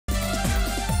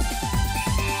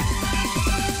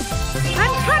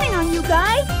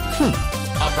guys?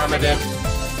 Affirmative.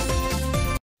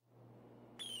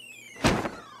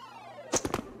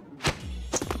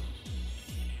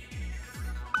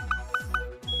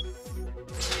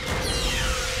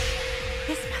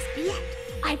 This must be it.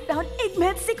 I found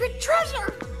Eggman's secret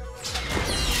treasure.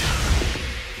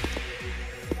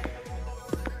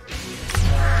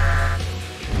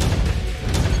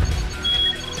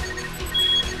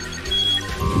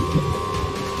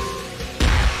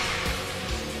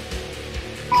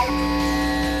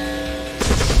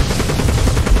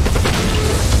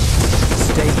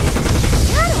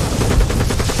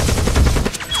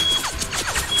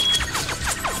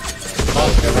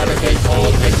 Eradicate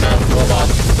all Eggman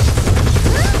robots.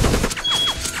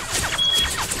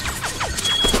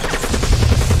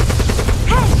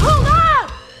 Hey, hold up!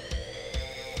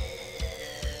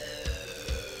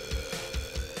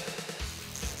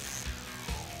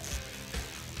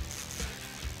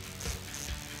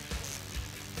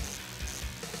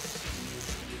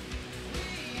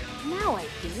 Now I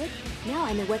get it. Now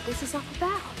I know what this is all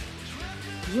about.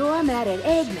 You're mad at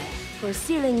Eggman for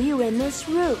sealing you in this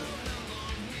room.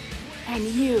 And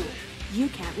you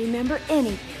can't remember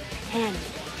anything, can you?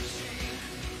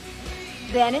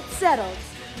 Then it's settled.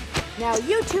 Now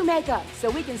you two make up so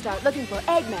we can start looking for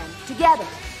Eggman together.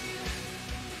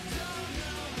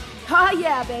 Oh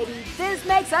yeah, baby, this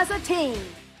makes us a team.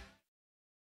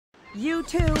 You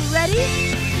two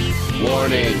ready?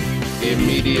 Warning.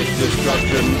 Immediate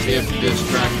destruction if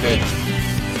distracted.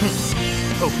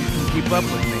 Hope you can keep up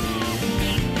with me.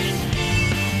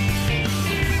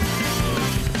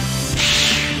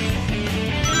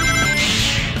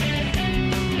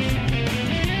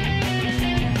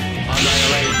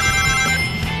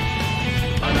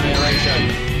 Annihilation.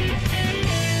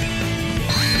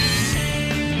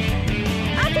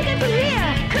 I'll take it from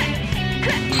here.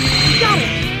 Got it.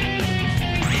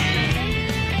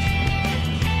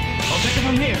 I'll take it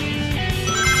from here.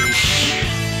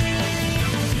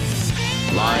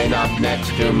 Line up next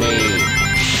to me.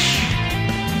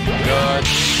 Good.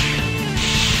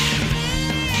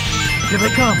 Here they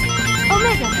come.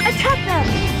 Omega, attack them!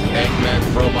 Eggman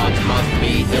robots must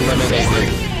be eliminated.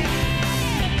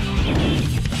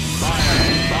 Fire!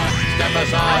 Step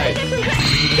aside!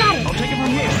 Got it! I'll take it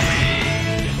from here.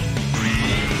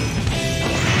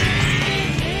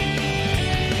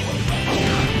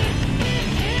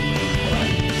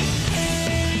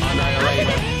 Annihilate!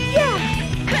 Yeah!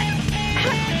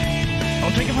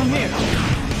 I'll take it from here.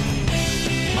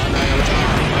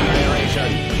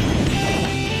 Annihilation!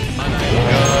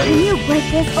 Can you break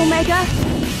this, Omega?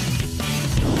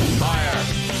 Fire!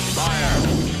 Fire!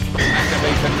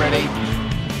 Activation ready!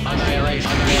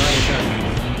 Annihilation!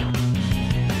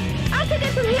 I'll take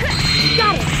it from here!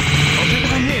 Got it! I'll take it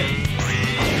from here.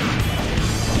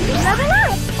 Level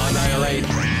up! Annihilate!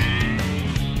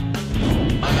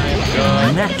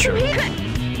 Annihilate! Natural.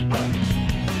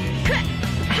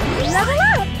 Level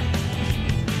up!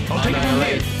 I'll take it from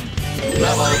here.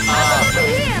 Level up! From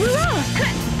here! Hurrah!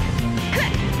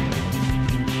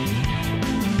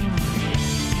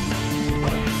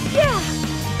 Yeah!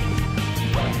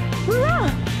 Hurrah!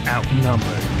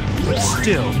 Outnumbered, but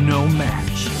still no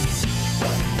match.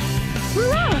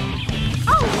 Hurrah!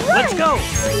 All right! Let's go!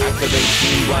 Activate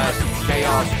Team Blast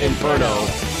Chaos Inferno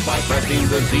by pressing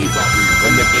the Z button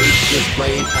when the gauge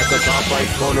displayed at the top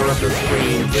right corner of the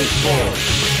screen is full.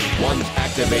 Once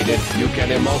activated, you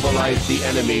can immobilize the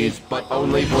enemies, but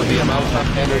only for the amount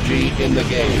of energy in the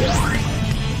game.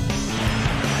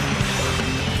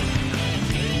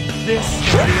 This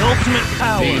is the ultimate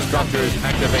power. These structures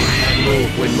activate and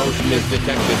move when motion is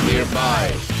detected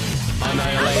nearby.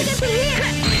 Annihilate.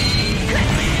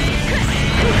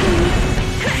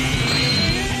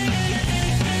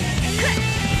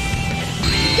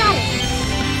 Got it!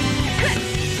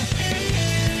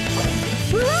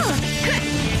 Hurrah!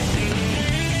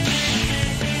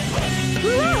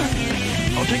 Hurrah!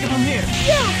 I'll take it from here.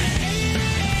 Yeah!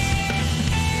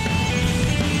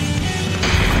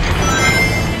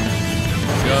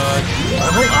 Good.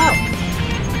 Level up.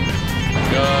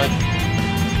 Good.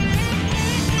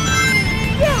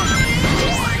 Yeah!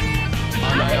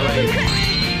 Annihilate.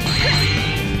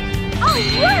 All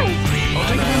right! I'll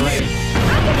take it from here.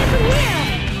 I'll take it from here!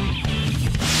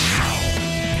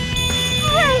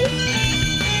 Great!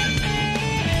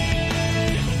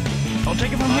 I'll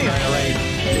take it from here. Annihilate.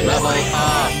 Level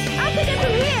up. I'll take it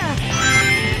from here!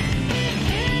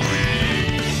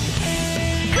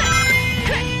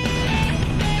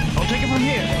 I'll take it from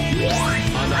here.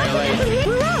 Annihilate.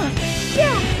 Hurrah!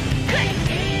 Yeah!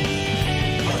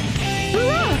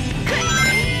 Hurrah!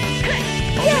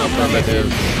 Yeah! Affirmative.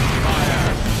 Fire.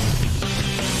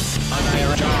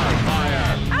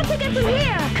 it from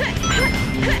here!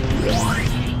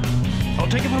 I'll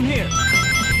take it from here.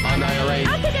 Annihilate.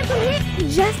 I'll take it from here!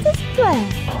 Just as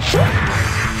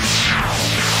planned.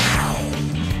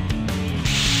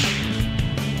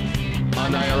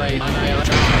 Annihilate. Annihilate.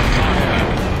 Fire.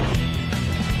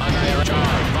 Annihilate.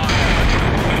 Fire.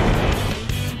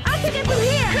 I'll take it from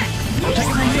here! I'll take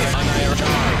it from here. Annihilate.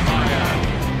 Fire.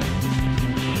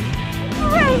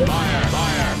 Great! Fire.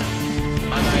 Fire.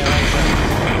 Annihilation.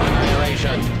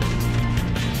 Annihilation.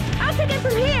 I'll take it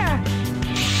from here!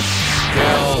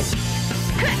 Kill.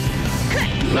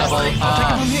 Level I'll take it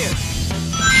up. from here.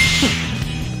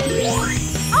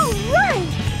 All right!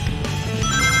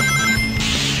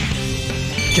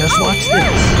 Just watch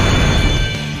this.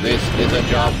 This is a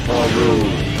job for Rue.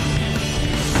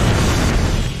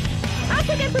 I'll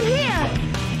take it from here!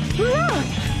 Look!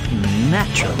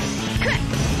 Naturally.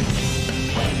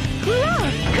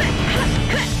 Look!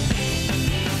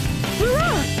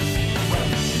 Look!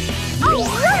 All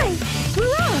right!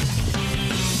 Look!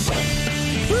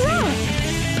 Look!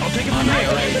 I'll take it from here.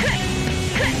 Annihilate.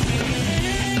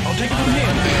 I'll take it from here.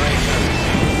 Annihilation.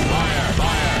 Fire.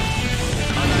 Fire.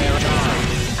 Annihilation.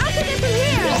 I'll take it from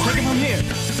here! I'll take it from here.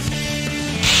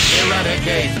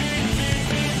 Eradicate.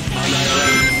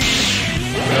 Annihilate.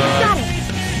 Good. Got it!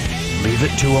 Leave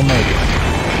it to Omega.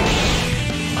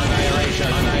 Annihilation.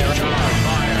 Annihilation.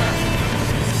 Fire.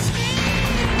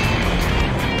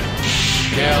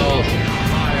 Kill.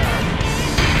 Fire.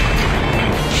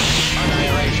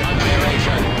 Annihilation.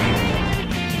 Annihilation.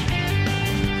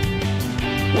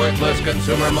 Worthless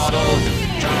consumer models.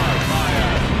 Charge. Fire.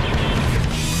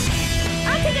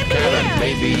 I'll take it from Cannons here!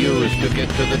 may be used to get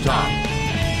to the top.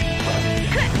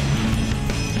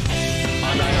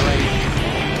 Annihilate.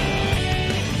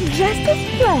 Just as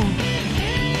planned.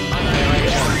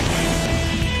 Annihilation.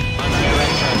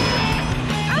 Annihilation.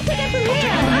 I'll take it from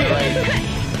here! Annihilate.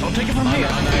 I'll take it from here.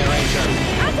 Annihilation.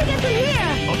 I'll take it from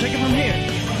here! I'll take it from here.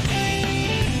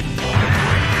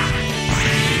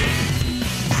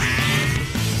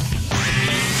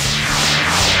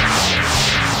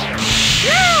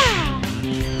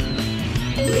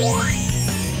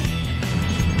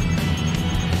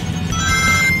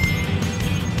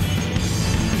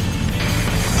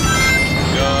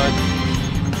 Good.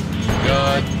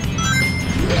 Good.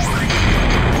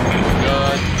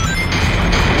 Good.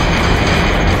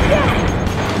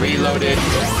 Reloaded.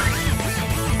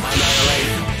 Annihilate.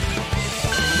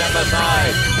 Step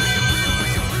aside.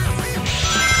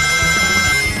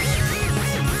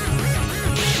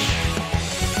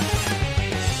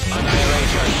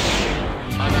 Annihilation.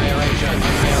 Annihilation.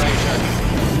 Annihilation.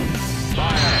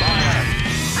 Fire. Fire.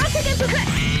 I'll take it from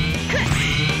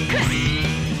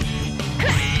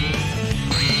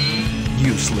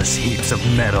Useless heaps of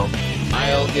metal.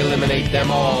 I'll eliminate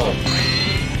them all.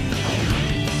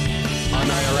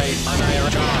 Annihilate.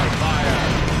 Annihilate. Fire.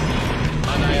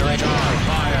 Annihilate.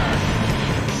 Fire.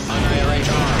 Annihilate.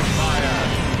 Fire.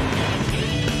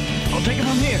 I'll take it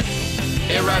from here.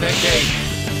 Eradicate.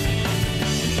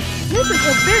 This is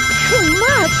a bit too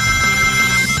much!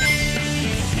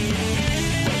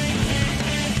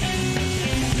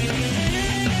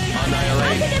 I'll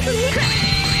Annihilate. take it from here!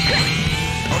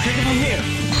 I'll take it from here.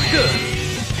 Good.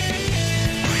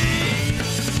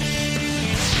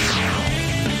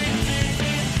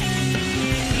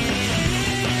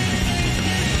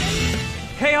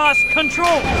 Chaos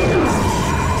control!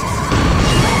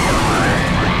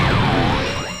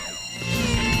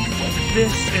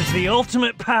 This is the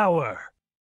ultimate power.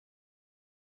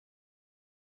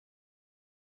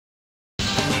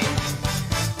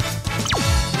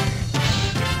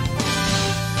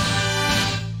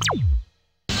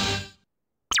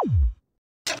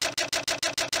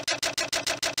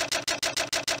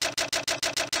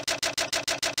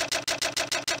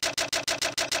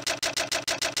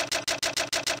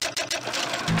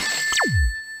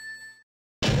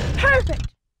 Perfect!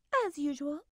 As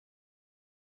usual.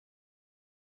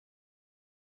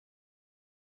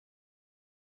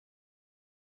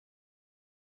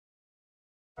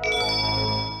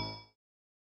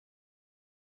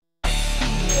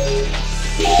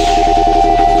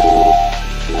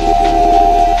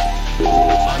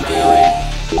 Annihilate.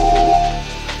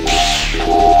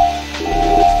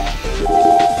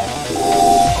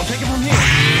 I'll take it from here.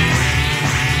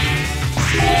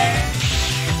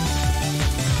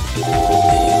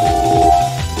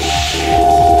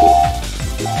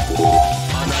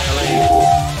 Annihilate.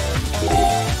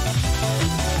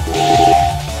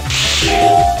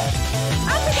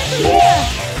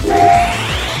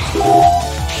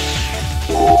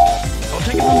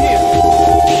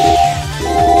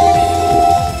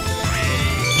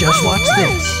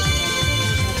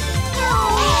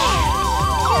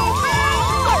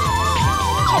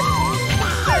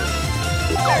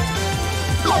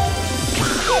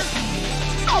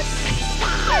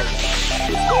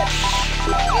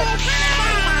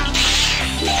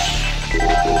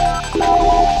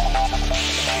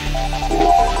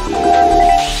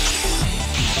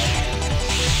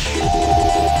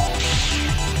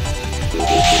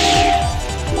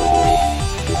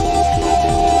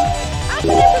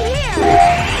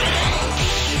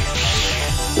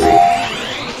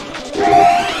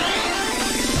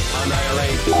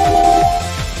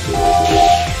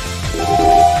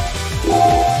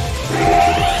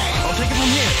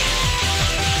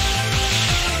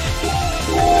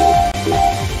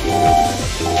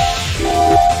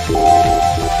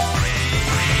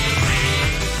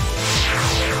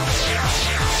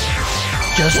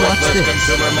 Just watch this.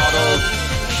 Consumer models.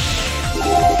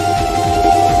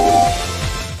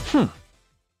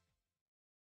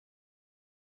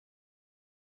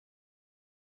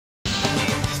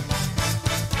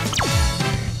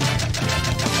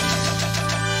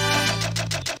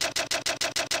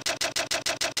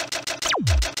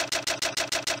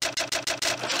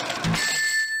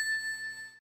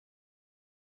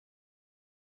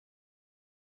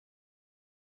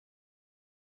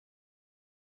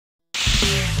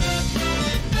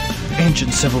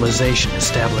 Ancient civilization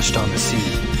established on the sea.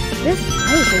 This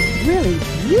place is really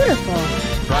beautiful.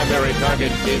 Primary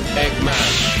target is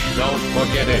Eggman. Don't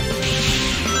forget it.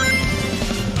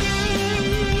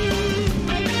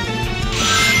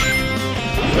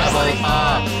 Level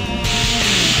up.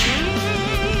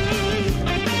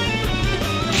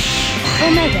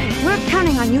 Omega, we're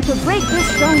counting on you to break this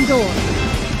stone door.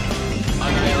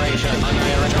 Annihilation.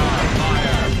 Annihilation.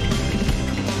 Fire.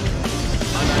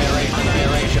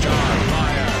 Annihilation.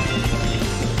 Fire.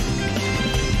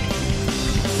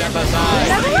 Step aside.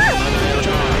 Level up.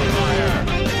 Annihilation. Fire.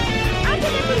 I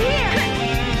can get through here.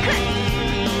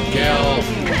 Kill.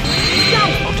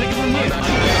 I'll take it from here.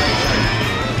 Annihilation.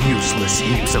 Useless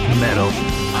heaps of metal.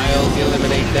 I'll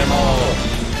eliminate them all.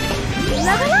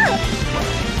 Level up.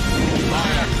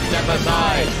 Fire. Step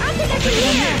aside. I can get through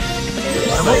here.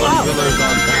 Level up. Pillars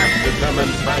on path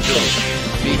determined fragile.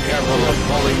 Be careful of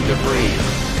falling debris.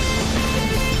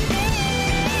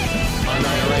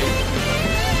 Annihilate.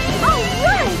 All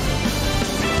right.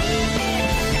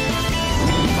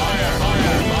 Fire!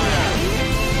 Fire! Fire!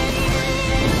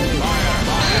 Fire!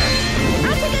 Fire!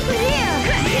 I can get through here.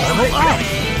 Level up.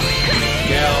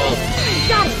 Kill!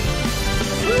 Got it.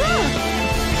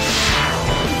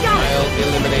 Got it. I'll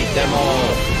eliminate them all.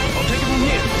 I'll take it from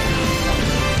here.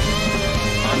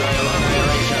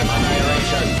 Annihilation!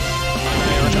 Annihilation!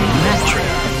 Annihilation! Natural.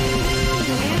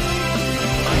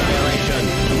 Annihilation!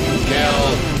 Kill!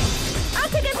 I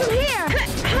can get through here.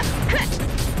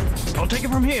 I'll take it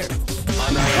from here. Why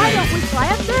Annihilate! don't we fly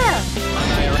up there?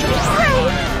 Annihilation! Fire!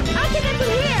 I can get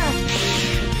through here.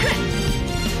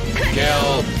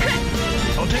 Kill!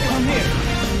 I'll take it from here.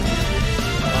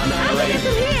 I can get Annihilate!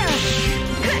 through here.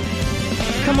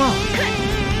 Come on.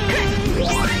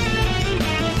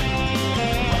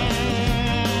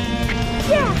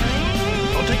 Yeah.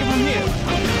 I'll take it from here.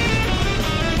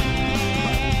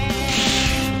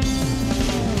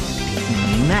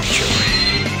 Natural.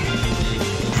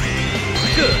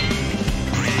 Good.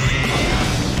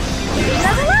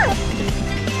 Level up.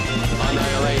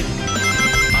 Annihilate!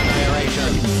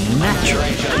 Annihilation! Natural.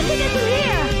 I can get through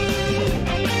here.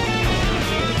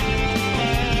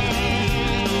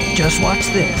 Just watch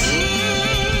this.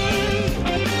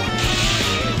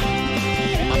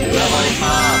 Level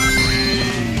up!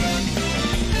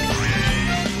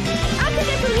 I can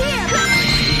get through here.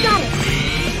 Got it.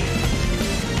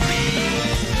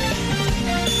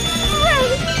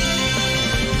 Great.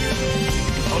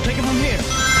 I'll take it from here.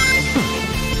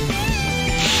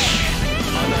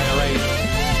 Annihilate!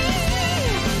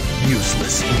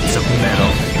 Useless heaps of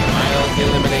metal. I'll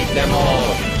eliminate them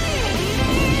all.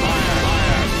 Fire!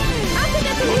 Fire! I can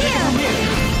get through here.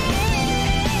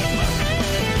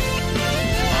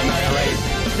 Annihilate!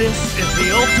 This is the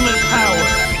ultimate power.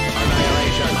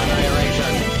 Annihilation!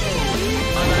 Annihilation!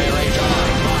 Annihilation!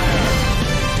 Fire!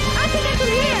 I can get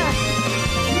through here.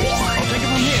 I'll take it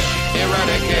from here.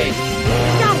 Eradicate!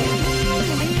 Got it.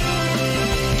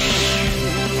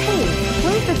 Hey,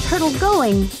 where's the turtle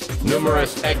going?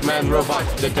 Numerous Eggman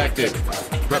robots detected.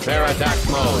 Prepare attack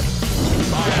mode.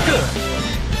 Fire! Good.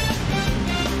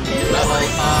 Level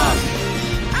up!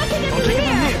 I can get I'll through take it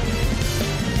from here. here.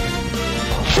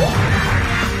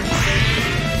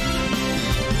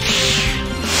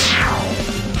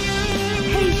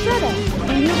 Hey, Shredder,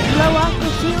 can you blow off the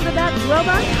shield of that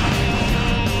robot?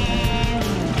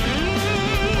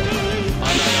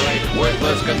 Annihilate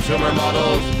worthless consumer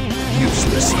models.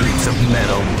 Useless heaps of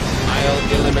metal. I'll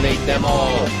eliminate them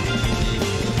all.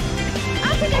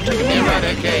 I can get through here.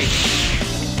 Eradicate!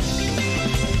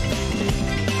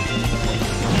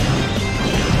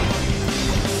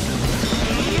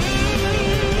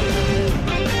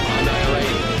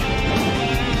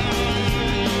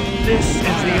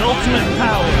 ultimate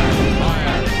power.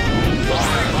 Fire!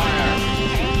 Fire! Fire!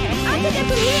 I'll take it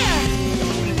from here!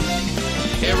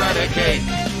 Eradicate!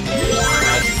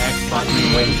 Press X button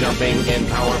when jumping in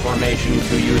power formation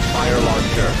to use fire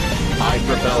launcher. I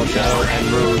propel Shadow and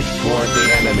Rouge toward the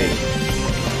enemy.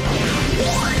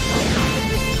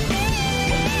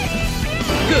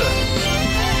 Good.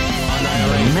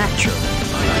 Annihilation. Natural.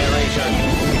 Annihilation.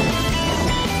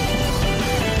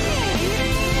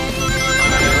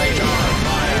 Annihilation.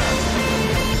 Fire.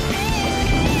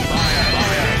 Fire.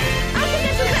 Fire. I'll take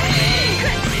it from here!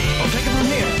 I'll take it from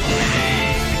here.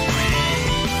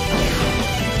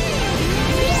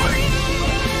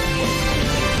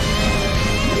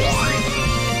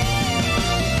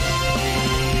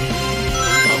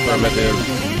 Affirmative.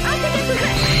 I'll take it from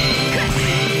here!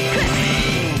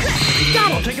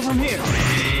 I'll take it from here.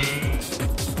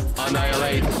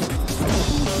 Annihilate.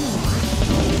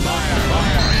 Fire.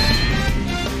 Fire.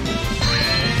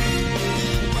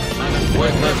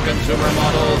 Worthless consumer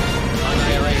models.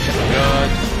 Annihilation. Good.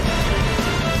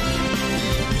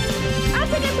 I'll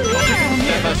take it from here!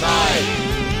 Step aside.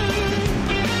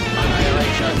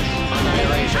 Annihilation.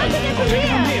 Annihilation. I'll take it I'll take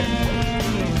it from here.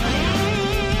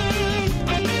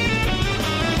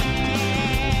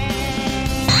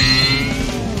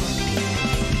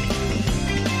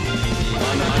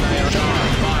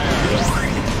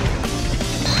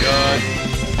 Good.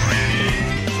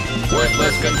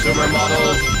 Worthless consumer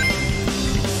models.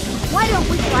 Why don't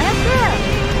we fly up there?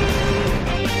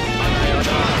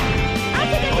 Annihilation. I'll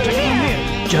take it I'll from take it from here!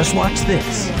 here. Just watch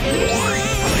this.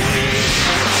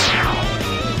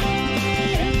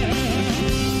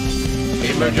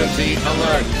 Emergency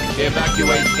alert.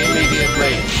 Evacuate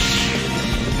immediately.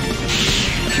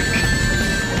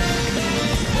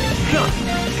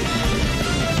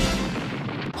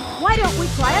 Why don't we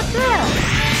fly up there?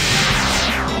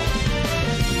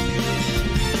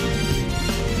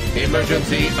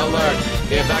 Emergency alert.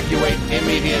 Evacuate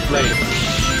immediately.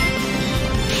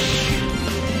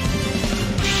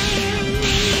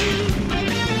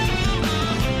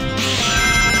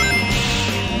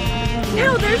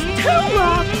 Now there's two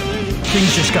rocks!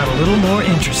 Things just got a little more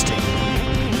interesting.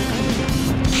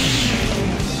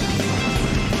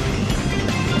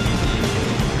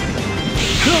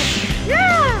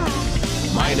 Yeah!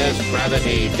 Minus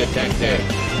gravity detected.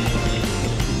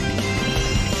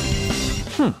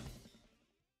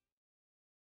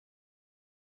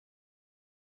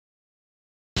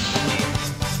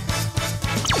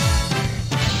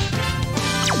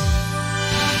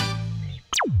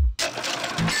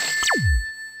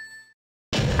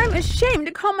 I'm ashamed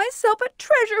to call myself a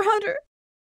treasure hunter.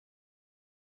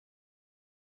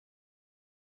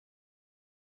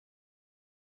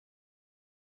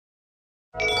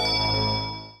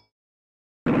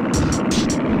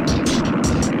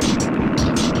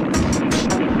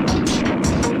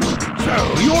 So,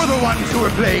 you're the ones who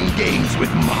are playing games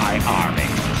with my army.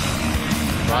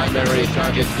 Primary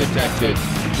target detected.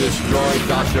 Destroy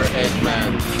Dr.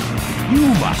 Eggman. You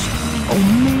must be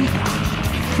Omega.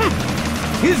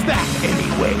 Is that any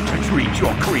way to treat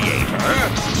your creator?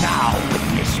 Now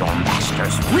witness your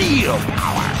master's real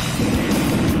power.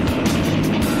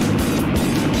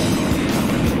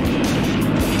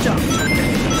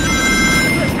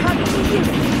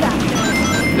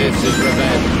 This is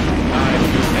revenge. Time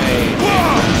to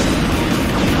pay.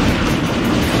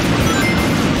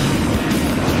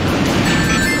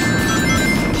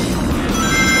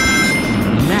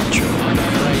 Natural.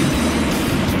 Annihilate.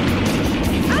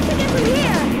 I'll take it from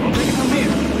here! I'll take it from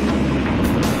here.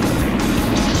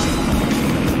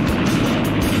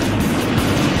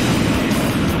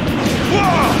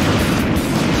 Whoa!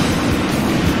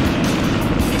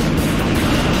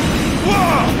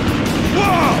 Whoa!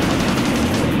 Whoa!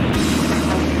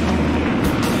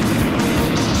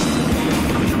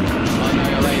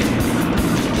 Annihilate.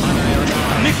 Annihilate.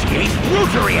 Initiate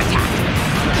rotary attack!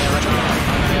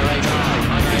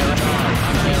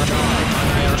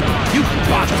 You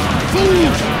bought some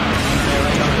food!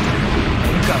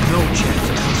 You've got no chance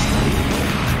of this.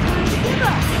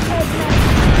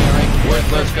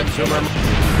 Worthless consumer.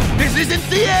 This isn't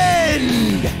the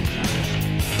end!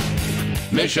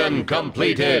 Mission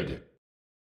completed.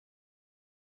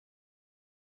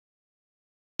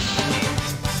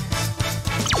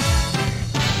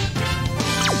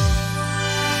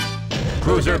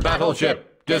 Cruiser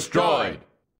battleship destroyed.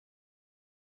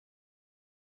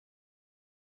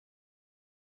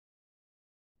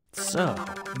 So,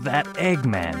 that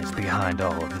Eggman is behind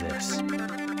all of this.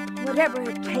 Whatever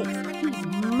it takes, he's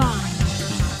mine.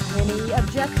 Any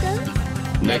objections?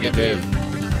 Negative.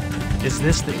 Is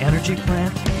this the energy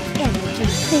plant? Energy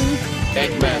thing.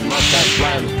 Eggman must have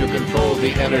plans to control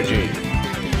the energy.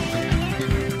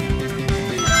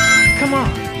 Come on.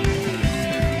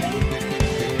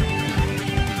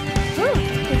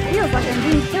 It feels like I'm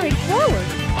being carried forward.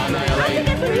 Annihilate. I'll take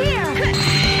it from here.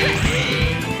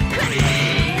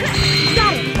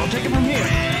 Got it. I'll take it from here.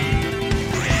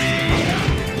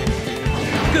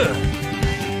 Good.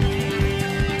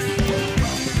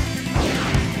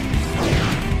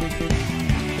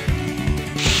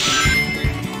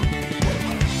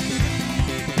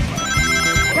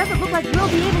 Doesn't look like we'll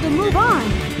be able to move on.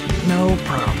 No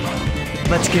problem.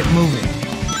 Let's get moving.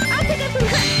 I'll take it from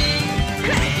here.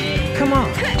 Come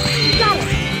on. Got it.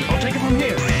 I'll take it from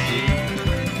here.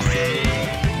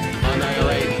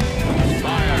 Annihilate.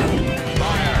 Fire.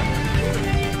 Fire.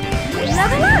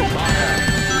 Level up. Fire.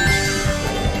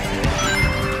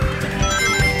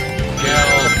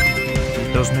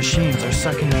 Kill. Those machines are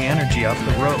sucking the energy off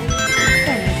the road.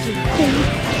 Energy thing.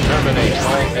 Terminate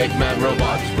all Eggman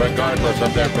robots, regardless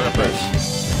of their purpose.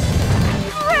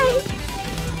 Great.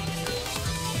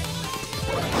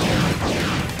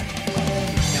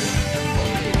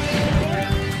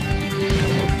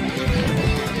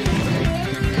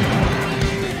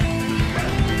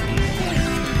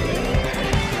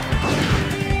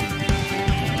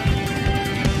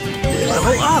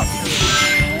 Level up!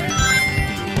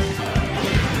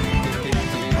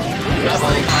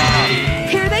 Leveling up.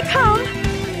 Here they come.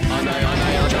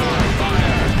 Annihilate.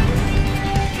 Fire.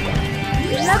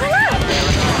 Level up.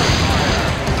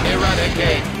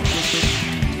 Eradicate.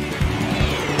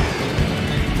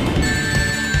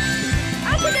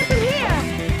 I'll take it from here.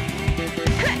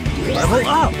 Level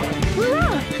up!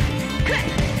 Hurrah.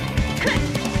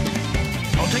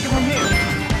 I'll take it from here.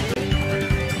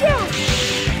 Yeah.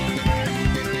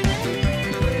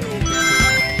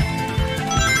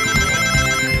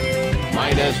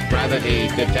 Minus gravity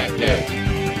detected.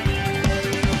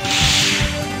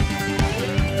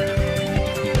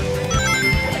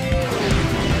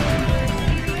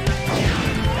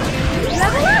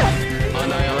 Level up.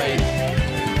 Annihilate.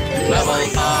 Level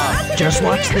up. Just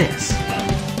watch this.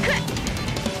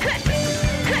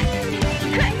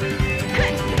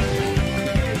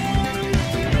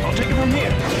 I'll take it from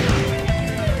here.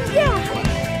 Yeah.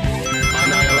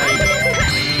 Annihilate.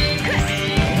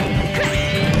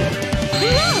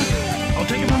 Hurrah. I'll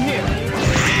take it from here.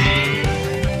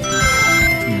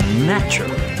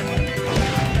 Naturally.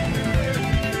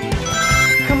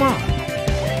 Come on.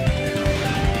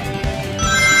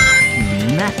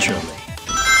 Naturally.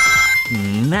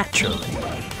 Naturally.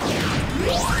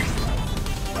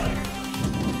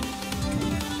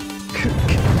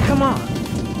 Come on.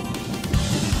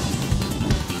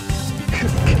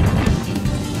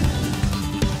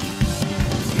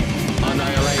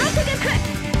 Annihilate.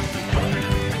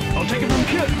 I'll take it from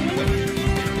Kit.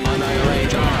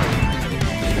 Annihilate.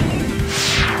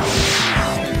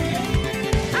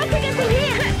 I'll take it from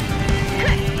here.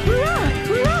 Hurrah.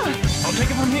 Hurrah. I'll take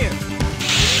it from here.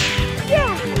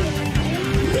 Yeah.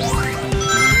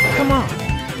 Come on.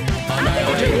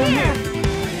 I'll take it from here.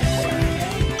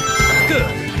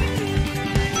 Good.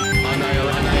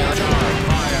 Annihilate.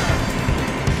 Fire.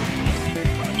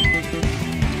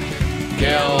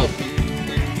 Kill.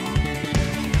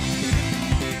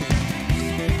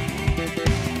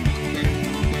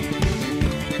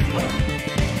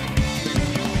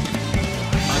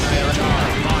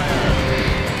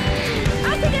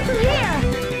 I'll take it from here.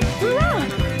 Hurrah.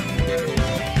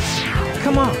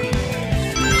 Come on.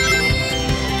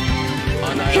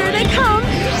 Here they come.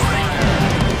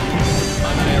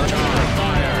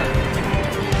 Fire!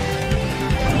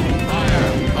 Fire!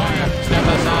 Fire! Step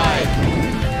aside!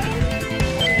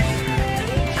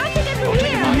 I'll take it from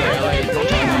here. Annihilate! I'll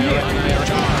take it from here. Annihilate!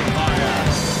 Fire!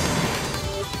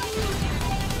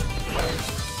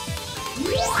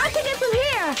 I'll take it from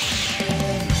here.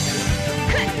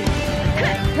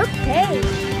 Okay.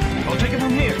 I'll take it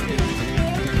from here.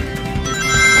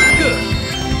 Good.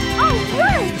 All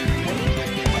right.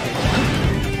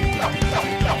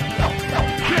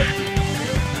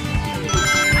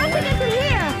 I'll take it from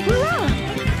here. Hurrah.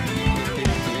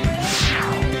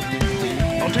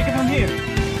 I'll take it from here.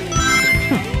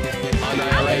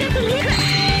 Annihilate! From here.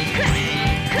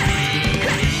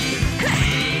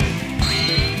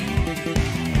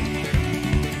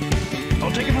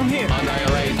 I'll take it from here.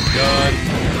 Annihilate! Good!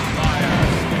 Fire!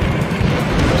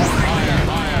 Fire!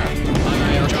 Fire!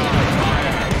 Annihilate!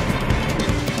 Fire!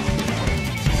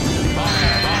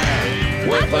 Fire! Fire!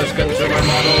 Worthless consumer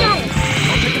models!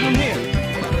 I'll take it from here.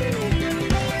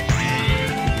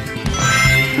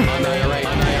 Annihilate!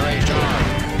 Annihilate! Charge!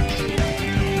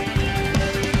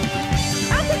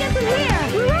 I'll take it from here.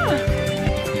 Hurrah.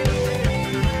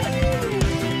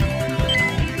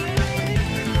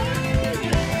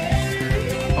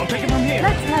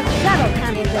 Shadow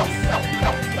handle this.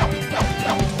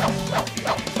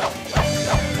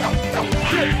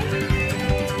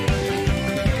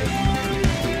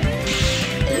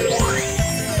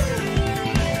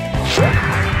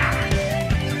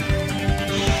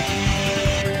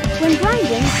 When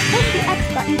grinding, press the X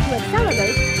button to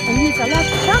accelerate and use the left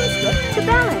thumbstick to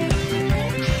balance.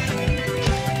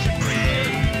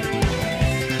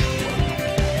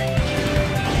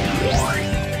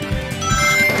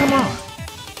 Come on.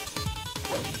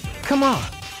 Come on.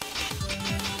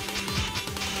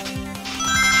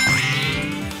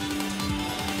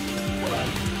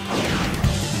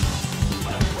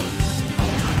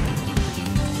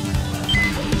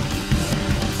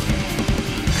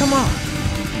 Come on.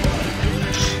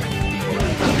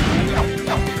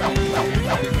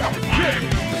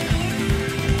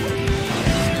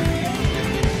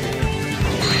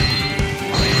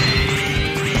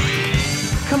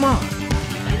 Come on.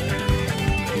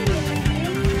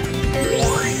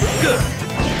 Good.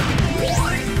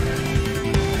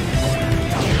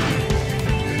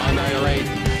 Annihilate.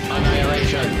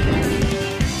 Annihilation.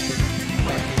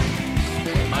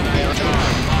 Annihilation.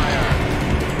 Fire.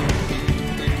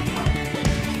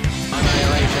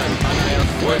 Annihilation.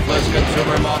 Annihilation. Worthless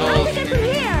consumer models. I'll take it from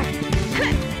here!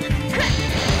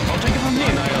 I'll take it from here.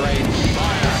 Annihilate.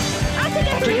 Fire. I'll take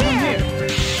it from here!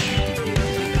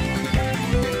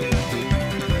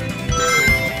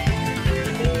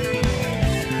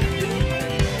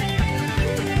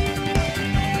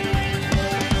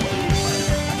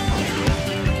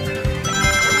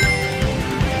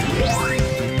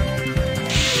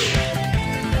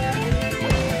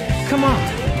 Come on.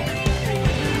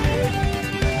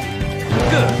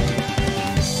 Good.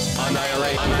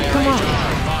 Annihilate. Come on.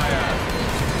 Fire.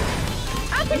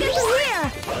 I'll take it from here!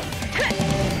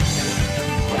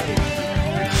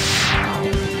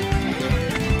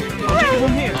 I'll take it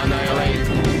from here. Annihilate.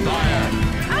 Fire.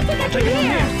 I'll take it Take from it from here!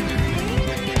 here.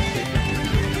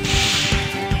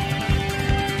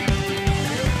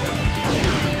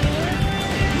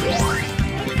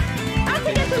 I'll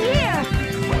take it from here!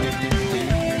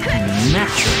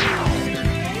 Natural.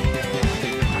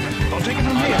 I'll take it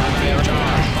from here.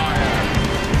 Fire.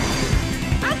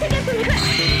 I'll take it from here!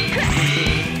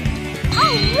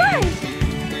 All right!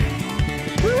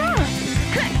 Hurrah!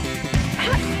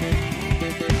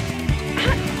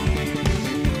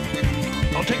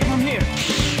 I'll take it from here.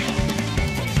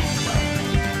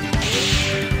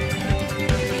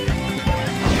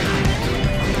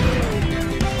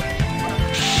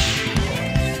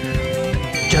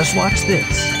 Just watch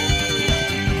this.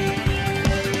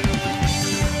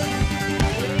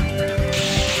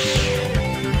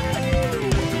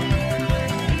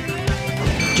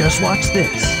 Just watch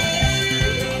this.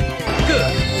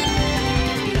 Good.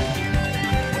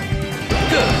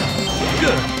 Good.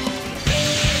 Good.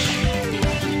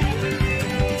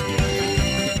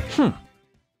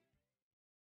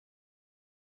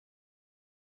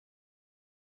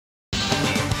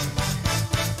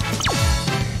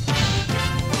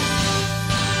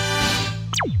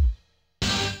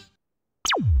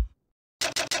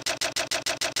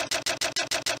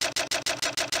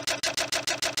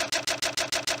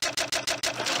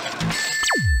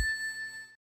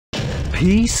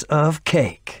 Piece of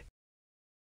cake.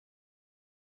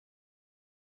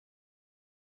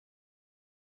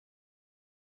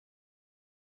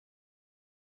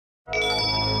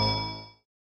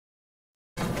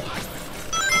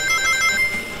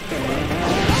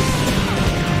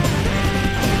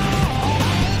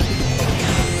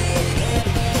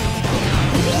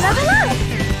 Level up!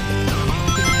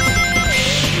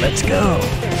 Let's go.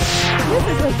 This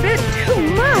is a bit too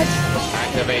much!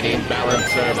 Activating balance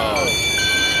servo.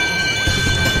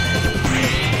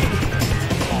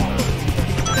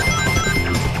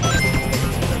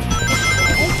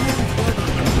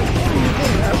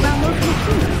 Around those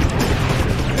machines.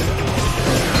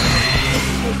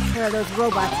 Take care of those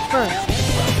robots first.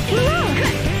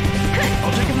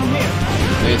 I'll take it from here.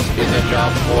 This is a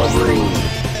job for Rouge.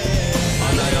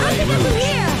 I'll Annihilate take it from Rouge.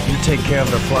 here! You take care of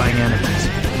the flying enemies.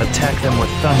 Attack them with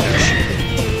thunder shield.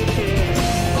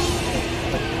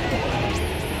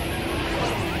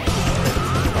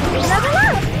 Level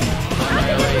up!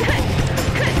 Annihilate.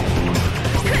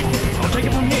 I'll take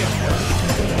it from here.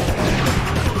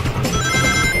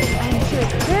 I'm sure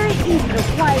it's very easy to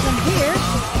fly them here.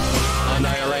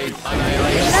 Annihilate.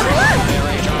 Annihilate. Level up!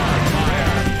 Annihilate.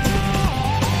 Fire.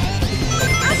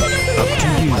 I'll take it from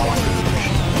here!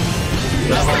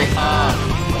 Level up.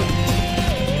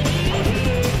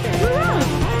 Hurrah!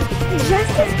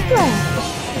 Just as planned.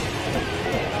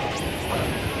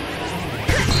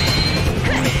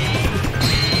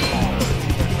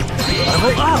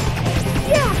 Level up!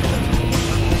 Yeah!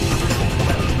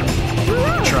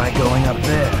 Try going up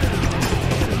there.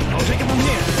 I'll take it from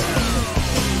here.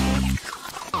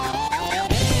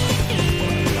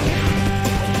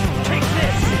 Take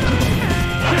this.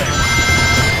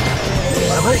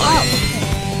 Level up!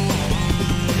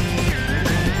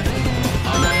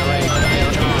 Annihilate.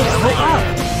 Level up!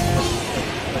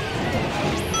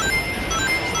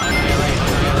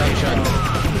 Annihilation.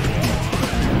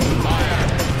 Fire.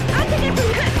 I'll take it from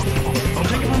here! I'll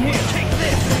take it from here. Take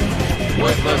this.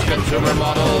 Worthless consumer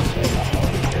models.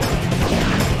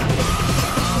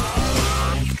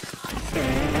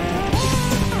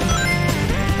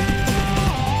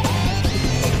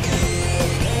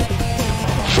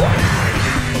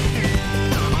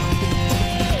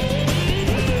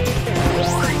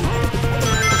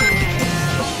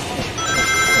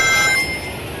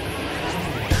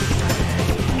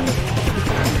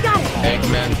 Got it!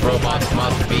 Eggman's robots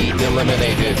must be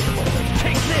eliminated.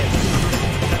 Take this.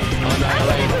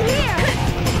 Annihilate. From here!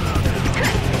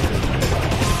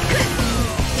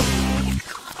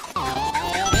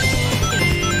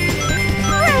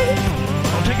 Great!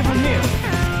 I'll take it from here.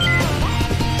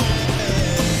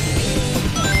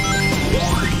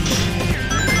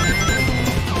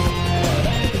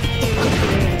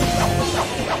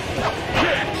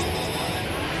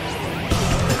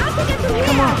 I'll take it from here!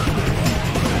 Come on!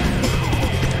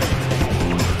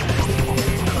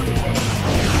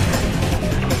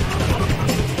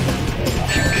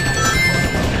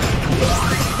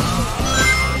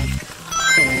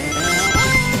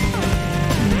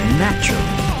 Natural.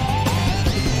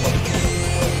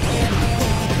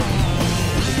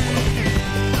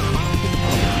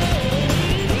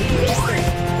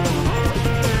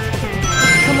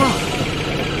 Come on.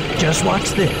 Just watch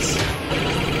this.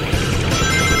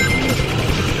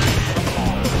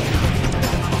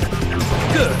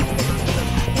 Good.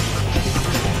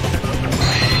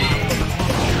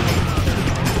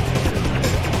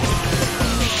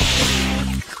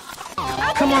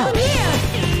 Come on. From here!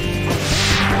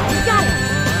 Got it!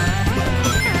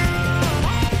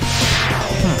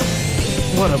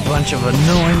 What a bunch of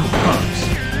annoying punks.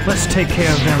 Let's take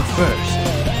care of them first.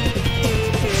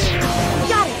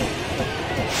 Got it!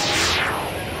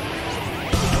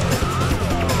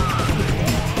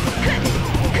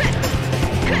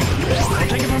 I'll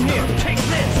take it from here. Take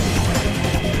this.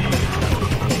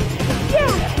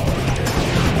 Yeah!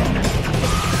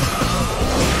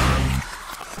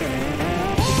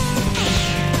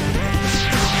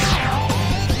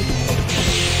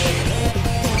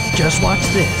 Just watch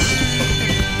this.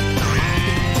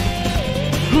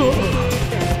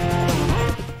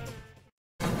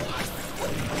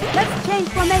 Let's change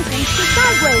formations to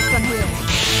sideways from here.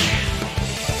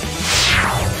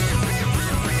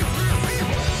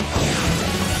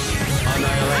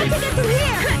 Annihilate. Take it from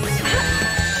here!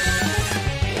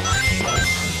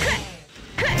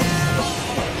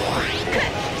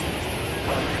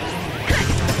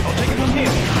 I'll take it from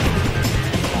here.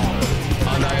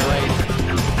 Annihilate.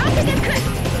 I'll take it!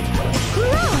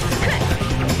 Hurrah!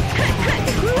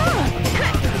 Hurrah!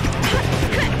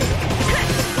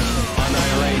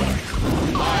 Annihilate.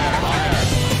 Fire. Fire.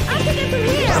 I'll take it from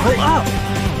here! Level up!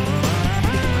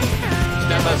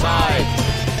 Step aside.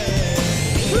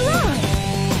 Hurrah!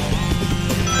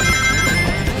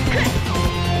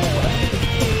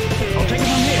 I'll take it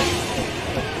from here.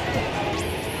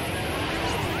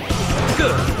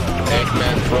 Good.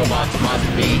 Eggman's robots must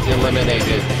be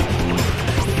eliminated.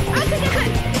 I'll take it!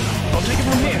 I'll take it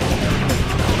from here.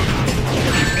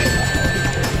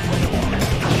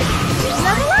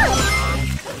 Level up!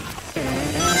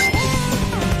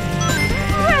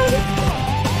 Great!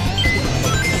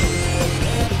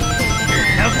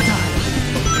 Now's the time.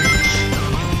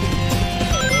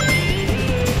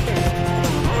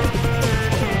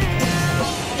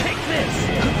 Take this.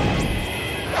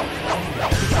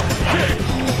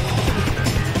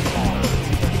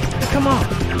 Come on.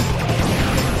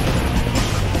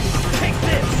 Take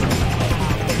this.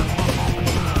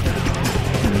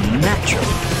 Natural.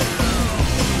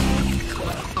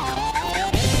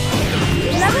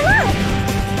 Level up!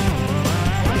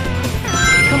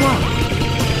 Come on.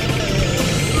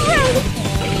 Great!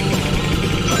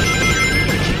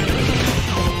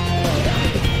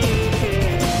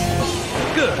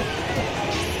 Good.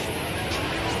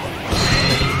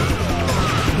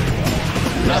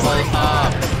 Level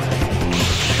up.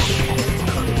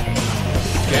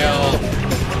 Kill.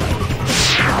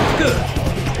 Good.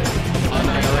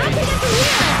 Annihilate.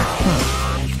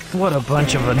 What a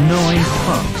bunch of annoying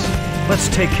punks. Let's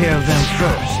take care of them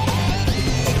first.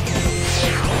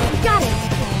 Got it!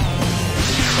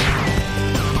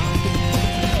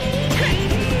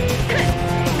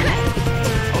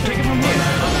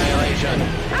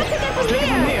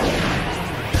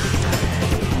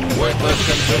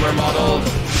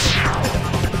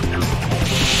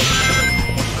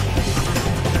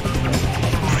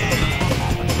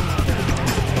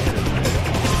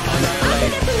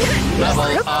 Level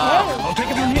up. I'll take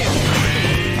it from here.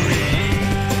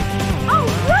 All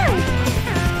right!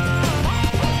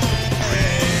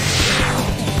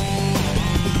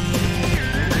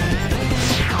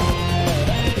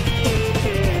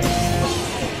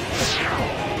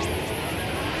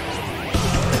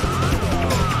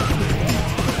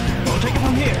 I'll take it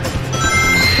from here.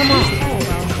 Come on.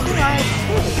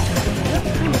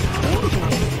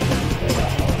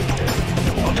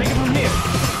 I'll take it from here.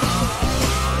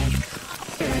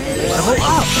 Level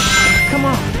up. Come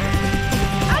on.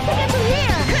 I'll take it from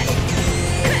here!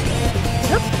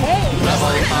 Okay!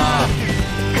 Level up.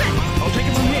 I'll take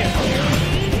it from here.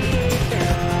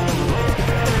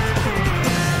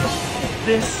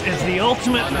 This is the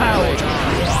ultimate power.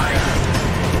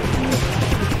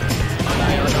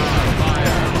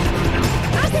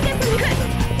 I'll take it from here!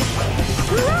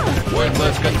 Hurrah!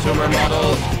 Worthless consumer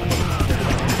models.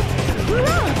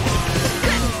 Hurrah!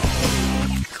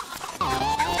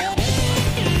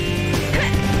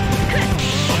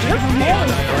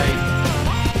 Annihilate.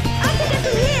 I'll take it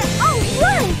from here! All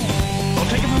right! I'll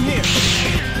take it from here.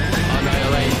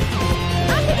 Annihilate.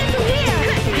 I'll take it from here!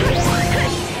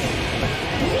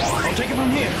 I'll take it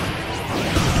from here.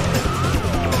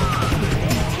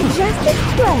 Just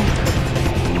explode!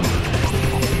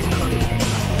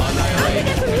 I'll take Annihilate.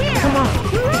 it from here! Come on.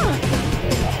 Hurrah!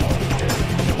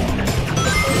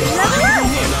 Level up!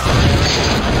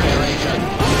 Annihilation.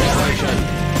 Annihilation.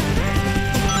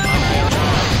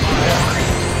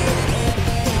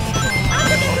 I'll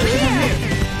take it from here!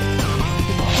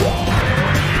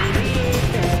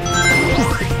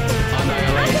 I'll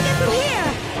Annihilate. take it from here!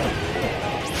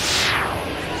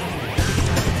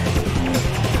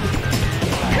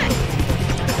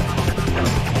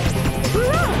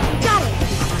 Hurrah! Got it!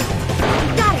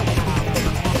 Got it!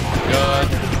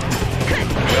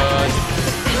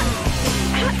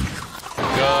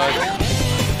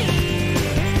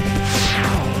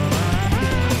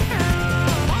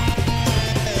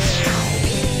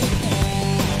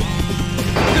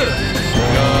 Good. Good.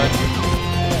 Good.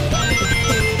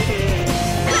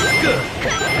 Good. Good.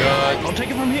 Good. I'll take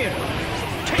it from here.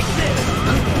 Take this.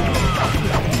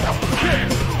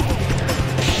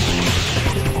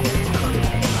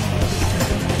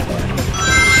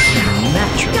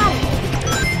 Natural.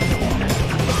 Got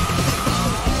it!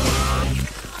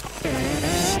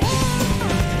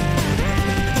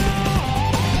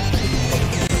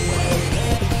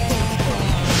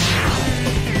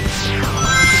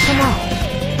 Come on.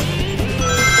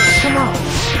 Come on.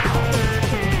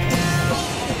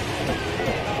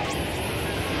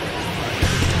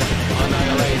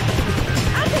 Annihilate.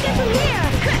 I'll take it from here!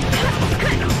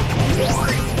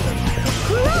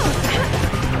 Hurrah!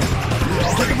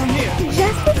 I'll take it from here.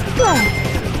 Just explode!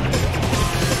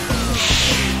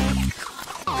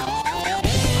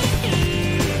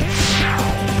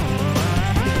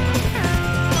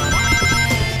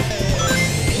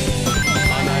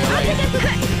 Annihilate.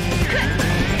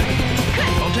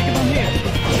 I'll take it from here.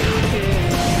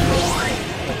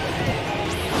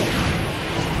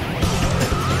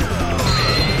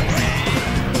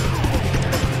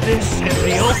 This is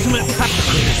the ultimate power.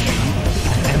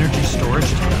 An energy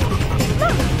storage tank.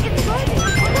 Look! It's rising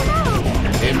up on the mound!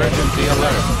 Emergency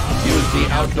alert. Use the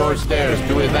outdoor stairs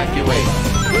to evacuate.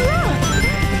 Hurrah!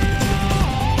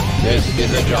 This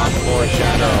is a job for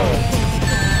Shadow.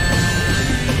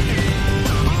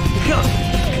 Go.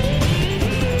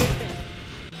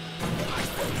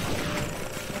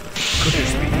 Could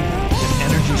this be an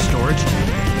energy storage tank?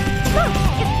 Look!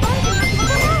 It's rising up on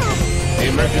the mound!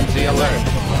 Emergency alert.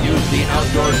 Use the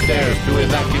outdoor stairs to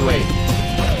evacuate.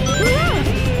 Hurrah!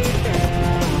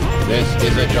 This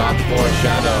is a job for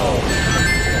Shadow.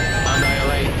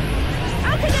 Annihilate.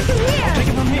 I'll take it from here! Take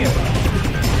it from here.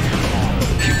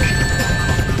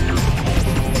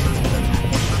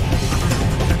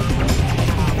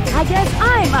 I guess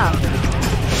I'm up!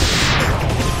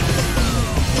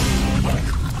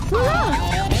 Hurrah!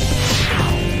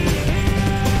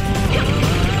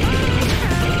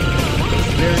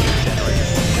 Very good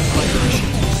generators, just like the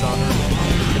machines we saw earlier.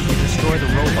 If we destroy the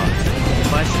robots, the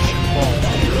devices should fall.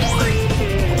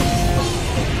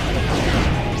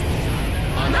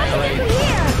 Annihilate. From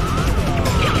here!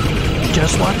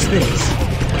 Just watch this.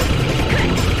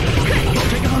 I'll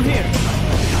take it from here.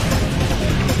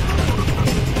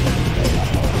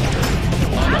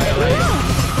 Annihilate.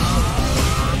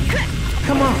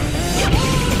 Come on.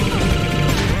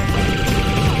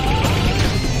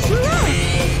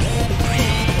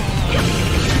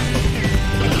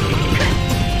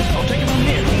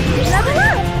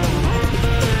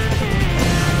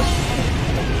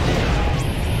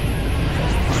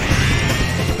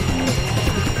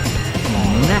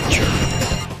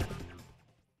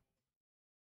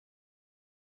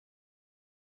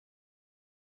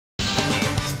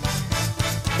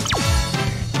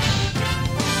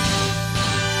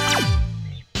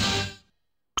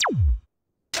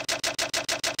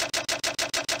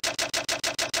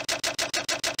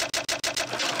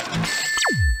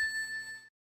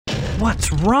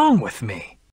 What's wrong with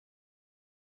me?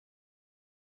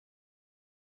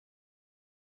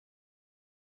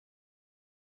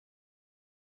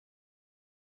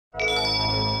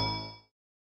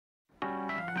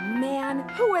 Man,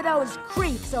 who are those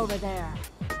creeps over there?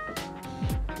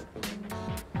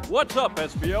 What's up,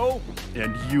 SBO?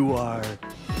 And you are...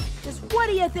 Just what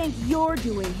do you think you're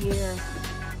doing here?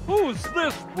 Who's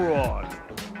this broad?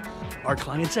 our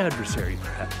client's adversary,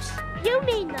 perhaps. You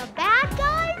mean the bad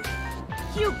guys?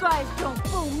 You guys don't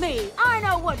fool me. I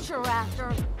know what you're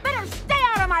after. Better stay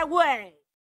out of my way.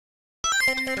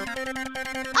 All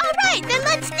right, then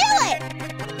let's do it!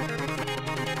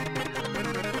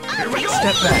 Here we go!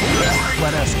 Step back.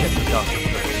 Let us get the doctor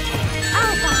first.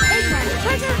 I'll find Eggman's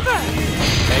treasure first.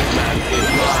 Eggman is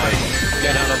mine.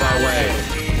 Get out of our way.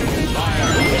 Fire!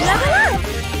 Level up!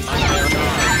 Fire!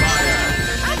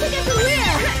 I'll take it from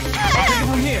here. I'll take it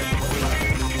from here.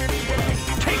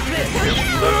 Take this!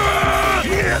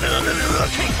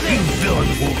 You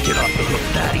villains won't get off the hook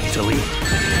that easily.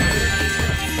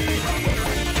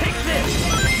 Take this!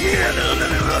 Take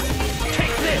this!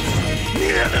 Take this!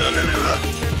 Take this!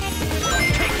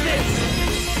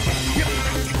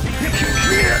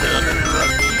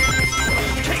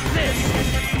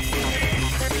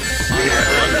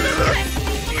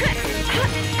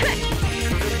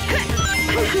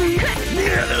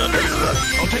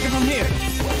 I'll take it from here.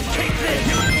 Take this!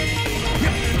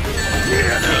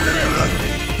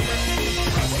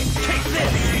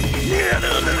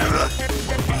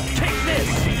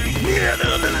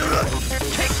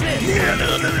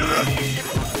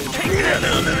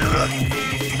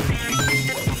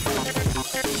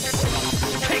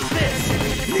 Take this! Take this!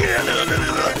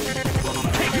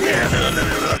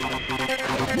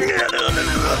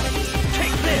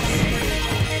 Take this!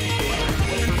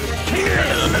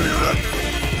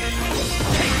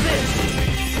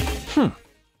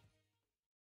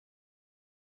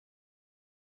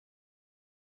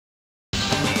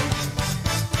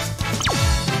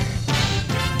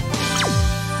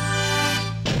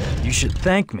 You should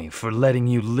thank me for letting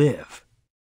you live.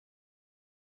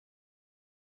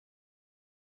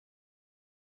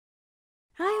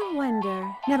 I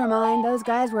wonder. Never mind, those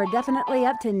guys were definitely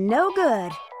up to no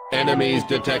good. Enemies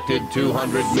detected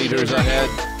 200 meters ahead.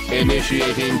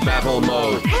 Initiating battle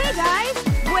mode. Hey guys,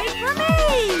 wait for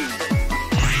me!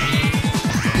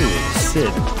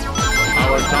 Sid.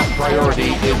 Our top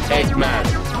priority is Eggman.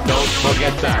 Don't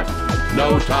forget that.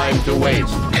 No time to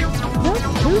waste. Look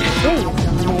who is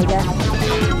Omega.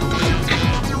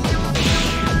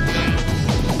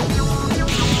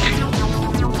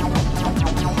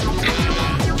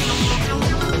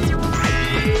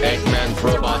 Eggman's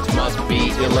robots must be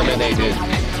eliminated.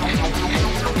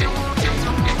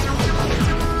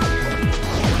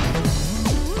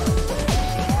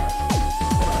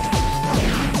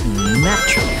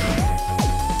 Naturally.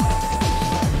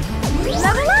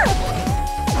 Level up!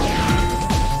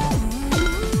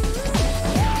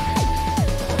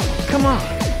 Come on.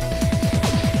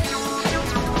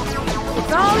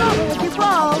 It's all over with you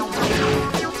balls.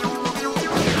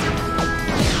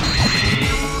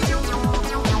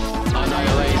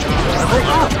 Annihilation.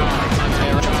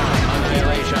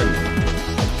 Annihilation.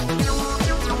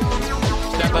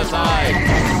 Step aside.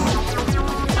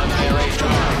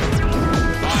 Annihilation.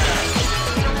 Fire.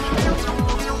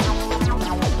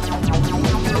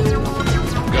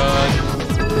 Good.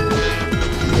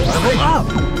 Level up.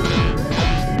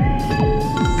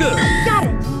 Good. Got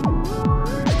it.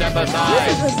 Step aside.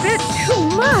 This is a bit too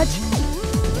much.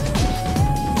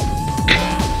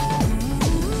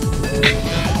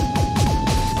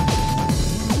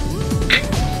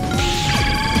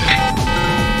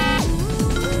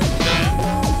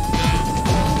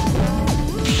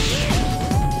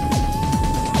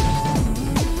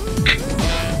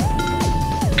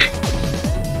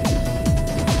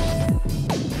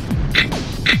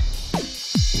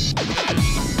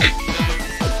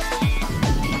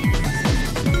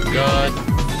 Good.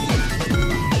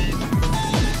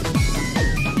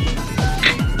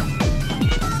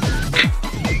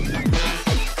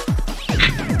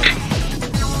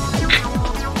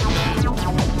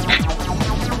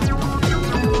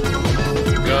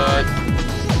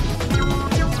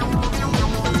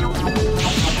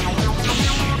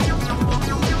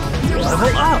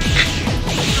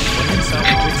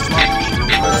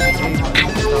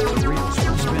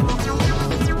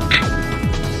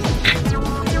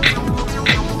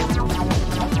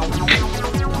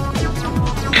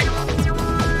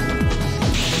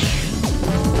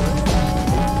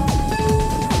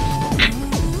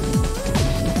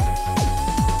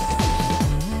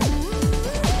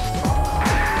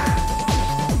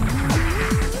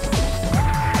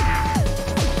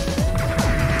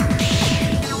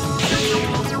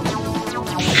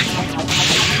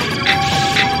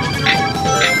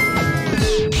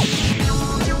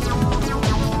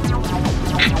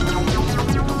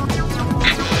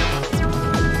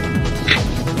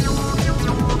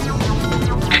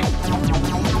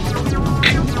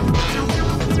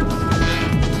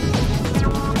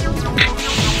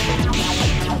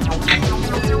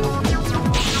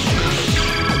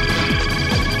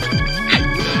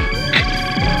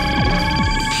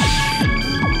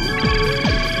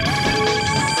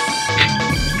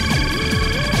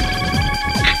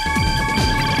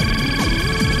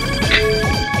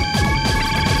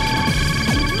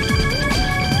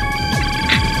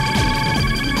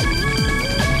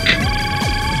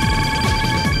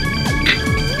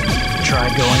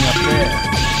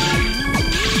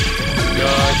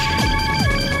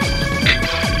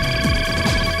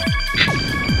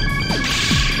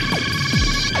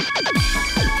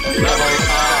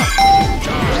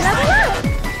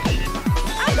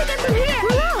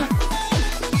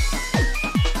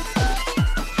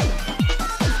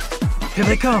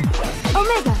 come!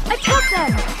 Omega, attack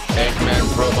them!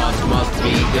 Eggman's robots must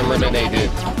be eliminated.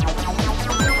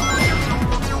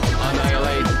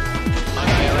 Annihilate.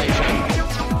 Annihilation.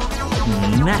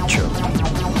 Naturally.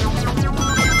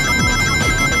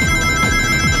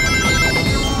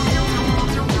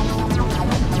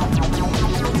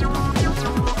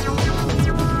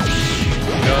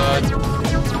 Good.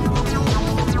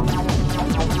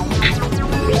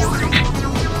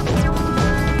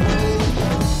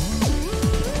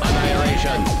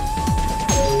 Annihilation.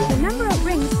 The number of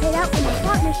rings paid out from the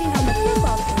slot machine on the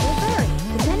pinball table will vary,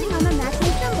 depending on the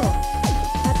matching symbol.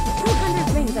 Up to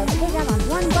 200 rings are paid out on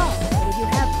one ball, but if you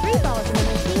have 3 balls in the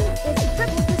machine, it's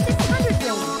tripled to 600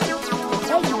 rings. If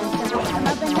Eggman symbols come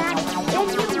up in that, then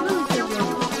you lose your ring.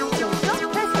 So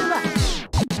don't press your luck.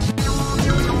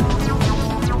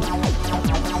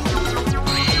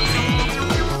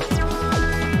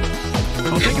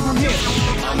 I'll take it from here.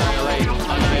 Annihilate.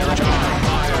 Annihilation.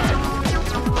 Fire.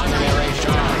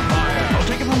 Annihilation. Fire. I'll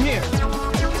take it from here.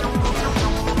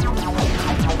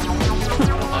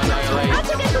 Annihilate. I'll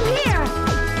take it from here!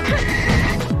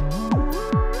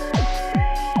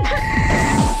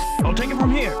 I'll take it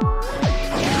from here.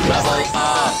 Level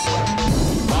up.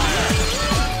 Fire.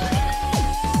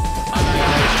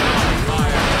 Annihilation.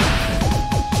 Fire.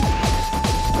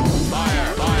 Fire.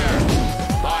 Fire.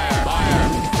 Fire. Fire.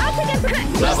 I'll take it from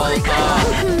here! Level up.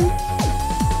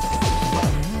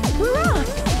 We're off!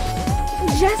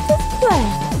 Just as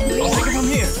planned. I'll take it from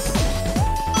here.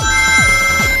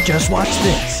 Just watch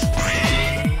this.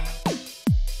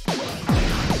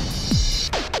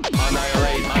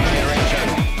 Annihilate. Annihilation.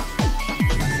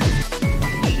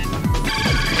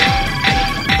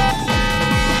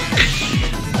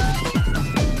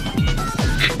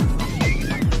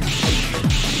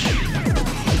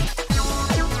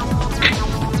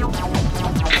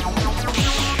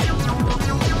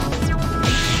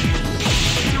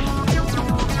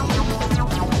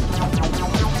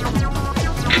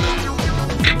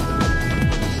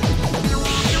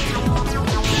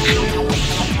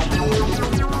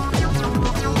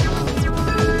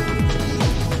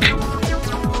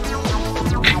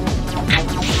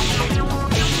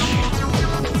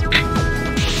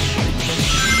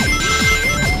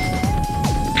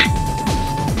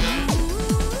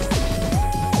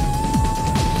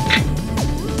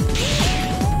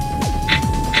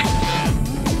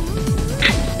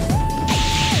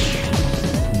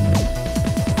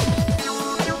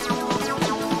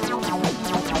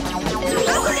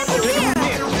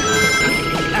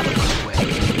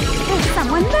 There's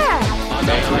someone there!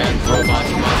 Eggman's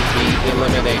robots must be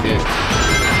eliminated.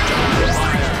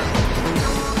 Fire.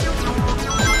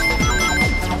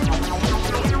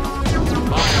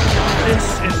 This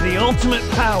is the ultimate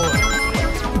power.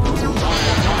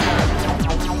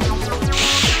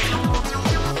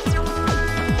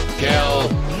 Kill.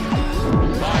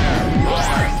 Fire.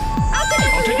 Fire. I'll take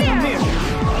it from here.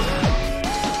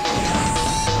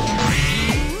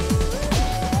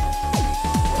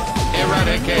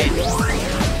 Eradicate.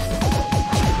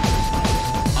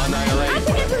 Annihilate.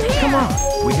 Come on.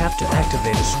 We have to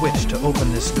activate a switch to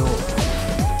open this door.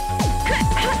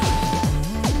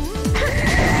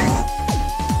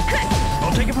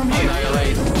 I'll take it from here.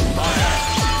 Annihilate. Fire.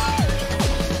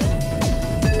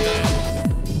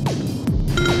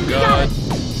 Good.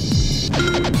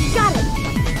 Got it!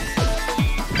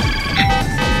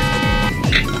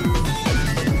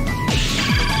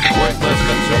 Worthless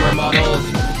consumer models.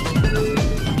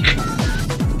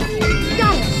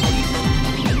 Got it!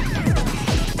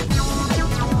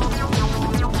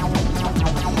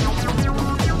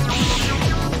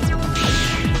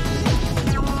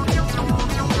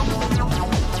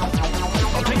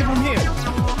 I'll take it from here.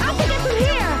 I'll take it from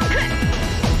here!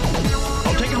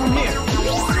 I'll take it from here.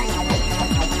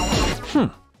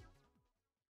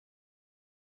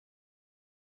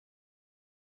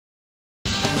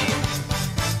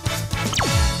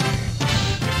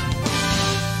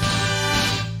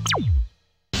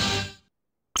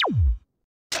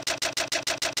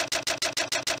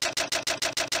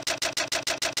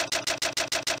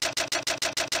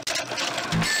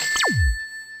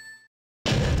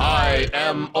 I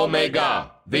am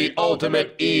Omega, the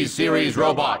ultimate E-Series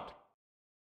robot.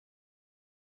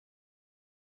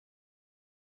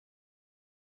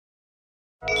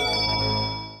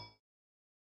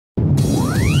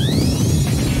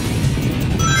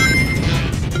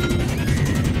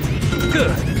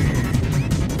 Good.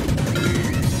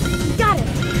 Got it!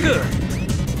 Good.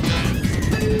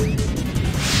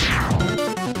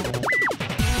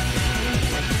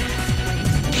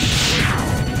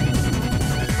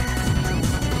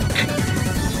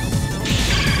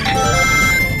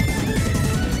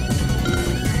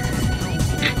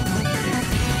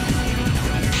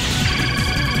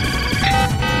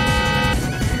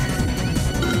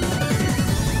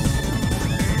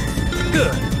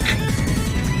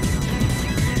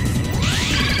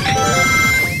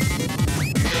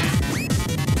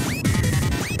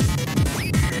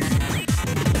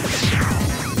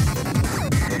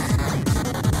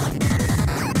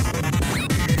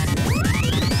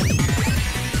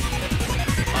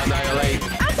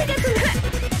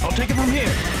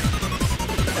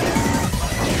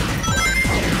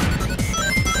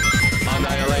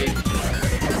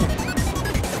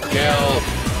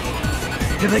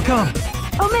 Here they come!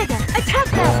 Omega, attack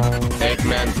them!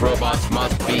 Eggman's robots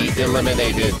must be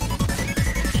eliminated.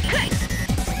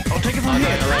 I'll take it from here!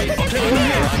 Annihilate. I'll take it from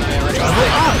here!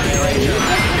 Annihilation.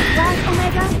 Right,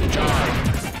 Omega? Charge.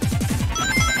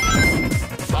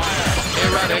 Fire.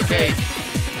 Eradicate.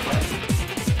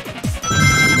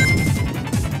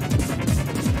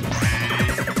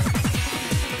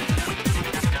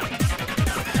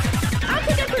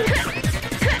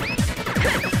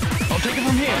 I'll take it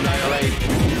from here! Annihilate.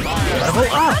 Fire. Level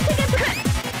up!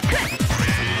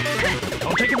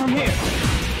 I'll take it from here!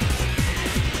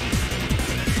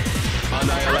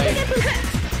 Annihilate.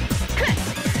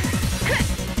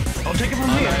 I'll take it from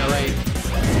here! Annihilate.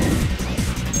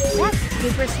 That's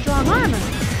super strong armor.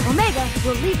 Omega,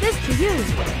 we'll leave this to you.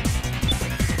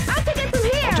 I'll take it from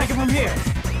here! I'll take it from here!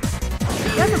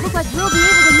 Doesn't look like we'll be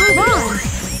able to move on.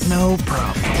 No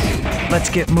problem. Let's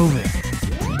get moving.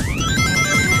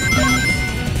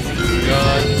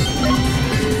 Good.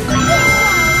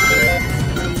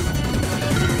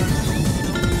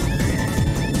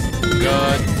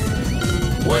 Good.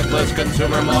 Worthless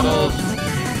consumer models.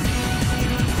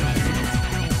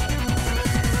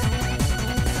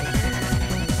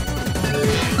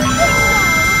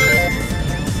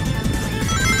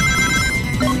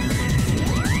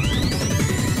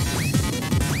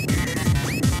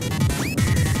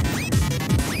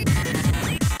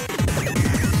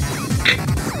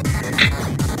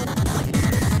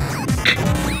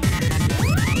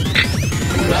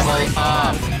 Level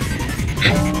up.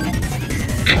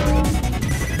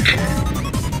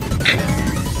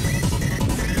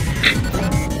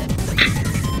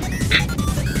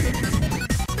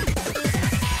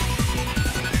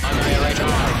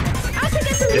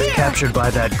 If captured by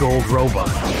that gold robot,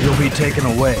 you'll be taken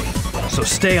away. So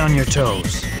stay on your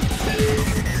toes.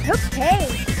 Okay.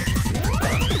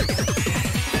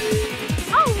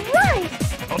 All right.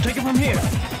 I'll take it from here!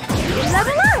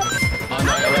 Level up.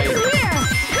 Annihilate. Here.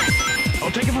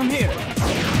 I'll take it from here!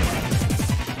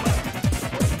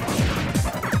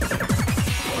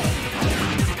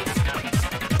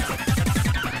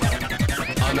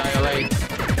 Annihilate.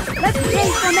 Let's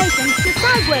change formations to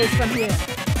sideways from here.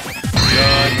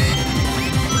 Good.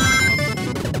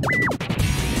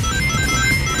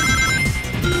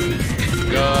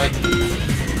 Good.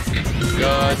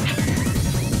 Good.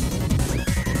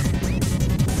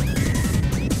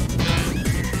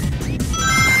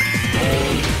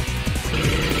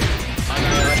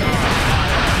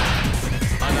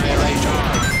 Annihilation.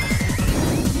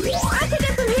 I'll take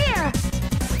it from here.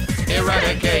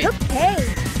 Eradicate. Okay.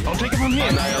 I'll take it from here!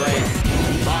 Annihilate.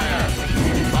 Fire.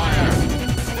 Fire.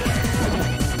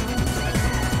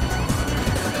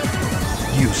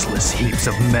 Useless heaps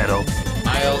of metal.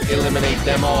 I'll eliminate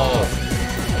them all.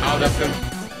 Out of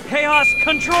control. Chaos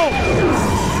control!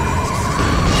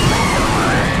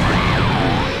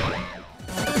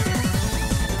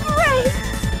 Great.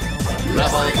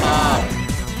 Level up.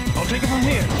 I'll take it from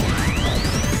here!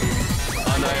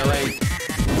 Annihilate.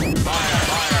 Fire.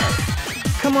 Fire.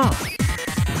 Come on!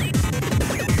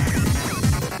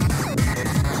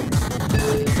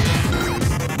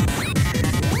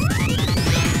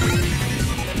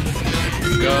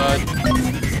 Good.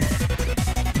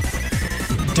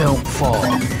 Don't fall.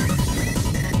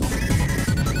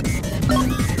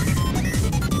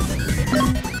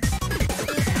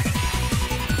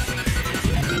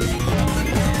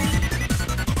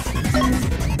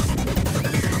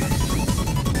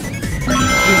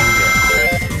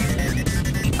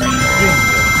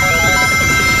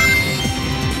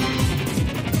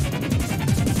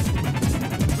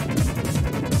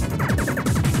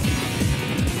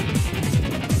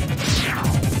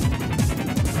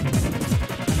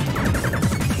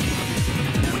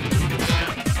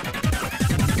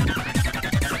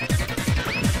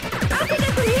 I'll take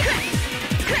it from here.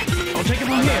 I'll take it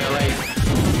from here! Annihilate.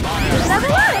 Fire.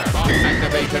 Level up. Bomb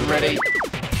activation ready.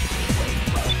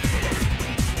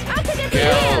 I'll take it from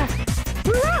Kill. here.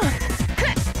 Hurrah.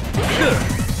 Good!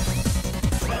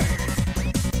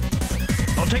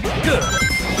 I'll take it. Good!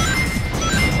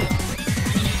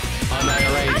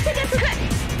 Annihilate. I'll take it from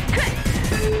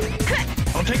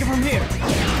I'll take it from here!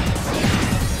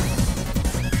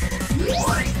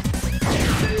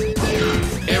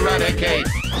 Eradicate.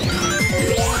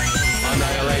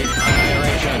 Annihilate.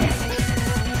 Annihilation.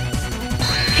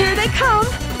 Here they come.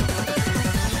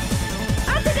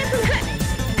 I'll take it from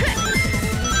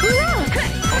Hurrah.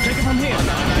 I'll take it from here!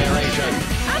 Annihilation.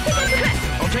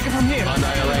 I'll take it from here!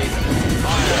 Annihilate.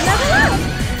 Fire. Level up.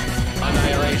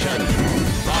 Annihilation.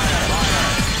 Fire.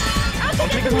 Fire. I'll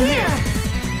take it from here!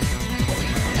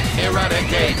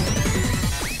 Eradicate.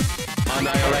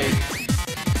 Annihilate.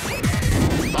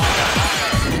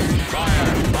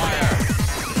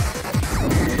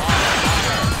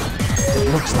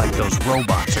 Looks like those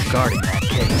robots are guarding that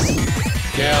case.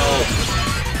 Kill.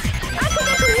 I can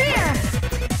get through here!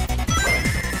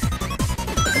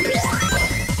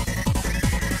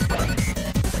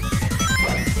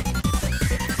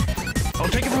 I'll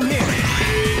take it from here.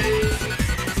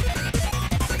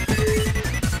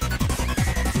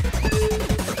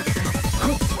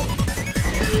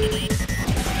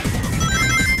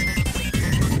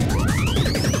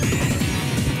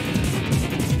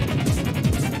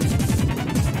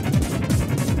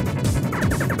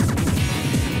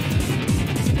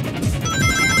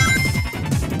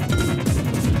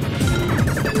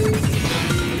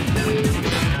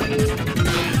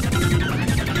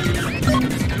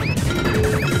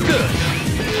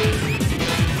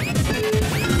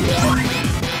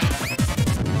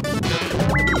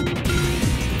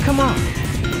 Come on.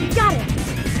 Got it!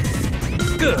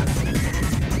 Good.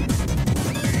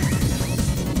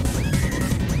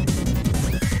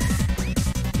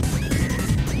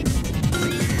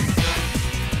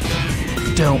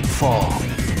 Don't fall.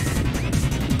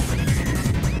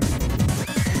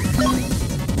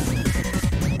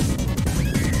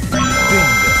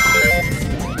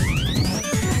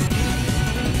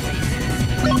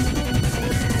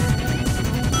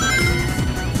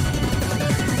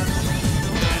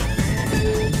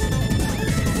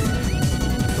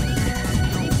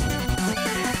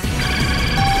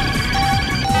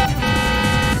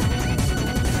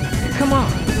 Come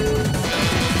on.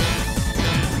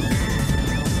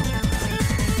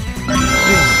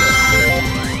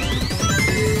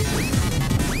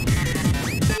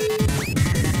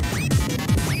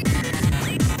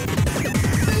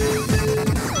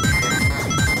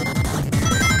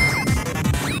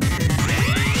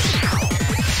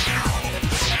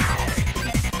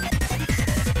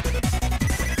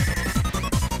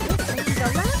 The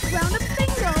last round of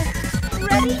bingo!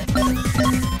 Ready?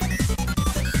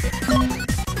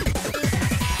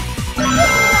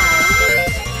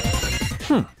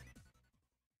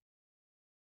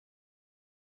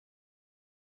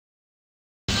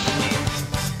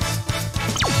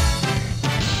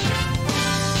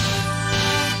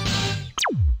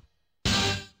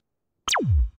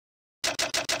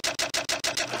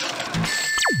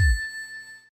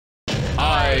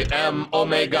 I am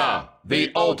Omega,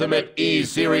 the ultimate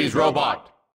E-Series robot.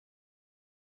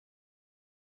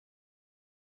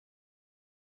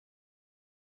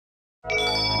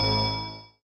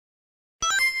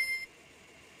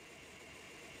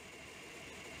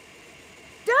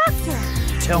 Doctor!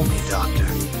 Tell me, Doctor.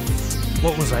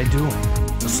 What was I doing?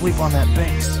 Asleep on that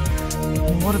base?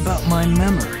 And what about my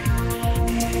memory?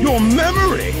 Your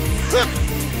memory?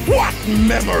 What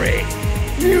memory?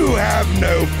 You have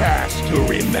no past to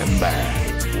remember.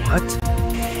 What?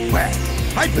 Well,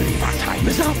 I believe our time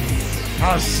is up.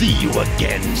 I'll see you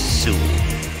again soon.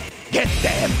 Get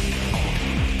them!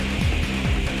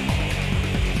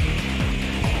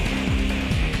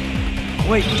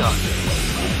 Wait, Doctor.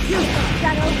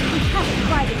 Shadow, we have to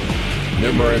fight it.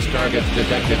 Numerous targets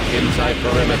detected inside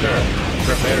perimeter.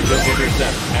 Prepare to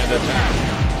intercept and attack.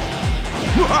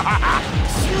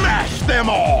 Smash them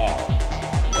all!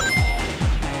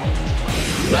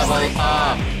 Level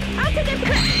up. I can get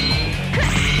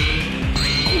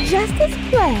just as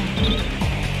planned.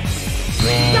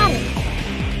 Got it!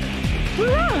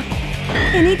 Hurrah!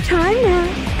 Any time now.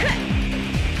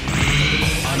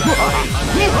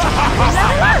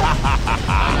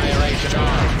 Annihilation.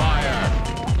 Fire.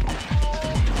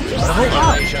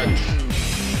 Annihilation.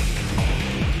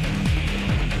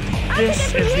 This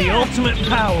is the ultimate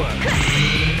power.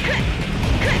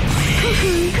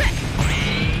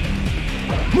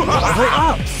 Level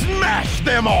up! Smash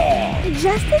them all!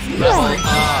 Just as Level planned.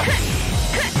 up.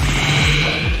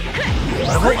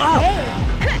 Level up!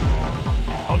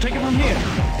 I'll take it from here.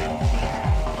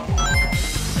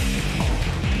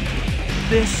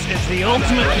 This is the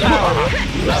ultimate power.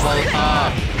 Level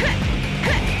up.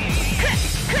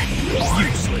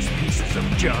 Useless pieces of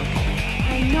junk.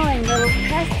 Annoying little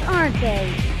pests, aren't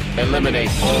they?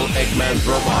 Eliminate all Eggman's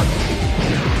robots.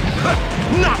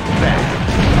 Not bad!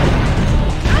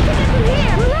 I can get through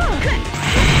here. Hurrah!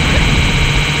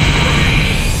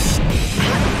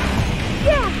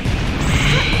 Yeah!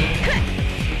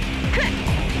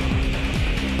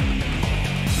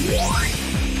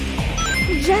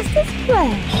 Just as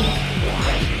planned.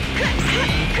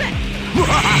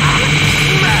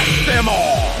 Smash them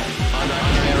all!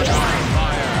 Annihilation.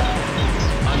 Fire.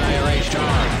 Annihilation.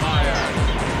 Fire.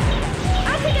 I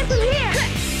can get through here.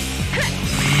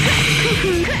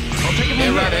 I'll take it from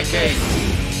here. Eradicate.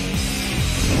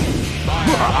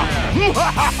 Fire.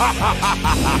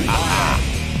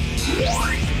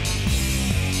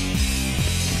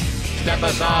 Step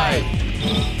aside.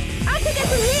 I'll take it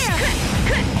from here.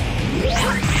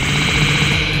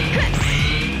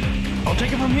 I'll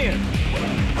take it from here.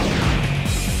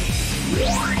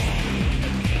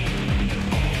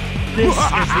 This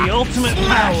is the ultimate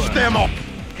power. Smash them all!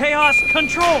 Chaos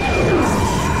control.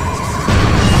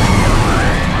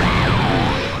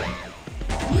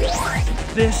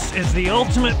 This is the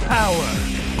ultimate power.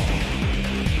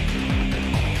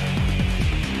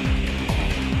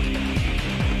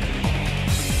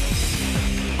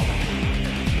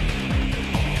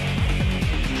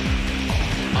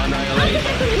 Annihilate.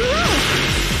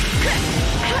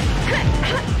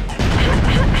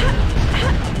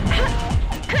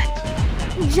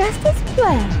 Just as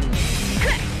planned.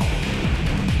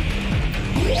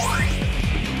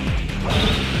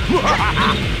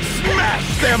 Smash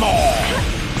them all!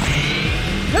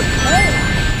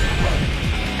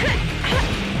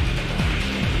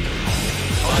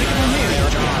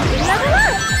 Level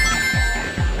up!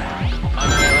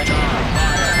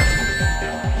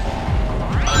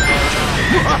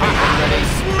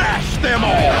 Smash them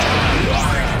all!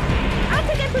 I'll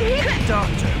take it from here.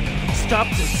 Doctor, stop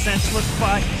this senseless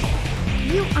fight.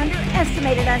 You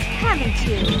underestimated us, haven't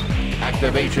you?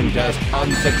 Activation test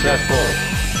unsuccessful.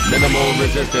 Minimal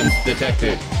resistance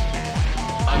detected.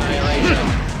 Annihilation.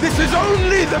 This is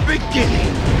only the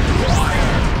beginning!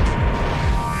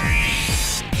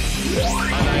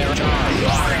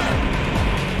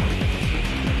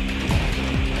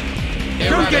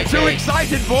 Don't get too Eradicate.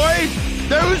 excited, boys!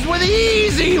 Those were the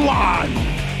easy ones!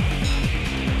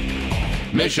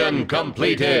 Mission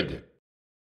completed.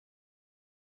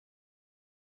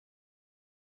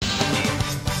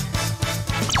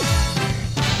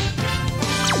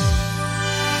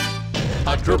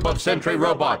 A troop of sentry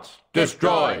robots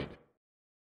destroyed.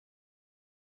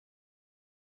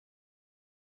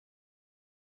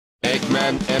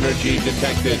 Eggman energy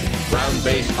detected. Ground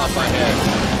base up ahead.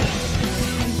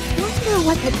 Wonder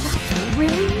what the doctor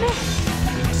really meant.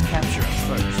 Let's capture him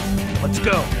first. Let's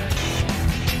go.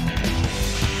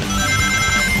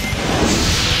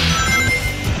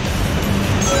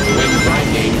 When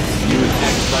grinding, use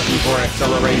X button for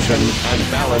acceleration and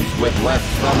balance with left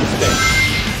thumbstick.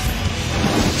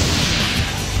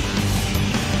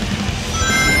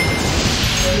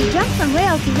 To jump from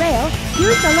rail to rail,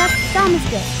 use the left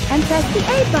thumbstick and press the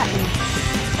A button.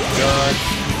 Good.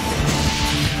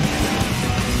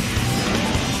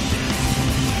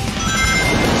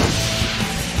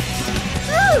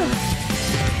 Ooh!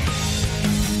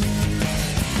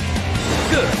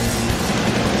 Good.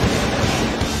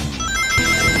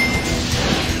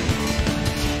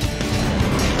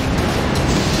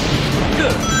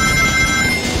 Good.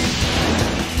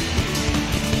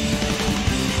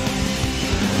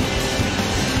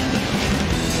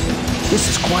 This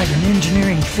is quite an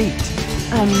engineering feat.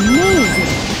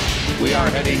 Amazing! We are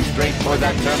heading straight for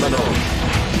that terminal.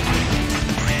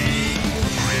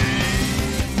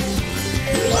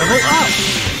 Level up!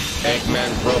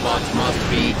 Eggman's robots must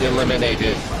be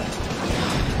eliminated.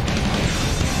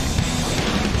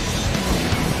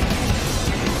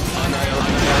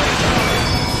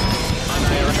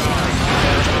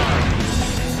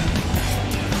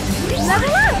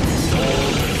 Level up!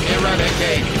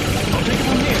 Eradicate. I'll take it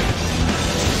from here.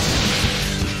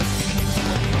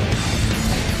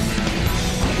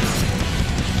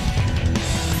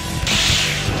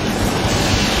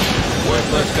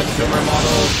 Worthless consumer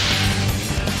models.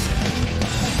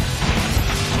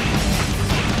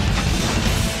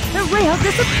 The rail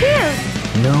disappeared!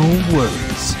 No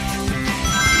worries.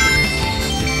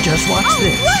 Just watch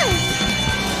this. Whoa!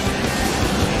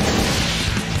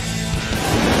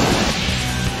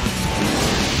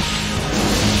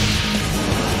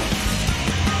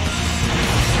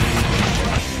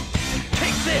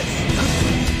 Take this.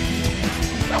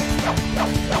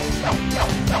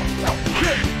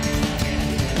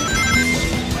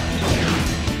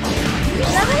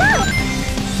 Level up!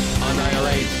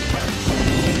 Annihilate.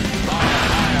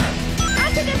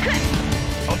 I'll take it.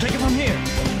 I'll take it from here.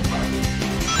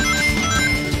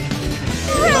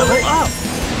 Level up.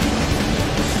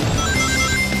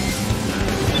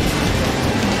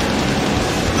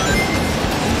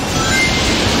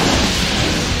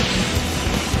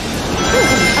 This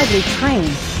is an ugly train.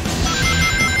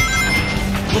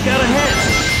 Look out ahead.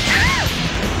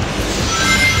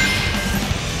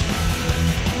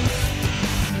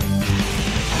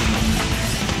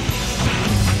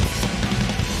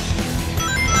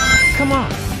 Come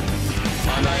on.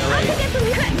 Annihilate.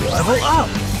 Level up.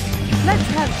 Let's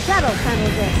have Shadow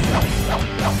handle this.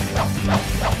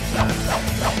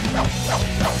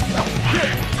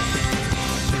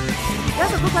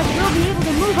 Doesn't look like we'll be able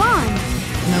to move on.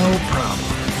 No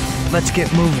problem. Let's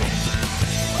get moving.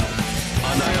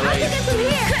 Annihilate.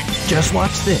 Just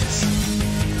watch this.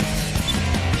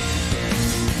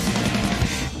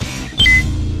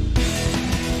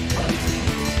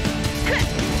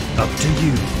 Up to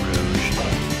you,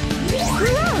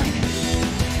 Rouge.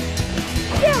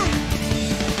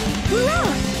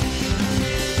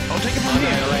 I'll take it from here.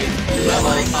 Annihilate.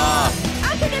 Level up.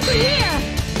 I'll take it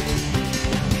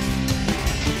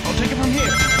from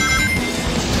here.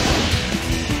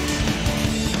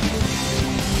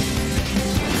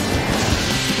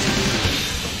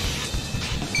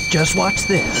 Just watch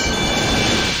this.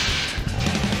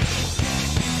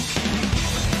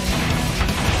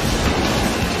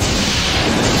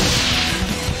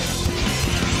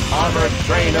 Armored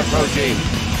train approaching.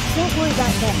 Don't worry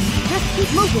about that. Just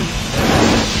keep moving.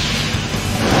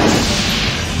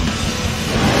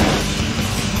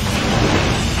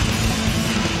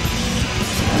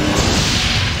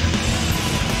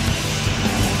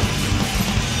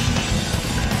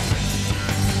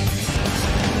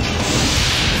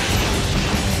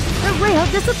 The rail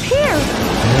disappeared.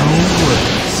 No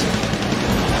worries.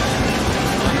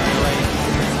 Annihilate.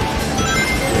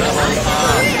 Level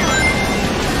up.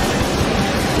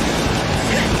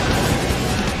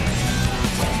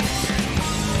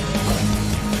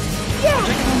 I'll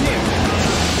take it from here.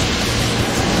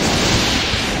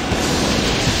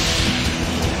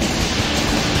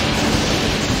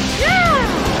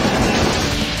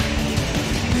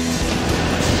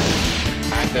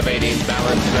 Activating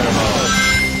balance servo.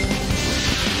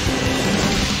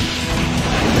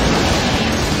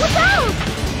 Look out!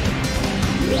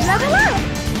 Level up!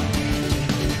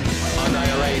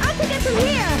 Annihilate. I'll take it from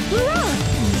here.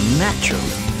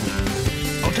 Naturally.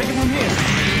 I'll take it from here.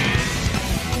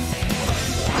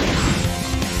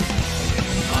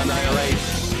 Annihilate.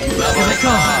 Here Level they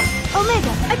come. up.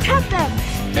 Omega, attack them!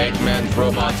 Eggman's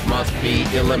robots must be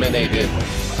eliminated.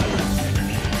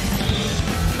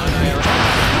 Annihilate.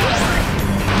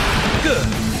 Good.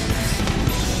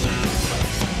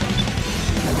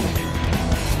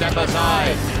 Step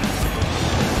aside.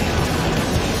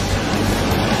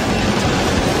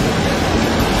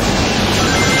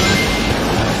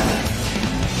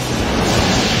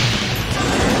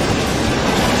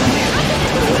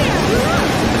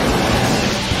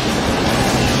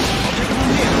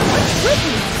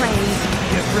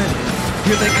 Get ready.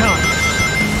 Here they come.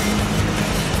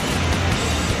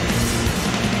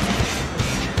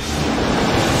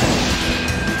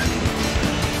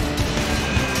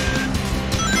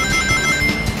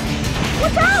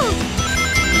 Look out!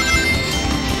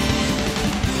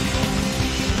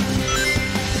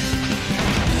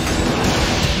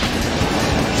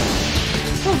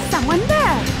 There's someone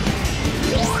there!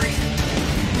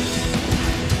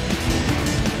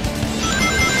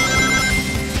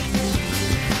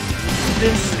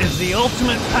 This is the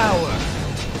ultimate power.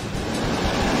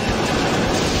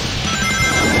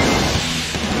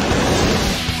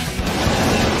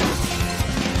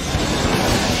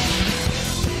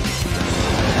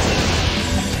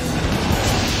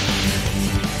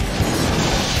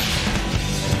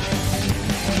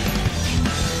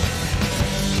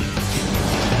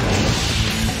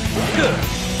 Good.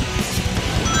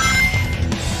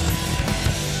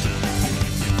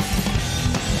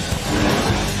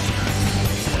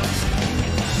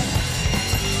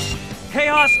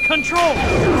 Chaos control!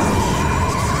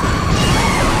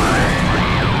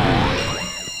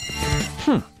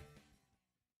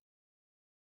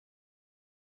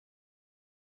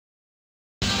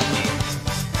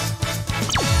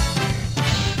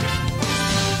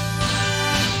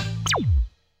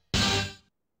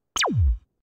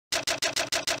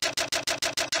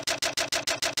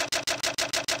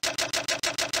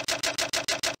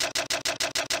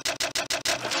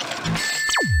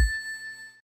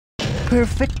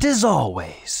 Perfect as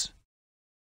always.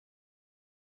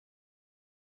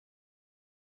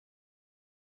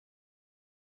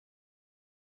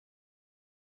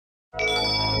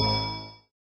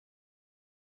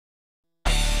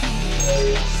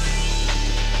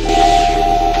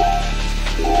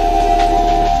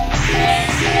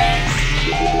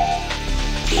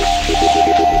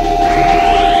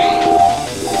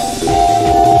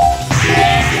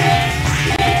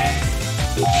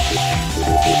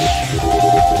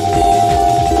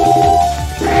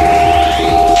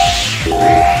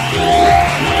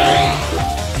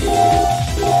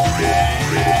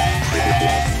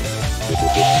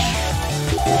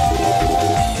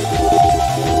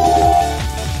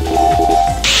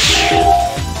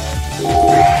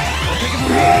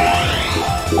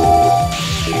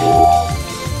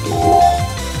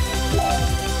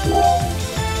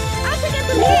 I'll take it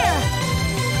from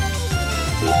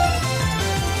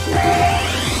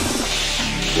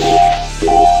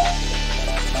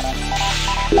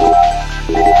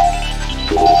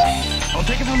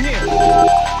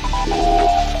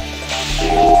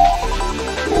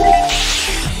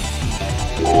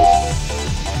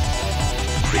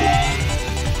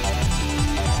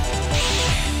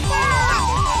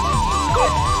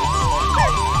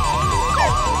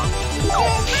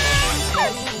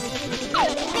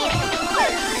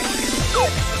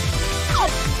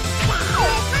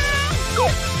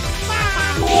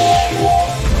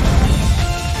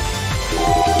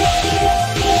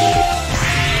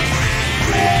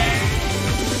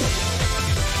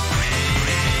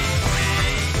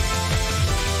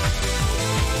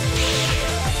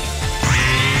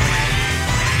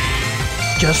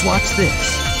Just watch this.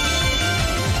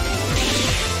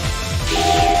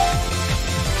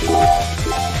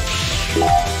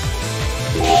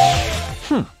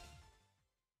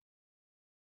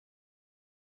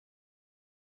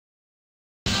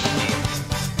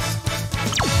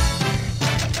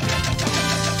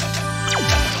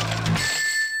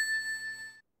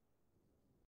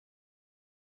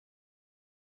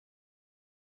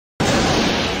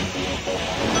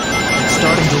 It's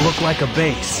starting to look like a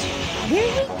base. Here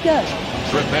we go.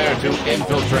 Prepare to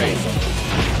infiltrate.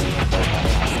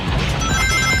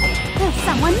 There's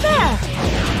someone there.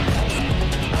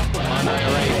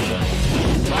 Annihilate.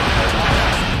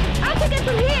 I'll take it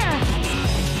from here.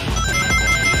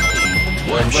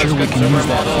 I'm sure we can use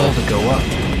that hole to go up.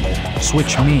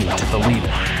 Switch me to the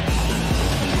leader.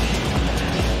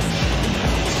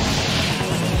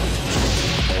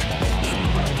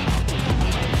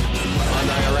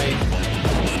 Annihilate.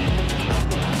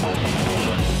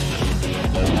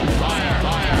 Fire!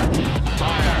 Fire!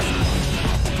 Fire!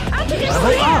 I'll take it from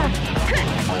here.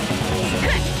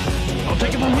 I'll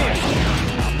take it from here.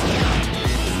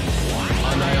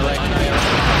 Annihilate!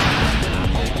 Annihilate!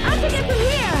 I'll take it from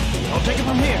here. I'll take it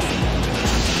from here.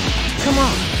 Come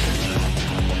on.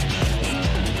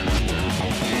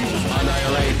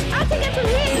 Annihilate! I'll take it from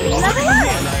here. Level up.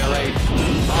 Annihilate!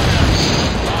 Fire!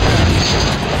 Fire!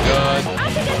 Good.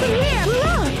 I'll take it from here. We're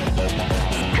on.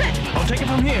 I'll take it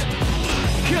from here.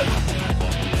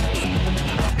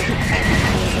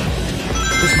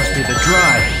 This must be the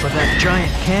drive for that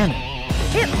giant cannon.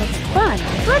 It looks fun.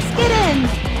 Let's get in.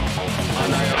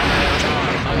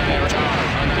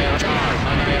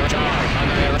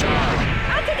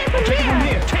 I'll take it from Take it from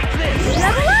here. here. Take this.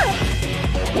 Level up.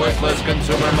 Worthless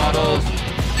consumer models.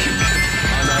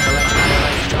 Annihilate!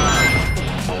 Annihilate!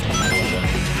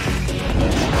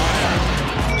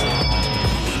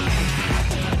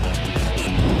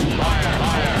 Fire!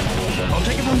 Fire! I'll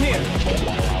take it from here.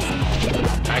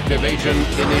 Activation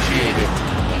initiated.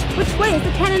 Which way is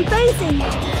the cannon facing?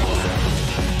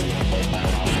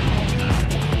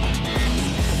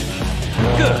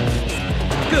 Good.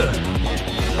 Good.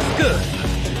 Good.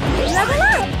 Level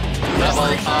up. Level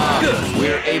up. Good.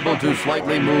 We're able to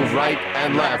slightly move right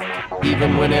and left,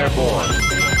 even when airborne.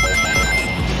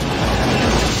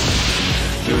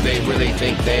 Do they really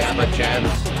think they have a chance?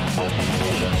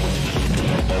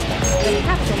 The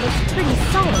capsule looks pretty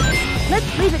solid.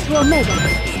 Let's leave it to Omega.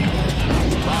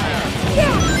 Fire!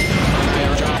 Yeah.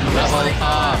 Level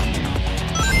up.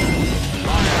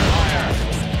 Fire! Fire!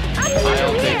 I'll take it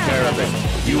I'll from take here. care of it.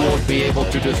 You won't be able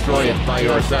to destroy it by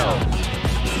yourself.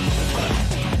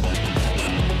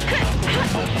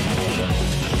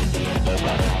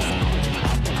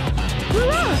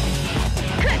 We're on.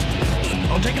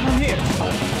 I'll take it from here.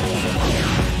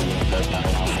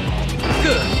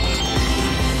 Good.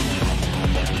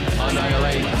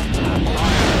 Annihilate.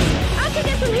 I'll take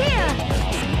it from here.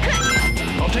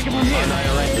 I'll take it from here.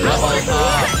 Annihilate. Level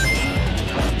up.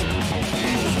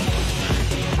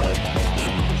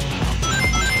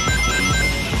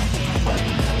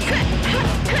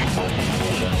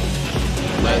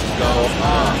 Let's go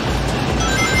up.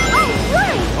 All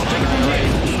right.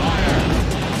 Annihilate. Fire.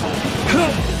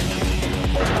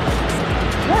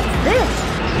 What's this?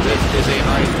 This is a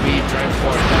high-speed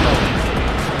transport tunnel.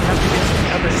 Have to get to the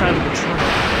other side of the tunnel.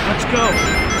 Let's go.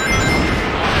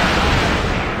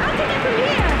 I'll take it from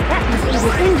here. That must be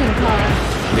the engine car.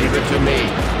 Leave it to me.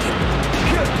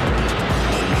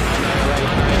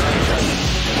 Annihilation.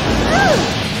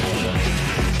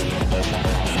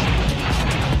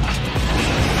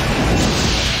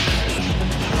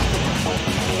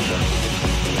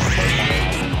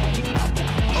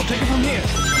 I'll take it from here.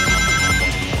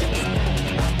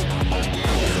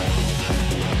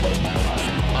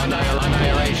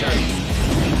 Annihilation.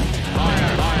 Fire,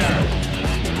 fire.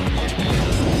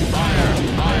 Fire,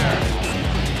 fire.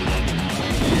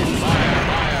 Fire,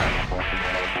 fire.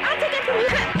 I'll take it from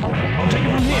here. I'll take it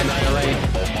from here. Annihilate.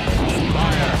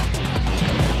 Fire.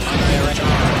 Annihilation.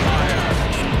 Fire.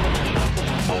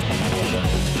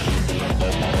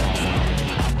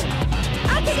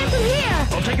 I'll take it from here.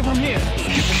 I'll take it from here.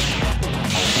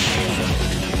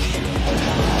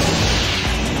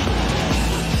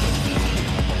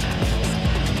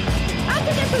 I'll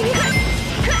take it from here.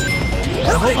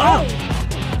 Level up.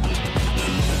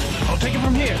 I'll take it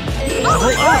from here. All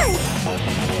right.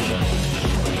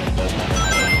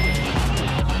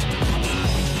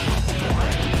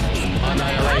 I'll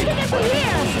Annihilate. take it from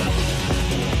here.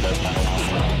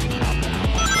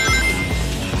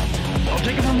 I'll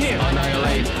take it from here.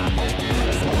 Annihilate.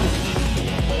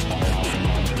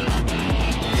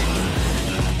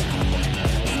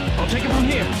 I'll take it from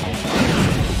here.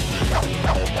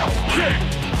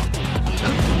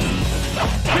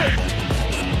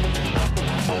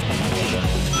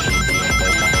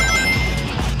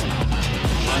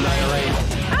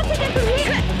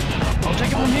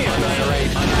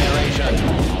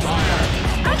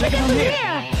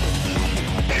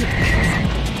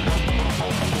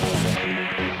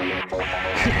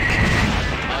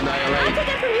 Annihilate! I'll take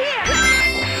it from here!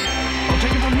 I'll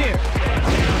take it from here.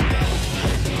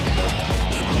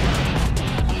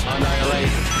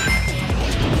 Annihilate!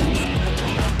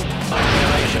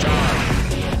 Annihilation!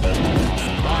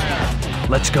 Fire!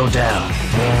 Let's go down.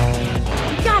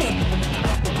 Got it!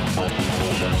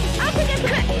 I'll take it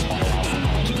from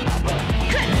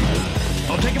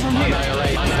I'll take it from here.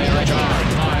 Annihilate! Annihilate!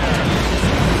 Fire!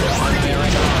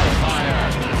 Annihilate! Fire!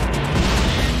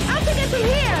 I'll take it from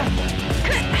here!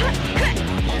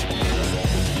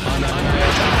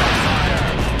 Annihilate! Fire!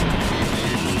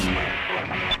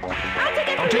 I'll take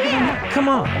it I'll from take it from here! here. Come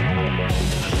on.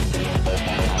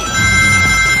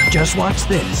 Just watch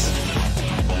this.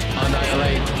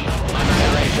 Annihilate!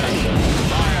 Annihilation!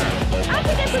 Fire! I'll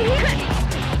take it from here!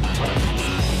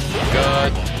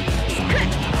 Good!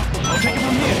 I'll take it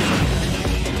from here.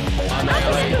 I'll take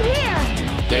it from Annihilate! here!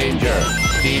 Danger!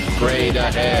 Deep grade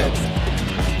ahead!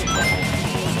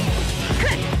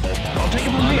 I'll take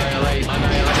it from here. Annihilate!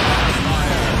 Annihilate!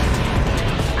 Fire!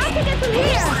 I'll take it from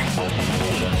here!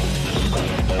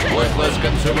 Worthless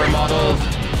consumer models!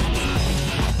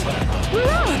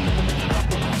 We're on!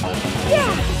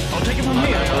 Yeah! I'll take it from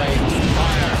here. Annihilate!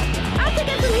 Fire! I'll take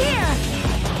it from here!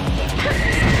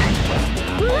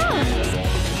 We're on!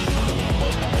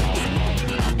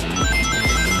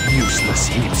 Useless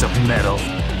heaps of metal.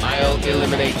 I'll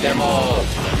eliminate them all!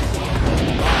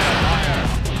 Fire!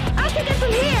 I'll take it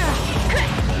from here!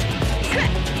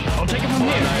 I'll take it from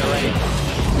here. Annihilate!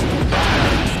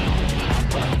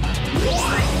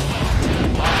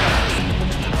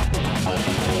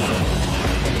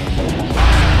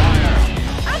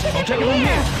 I'll take it from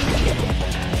here!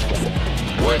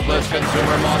 Worthless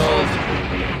consumer models!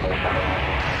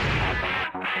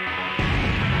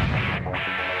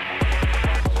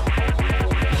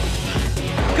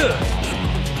 Good.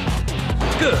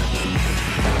 Good.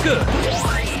 Good.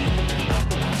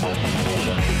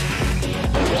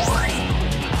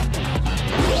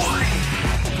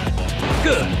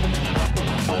 Good.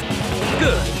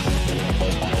 Good.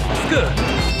 Good.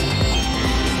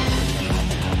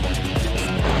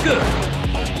 Good.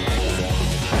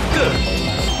 Good.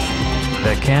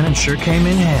 That cannon sure came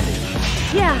in handy.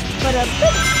 Yeah, but a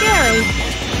bit scary.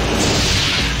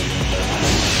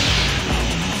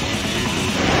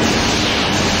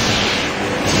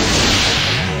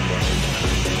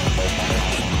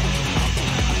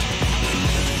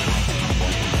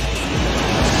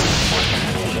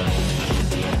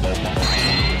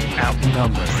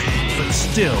 Outnumbered, but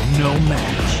still no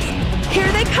match.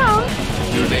 Here they come!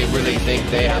 Do they really think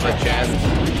they have a chance?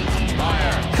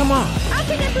 Fire! Come on. I'll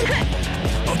take it from here!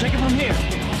 I'll take it from here.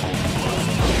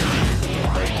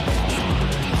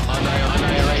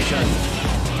 Annihilation!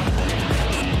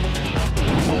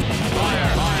 Fire!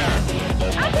 Fire!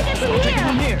 I'll take it from I'll take it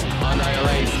from here! here.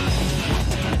 Annihilate!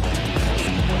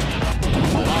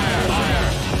 Fire! Fire!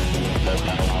 Fire!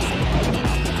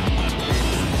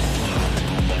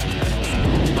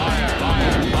 Fire!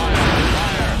 Fire!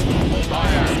 Fire!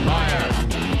 Fire! Fire!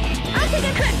 I'll take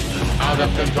it from Out of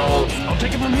control! I'll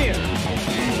take it from here.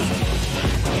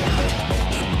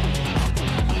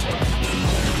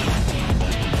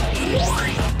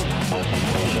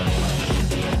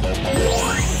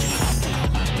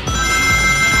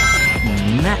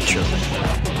 Naturally.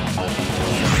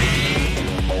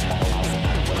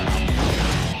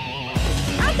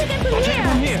 I'll take it from I'll take it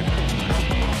from here! here.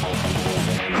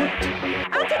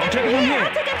 I'll take I'll it take from it from here! here.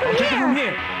 I'll take it I'll from take it from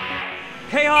here! here.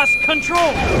 Chaos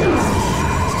control.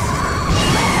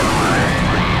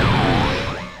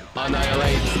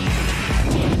 Annihilate!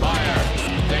 Fire!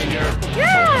 Danger!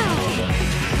 Yeah!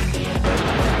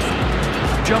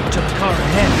 Jump to the car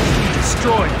ahead.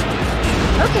 Destroy it.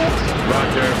 Okay.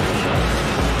 Roger!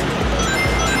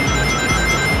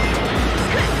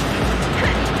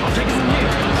 I'll take it from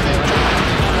here.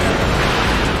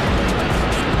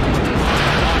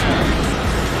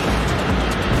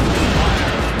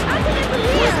 I'll take it from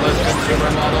here! Worthless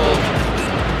consumer models!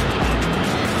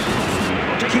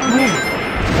 I'll take it from here.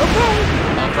 Okay.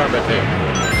 Affirmative!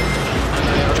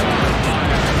 Annihilation!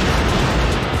 Fire!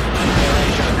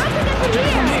 Annihilation! I'll take it from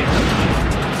here!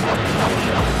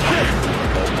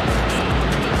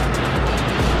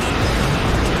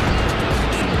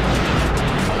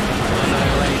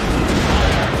 Annihilate!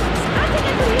 I'll take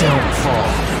it from here! Don't fall.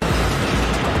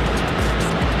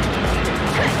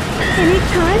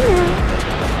 Anytime now.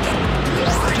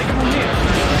 I'll take it from here.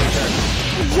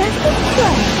 Just as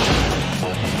well.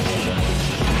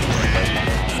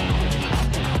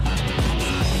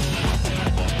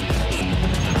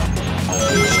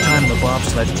 Each time the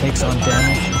bobsled takes on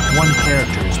damage, one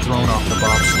character is thrown off the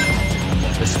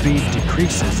bobsled. The speed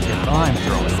decreases if I'm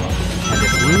thrown off. And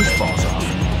if Rouge falls off,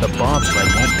 the bobsled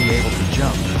won't be able to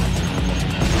jump.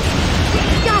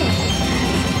 Got it!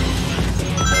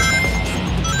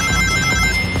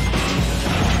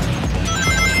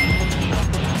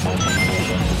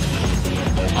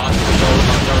 Obstacle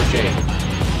approaching.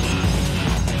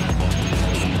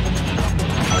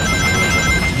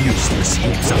 Useless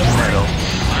heaps of metal.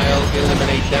 I'll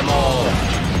eliminate them all.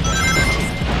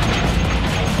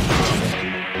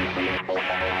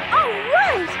 All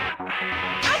right!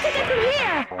 I'll take it from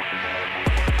here!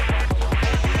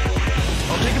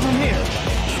 I'll take it from here.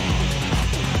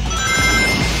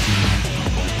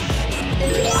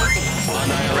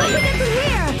 I'll take it from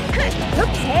here!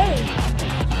 Okay!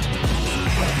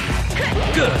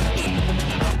 Good.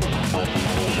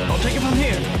 I'll take it from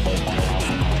here.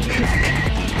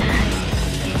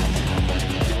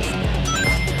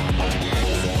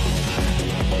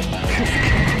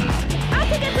 I'll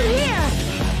take it from here!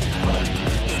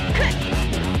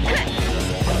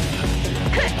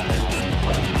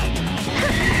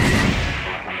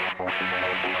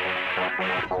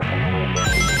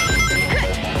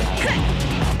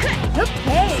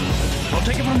 Okay! I'll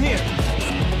take it from here.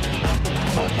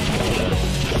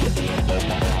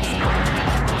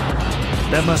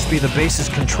 That must be the base's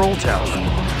control tower.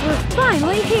 We're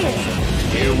finally here!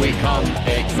 Here we come,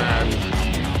 Eggman.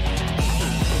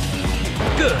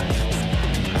 Good.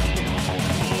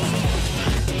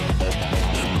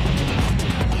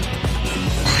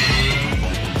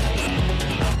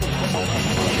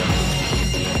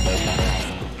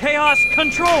 Chaos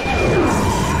control!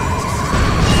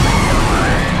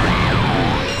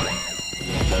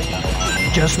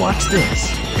 Just watch this.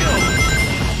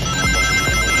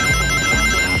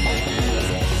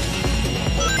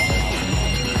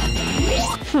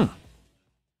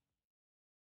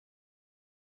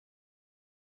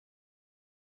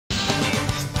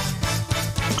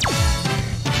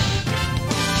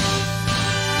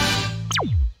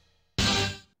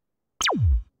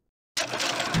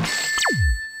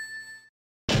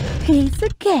 Piece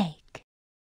of cake.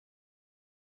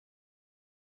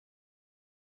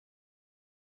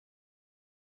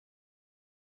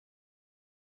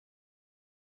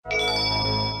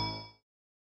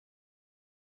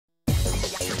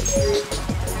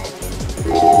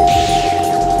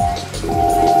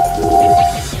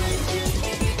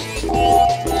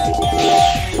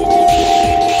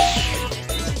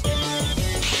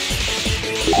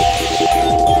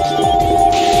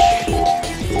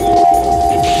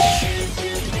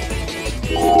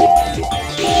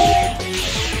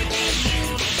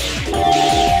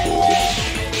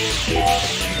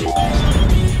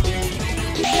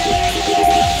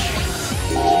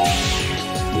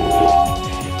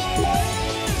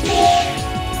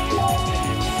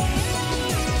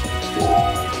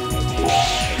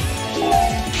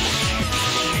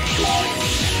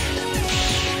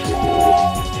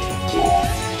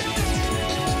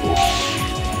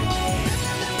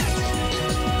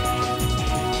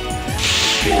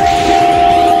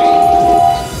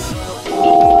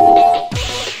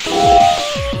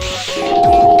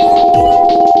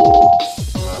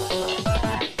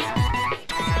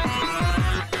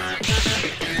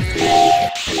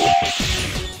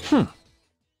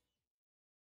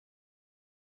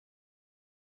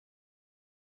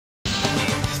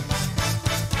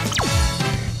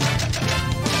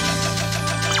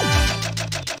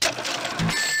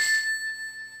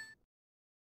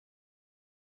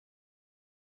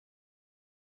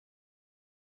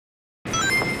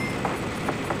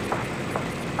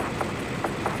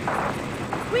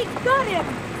 We got him!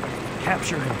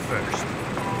 Capture him first.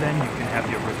 Then you can have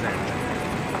your revenge.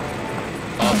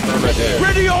 Affirmative.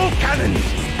 Ready all cannons!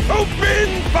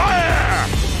 Open fire!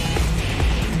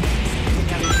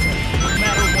 No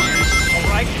matter what, all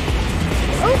right?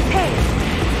 Okay!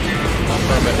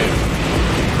 Affirmative.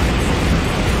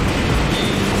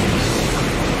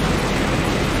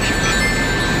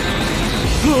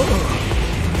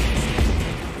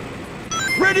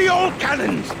 Ready all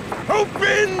cannons!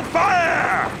 Open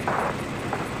fire!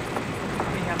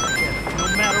 We have to get it, no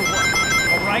matter what,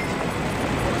 all right?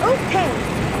 Okay!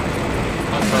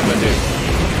 Affirmative.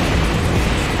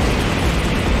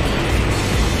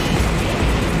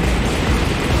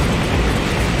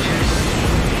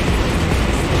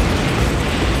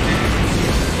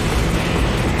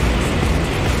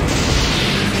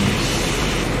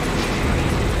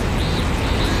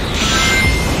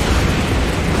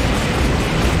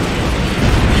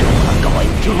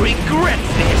 To regret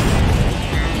this!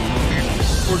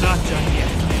 We're not done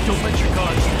yet. Don't let your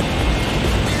guards down.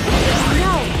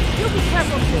 No! You be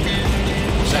careful too!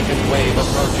 Second wave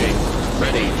approaching.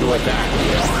 Ready to attack.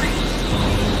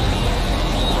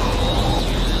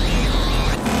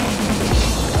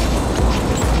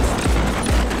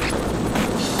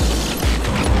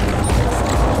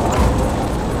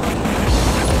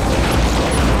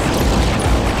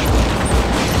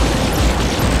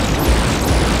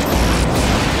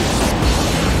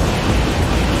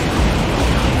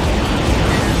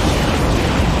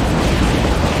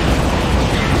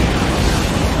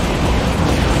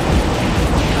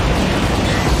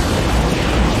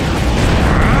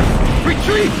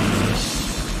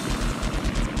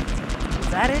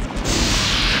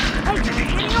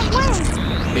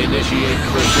 Initiate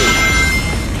pursuit.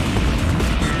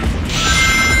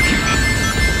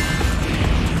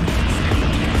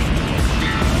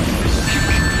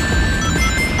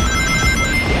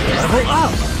 Level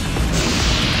up!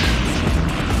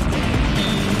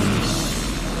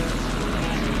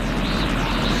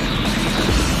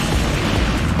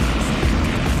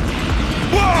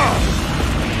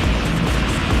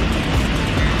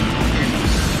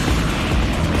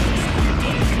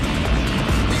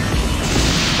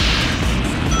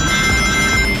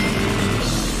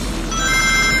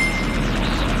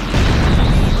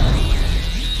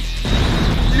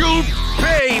 You'll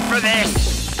pay for this!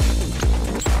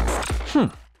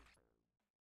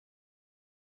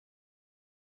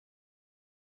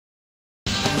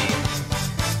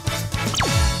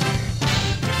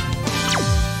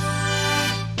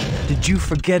 Did you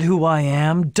forget who I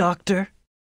am, Doctor?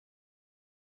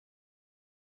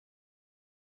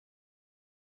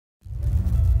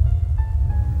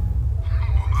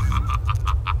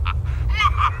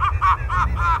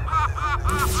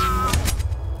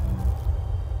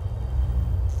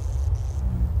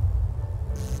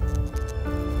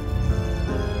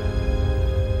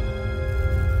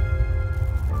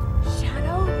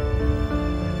 Shadow?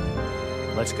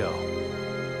 Let's go.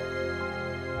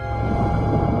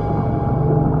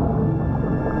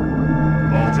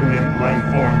 Ultimate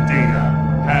Lifeform data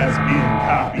has been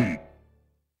copied.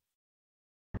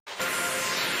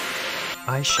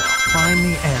 I shall find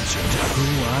the answer to who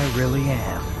I really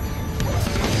am.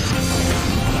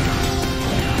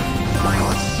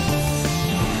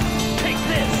 Take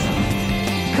this!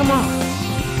 Come on!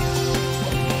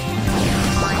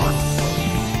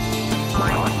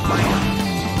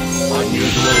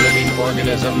 Unusual living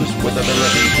organisms with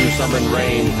ability to summon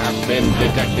rain have been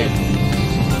detected.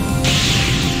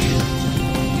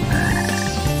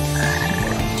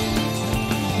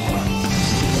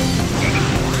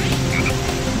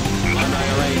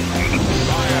 Annihilate.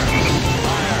 Fire.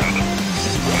 Fire.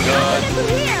 Good. From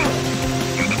here!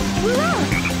 Hurrah!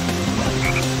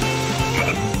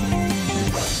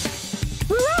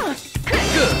 Hurrah!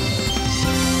 Good!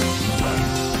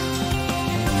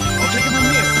 I'll take it from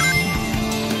here.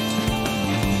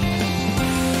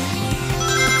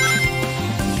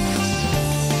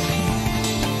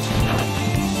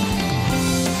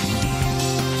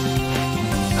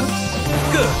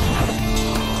 Good!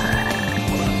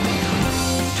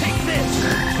 Take this!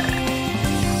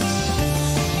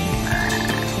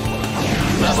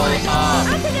 Level up.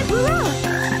 I think it's hurrah!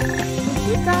 Did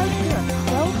you guys hear a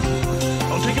croak?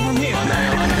 I'll take it from here!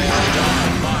 Annihilate.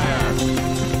 Fire.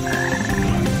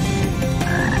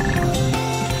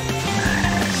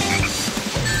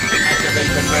 Active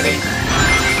infantry.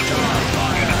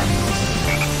 Fire.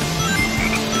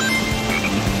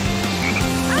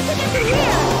 I think it's in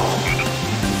here!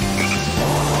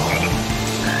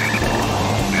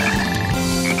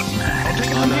 I'll take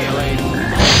it from here! Annihilate.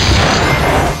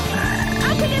 I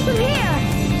think it's in here!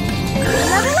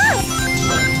 Level up!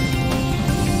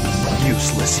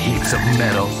 Useless heaps of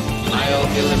metal. I'll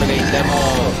eliminate them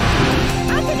all.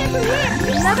 I think it's in here!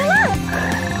 Level up!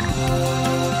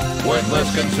 Worthless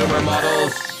consumer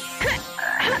models.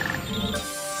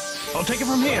 I'll take it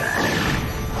from here!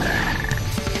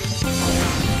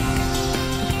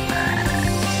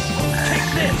 Take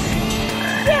this!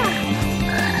 Yeah!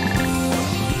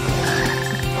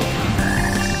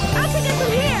 I think it's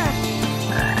in here!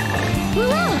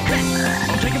 Hurrah!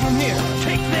 I'll take it from here!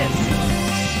 Take this!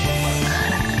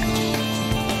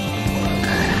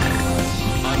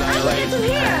 I think it's in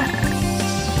Annihilate. here!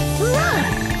 Hurrah!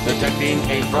 Detecting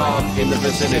a frog in the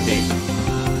vicinity.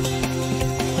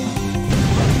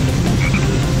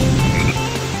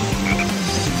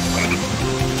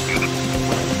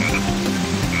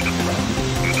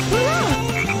 Hurrah!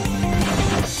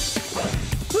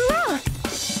 Hurrah!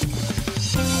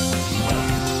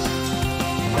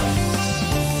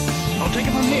 I'll take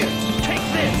it from here! Take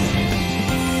this!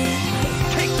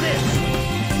 Take this!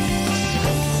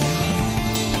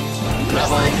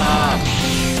 Level up.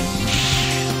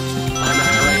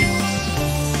 Annihilate.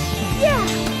 Yeah!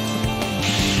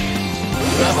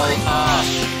 Level up.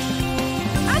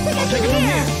 I think I'll it's take it in from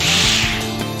here! here!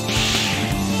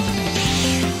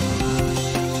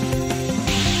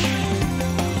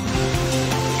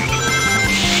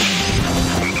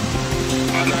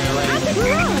 Annihilate.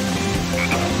 Hurrah!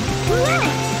 Hurrah!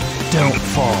 Don't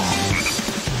fall.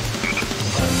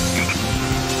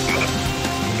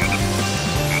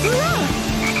 Hurrah!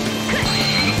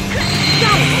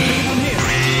 Got it! From here!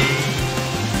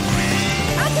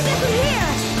 I think it's in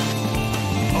here!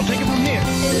 I'll take it from here!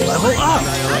 Level up! I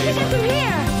think it's in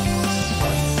here!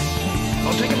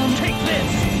 I'll take it from... Take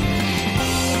this!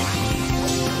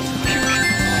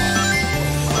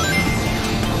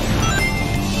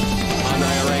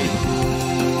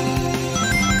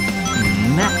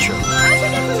 Natural. I'll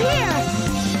take it from here.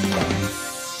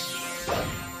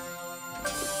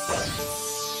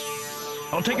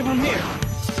 I'll take it from here.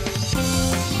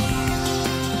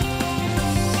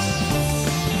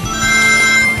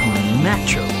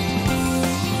 Natural.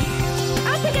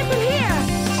 I'll take it from here.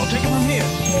 I'll take it from here.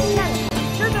 Nice.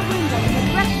 There's a window in the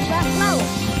rest of that flower.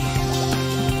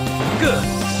 Good.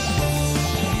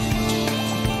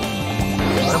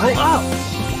 Level up.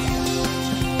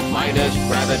 Minus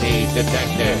gravity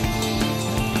detected.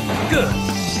 Good.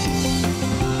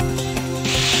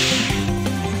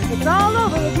 It's all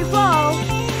over if you fall.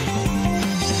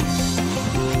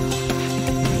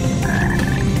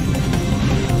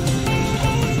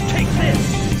 Take this.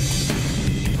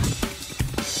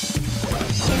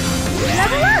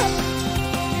 Level up.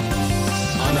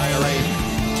 Annihilate.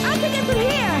 I'll take it from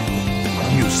here.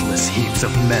 Useless heaps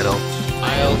of metal.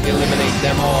 I'll eliminate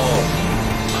them all.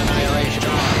 Annihilation.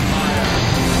 Fire.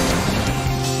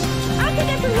 I'll take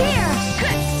it from here.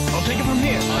 I'll take it from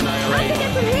here. I'll Annihilate. take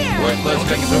it from here. Worthless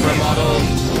consumer models.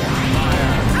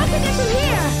 Fire. I'll take it from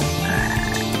here.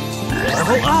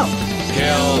 Level up.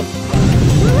 Kill.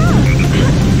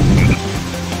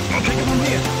 I'll take it from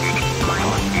here.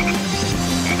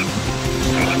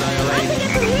 I'll Annihilate. take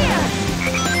it from here.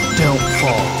 Don't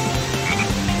fall.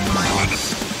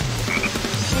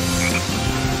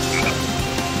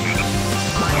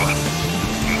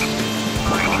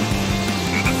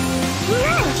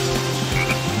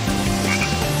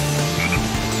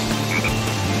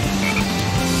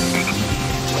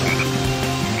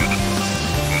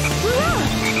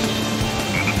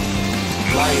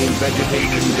 Flying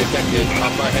vegetation detected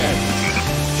up ahead.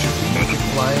 Should we make it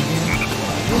fly again?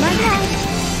 Do my best.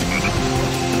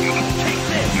 Take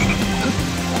this.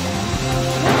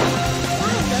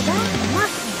 Wow, they're that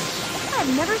mushy.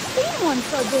 I've never seen one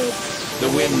so big. The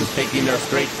wind's taking her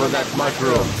straight for that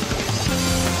mushroom.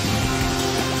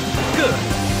 Good.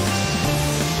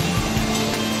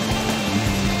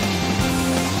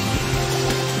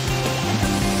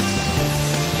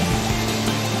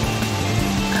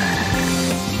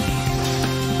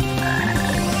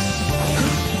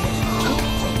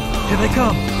 Here they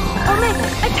come. Omega,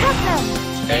 attack them!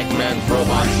 Eggman's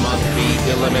robots must be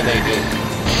eliminated.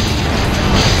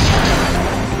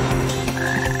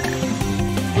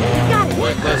 Got it!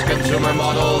 Worthless consumer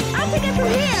models. I'll take it from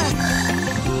here!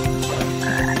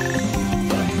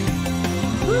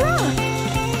 Hurrah!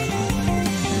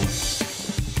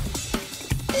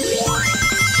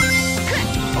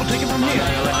 I'll take it from here.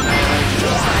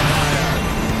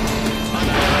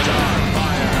 Annihilation.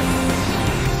 Fire.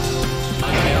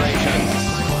 Annihilation.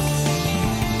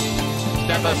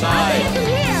 Step I'll aside. take it from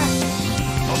here!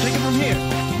 I'll take it from here.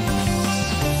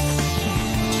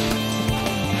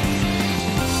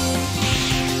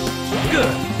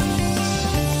 Good.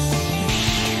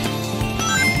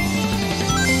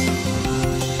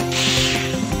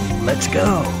 Let's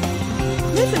go.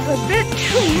 This is a bit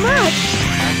too much!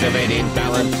 Activating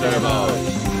balance servos.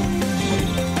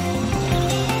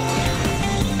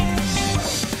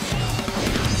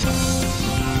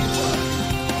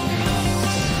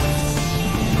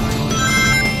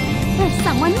 There's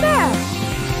someone there!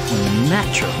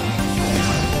 Natural.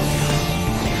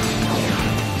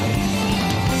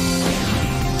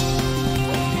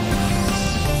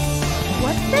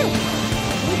 What's this?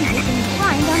 Maybe we can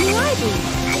find on the library.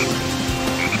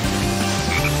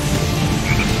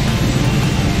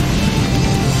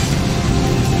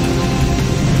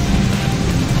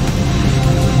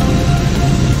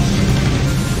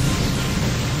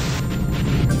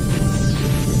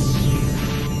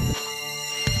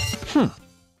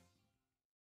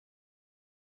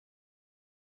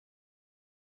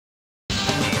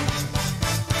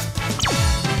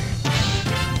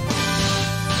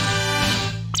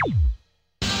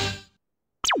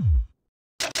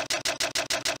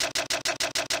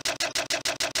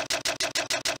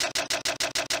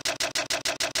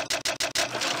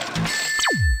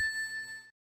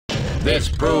 This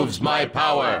proves my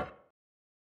power.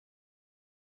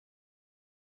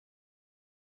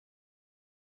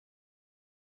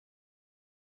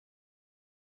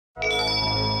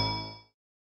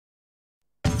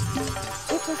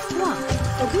 It's a swamp,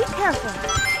 so be careful.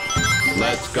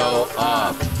 Let's go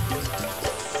up.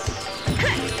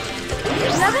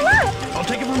 Level up! I'll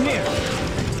take it from here.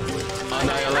 I'll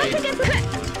Annihilate. take it from...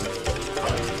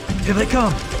 Here they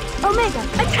come. Omega,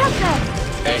 attack them!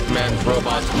 Eggman's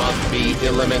robots must be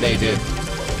eliminated.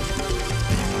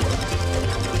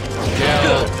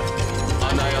 Kill. I'll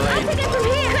Annihilate. take it from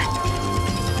here!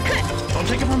 I'll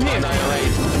take it from here.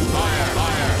 Annihilate. Fire.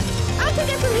 Fire. I'll take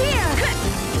it from here!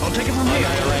 I'll take it from here.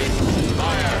 Annihilate.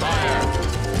 Fire. Fire.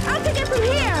 I'll take it from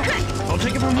here!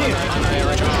 from here.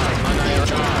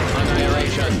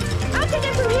 Annihilation. I'll take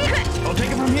it from here. I'll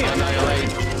take it from here.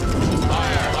 Annihilate.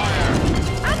 Fire.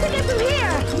 I'll take it from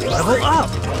here. Level up!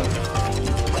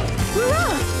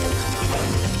 Hurrah!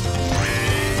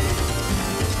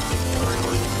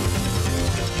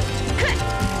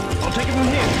 I'll take it from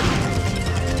here.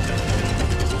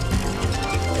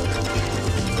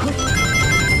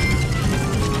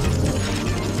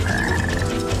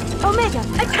 Omega,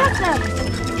 attack them!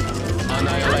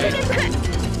 Annihilate.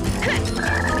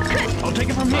 I'll take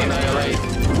it from here. Annihilate.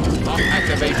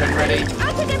 Activation ready.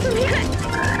 I'll take it from here.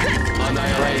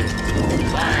 Annihilate.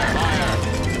 Fire.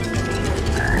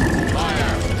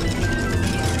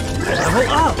 Level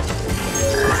up!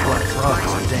 Those black frogs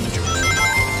are dangerous.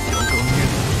 Don't go near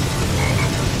them.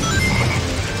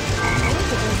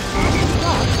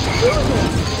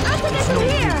 I'll take it There's from no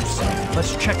here. use.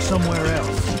 Let's check somewhere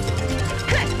else.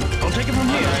 I'll take it from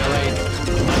here. Annihilate.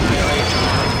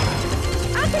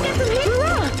 I'll take it from here.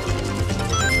 Hurrah!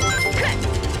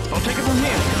 I'll take it from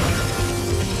here.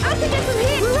 I'll take it from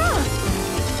here. Hurrah!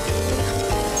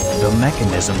 The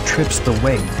mechanism trips the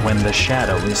weight when the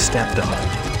shadow is stepped on.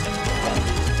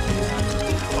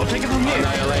 I'll take it from here.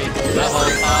 Annihilate. Level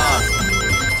up.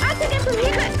 I'll take it from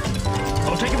here.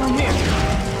 I'll take it from here.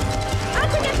 I'll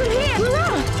take it from here.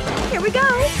 Hurrah! Here we go.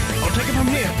 I'll take it from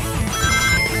here.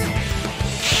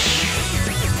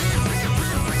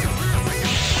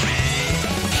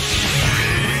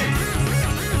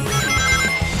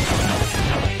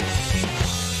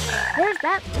 There's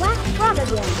that black frog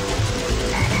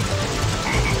again.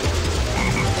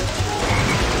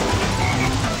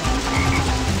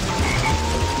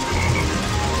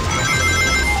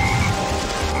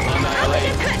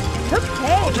 Annihilate.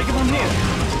 Okay. I'll take it from here.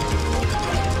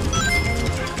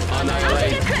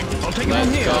 Annihilate. I'll take it from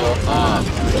Let's here. go up.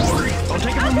 I'll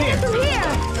take it I'll from take here. it from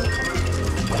here.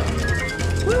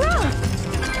 Hurrah!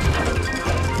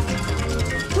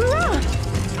 Hurrah!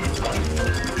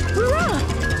 Hurrah!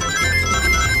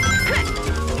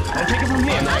 I'll take it from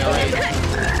here. Annihilate.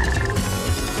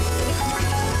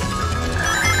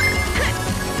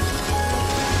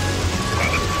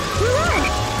 Hurrah!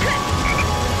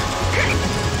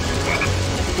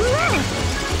 Hurrah!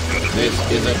 This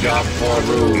is a job for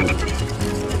Rue.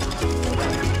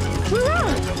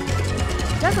 Hurrah!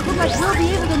 Doesn't look like we'll be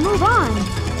able to move on.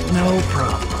 No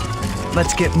problem.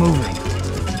 Let's get moving.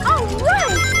 All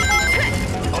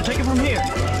right! I'll take it from here.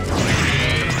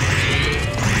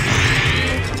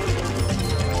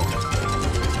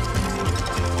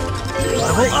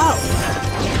 Level up!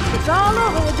 It's all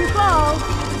over with you fall.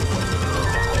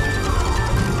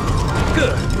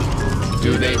 Good.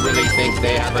 Do they really think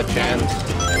they have a chance?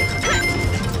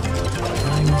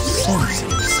 I'm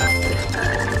sensing something.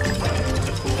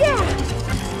 Yeah!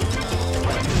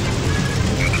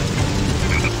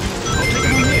 I'll take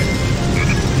it from here.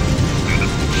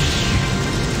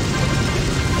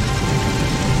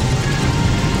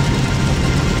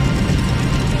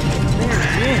 There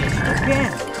it is,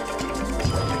 again.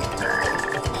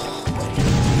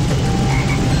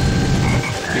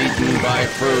 Beaten by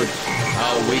fruits.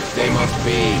 How weak they must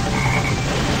be.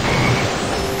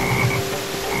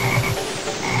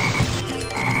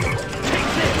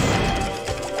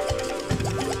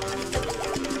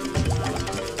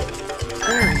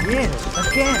 There it is,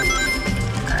 again.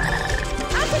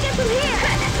 I'll take it from here.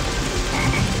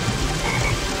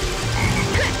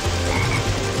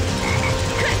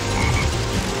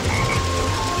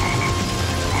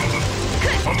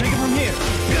 I'll take it from here.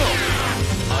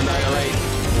 Annihilate.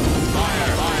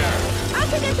 Fire. I'll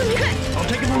take it from here. I'll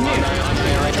take it from here.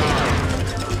 Annihilate.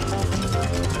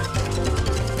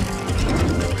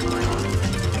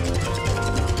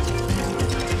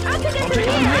 I'll take it I'll from take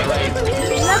it here. from I'll take it from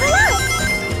here. Level up!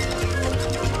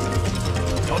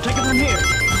 I'll take it from here.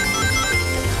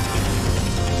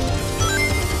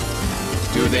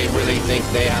 Do they really think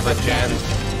they have a chance?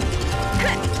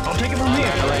 I'll take it from here.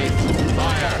 Annihilate.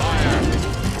 Fire.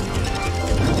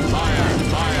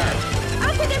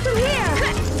 I'll take it from here.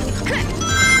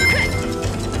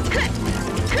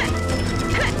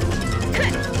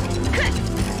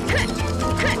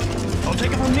 I'll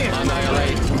take it from here.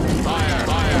 Annihilate. Fire.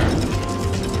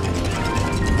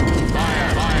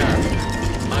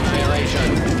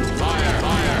 Annihilation. Fire.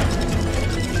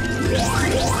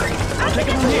 I'll take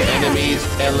it from here. Enemies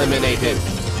eliminated.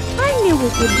 I knew we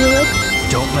could do it.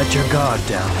 Don't let your guard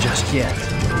down just yet.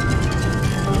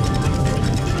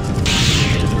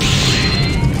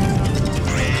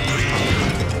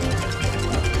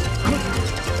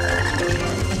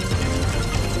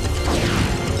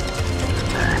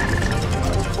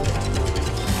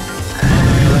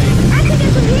 I'll take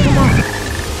it from here.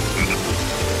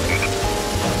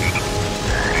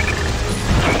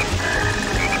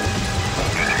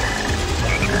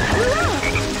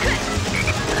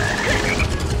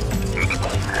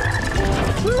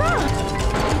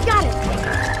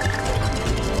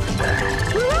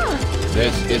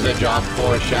 This is a job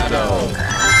for Shadow.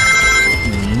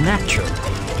 Natural.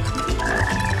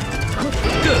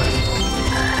 Good.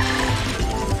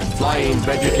 Flying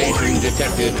vegetation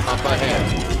detected up ahead.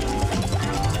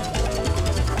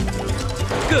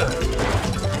 Good.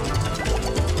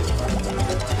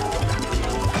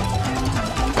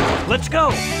 Let's go.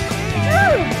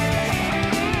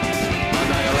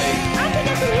 Annihilate. I can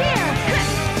get through here.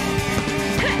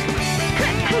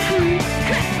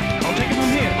 I'll take it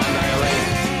from here. Annihilate.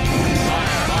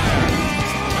 Fire, fire.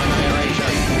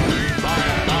 Annihilation.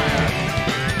 Fire, fire.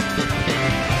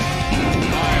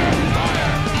 Fire, fire.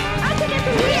 I can get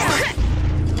through here.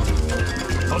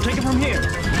 I'll take it from here.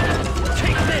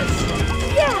 Take this.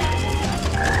 Yeah.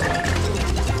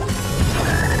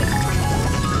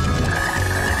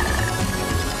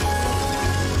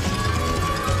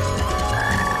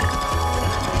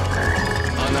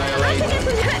 Annihilate.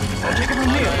 I'll take it from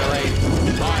here. Annihilate.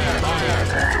 Fire, fire.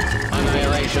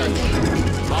 Annihilation.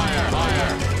 Fire, fire.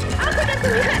 I'll take it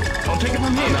through here. I'll take it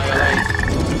from here. Annihilate.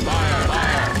 Fire,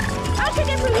 fire. I'll take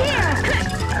it through here.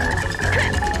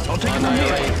 I'll take it from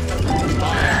here. Annihilate.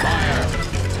 Fire, fire.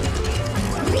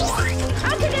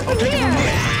 I'll take it I'll through take it from here.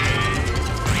 here.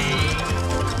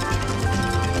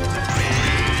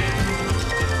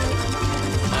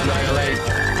 Annihilate.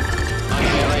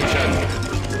 Annihilation.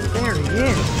 There he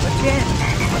is, again.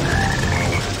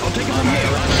 I'll take it from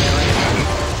here. Annihilation.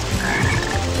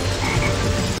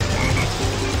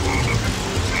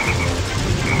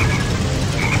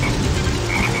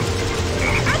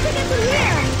 I'll take it through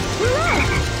here. Hurrah!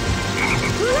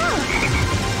 Hurrah!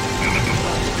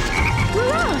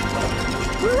 Hurrah!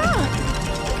 Hurrah!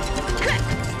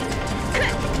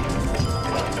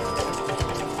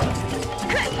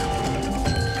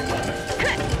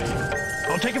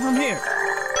 I'll take it from here.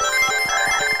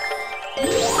 I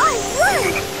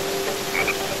win!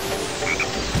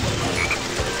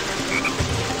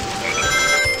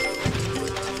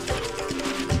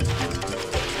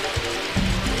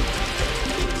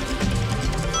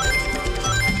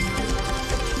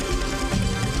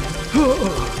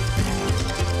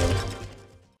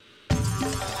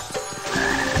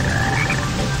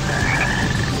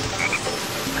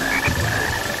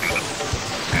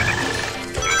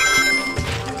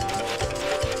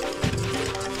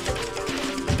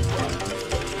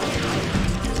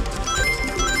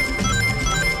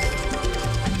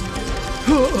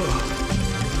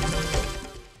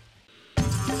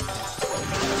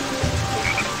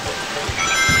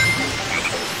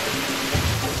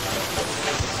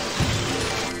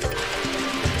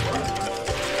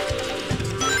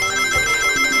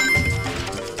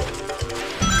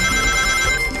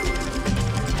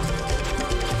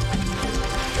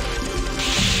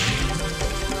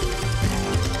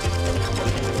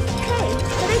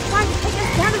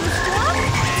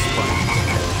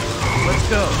 Let's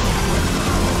go.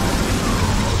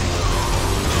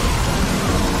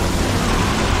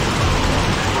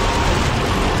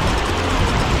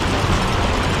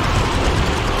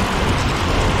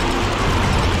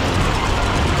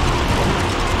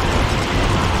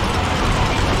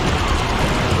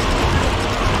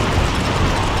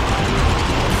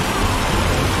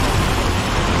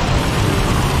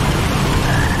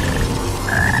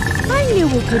 I knew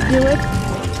we could do it.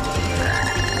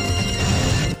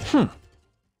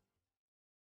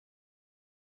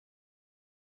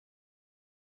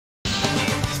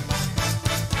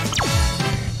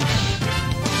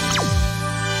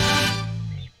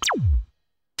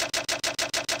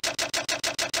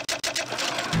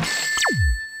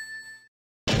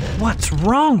 What's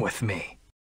wrong with me?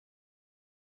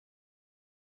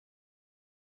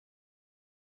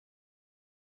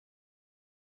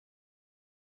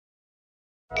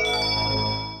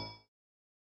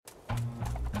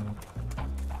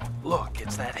 Look,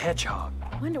 it's that hedgehog.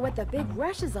 Wonder what the big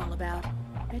rush is all about.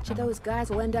 Bet you those guys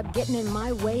will end up getting in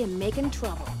my way and making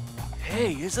trouble.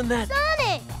 Hey, isn't that...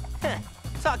 Sonic!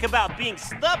 Talk about being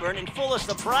stubborn and full of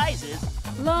surprises.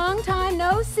 Long time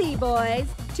no see, boys.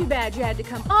 Too bad you had to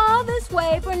come all this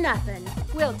way for nothing.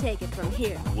 We'll take it from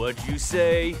here. What'd you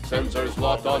say? Sensors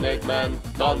locked on Eggman.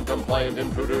 Non-compliant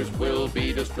intruders will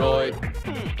be destroyed.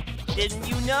 Didn't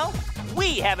you know?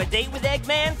 We have a date with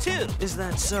Eggman, too. Is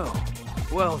that so?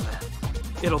 Well then,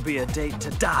 it'll be a date to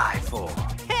die for.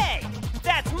 Hey,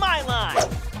 that's my line.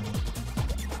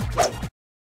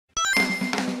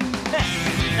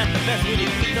 Not the best way to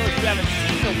keep those you haven't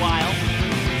seen in a while.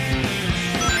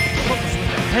 What's with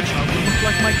that hedgehog who looked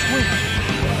like my twin?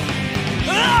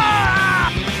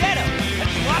 Ah! Shadow,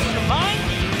 have you lost your mind?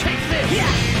 Take this!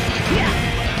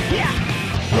 Yeah!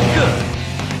 Good!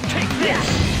 Take this!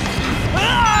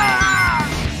 Ah!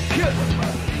 Good!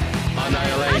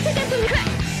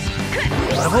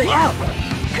 Level up!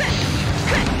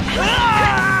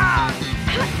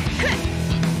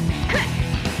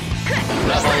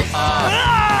 Level up!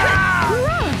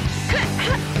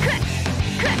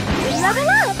 Level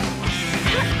up!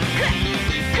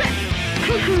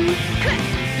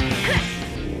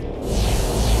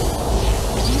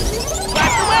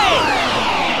 Blast away!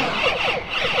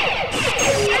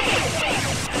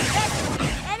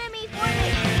 Enemy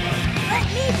formation! Let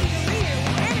me be the leader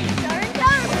when enemies are in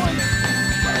dire formation!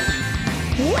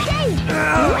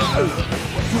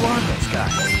 Who are those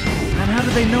guys? And how do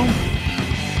they know me?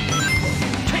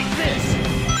 Take this!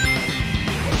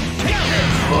 Take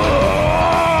this!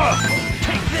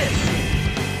 Take this!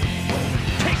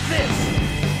 Take this!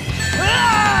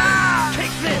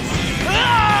 Take this!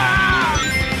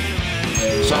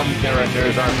 Some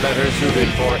characters are better suited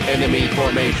for enemy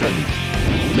formation.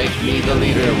 Make me the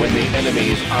leader when the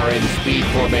enemies are in speed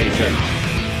formation.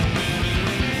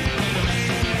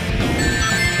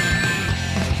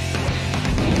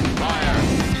 Fire!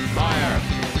 Fire!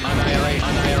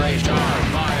 Annihilation!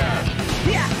 Fire!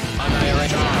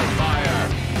 Annihilation! Fire!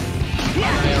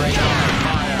 Annihilation!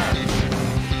 Fire!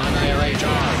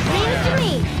 Annihilation! Leave it to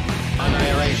me!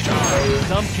 Annihilation!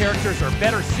 Some characters are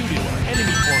better suited for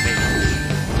enemy formation.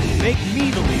 Make me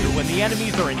the leader when the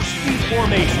enemies are in speed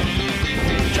formation.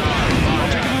 I'll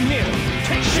take it from here.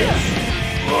 Take this!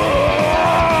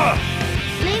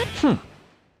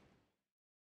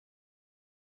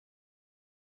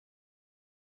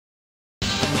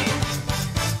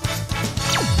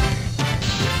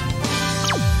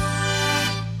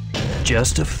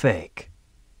 Just a fake.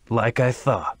 Like I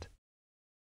thought.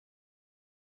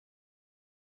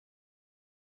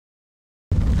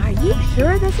 Are you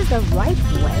sure this is the right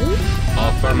way?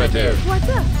 Affirmative. What's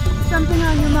up? Something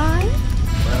on your mind?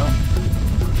 Well,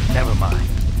 never mind.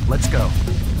 Let's go.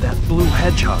 That blue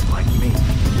hedgehog like me.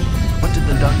 What did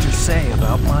the doctor say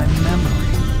about my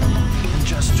memory? And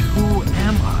just who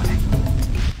am I?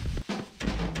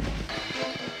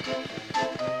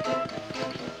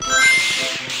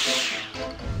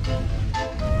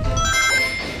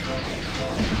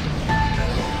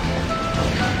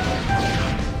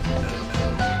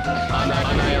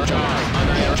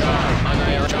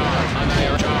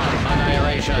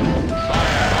 Annihilation!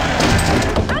 Fire!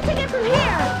 I'll take it from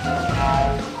here!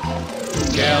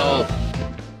 Kill!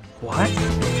 What?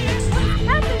 What's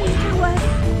happening to us?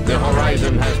 The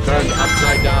horizon has turned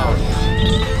upside down.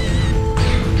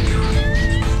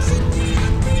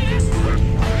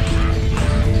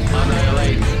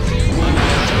 Annihilate!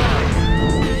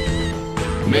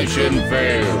 Annihilate! Mission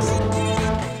failed.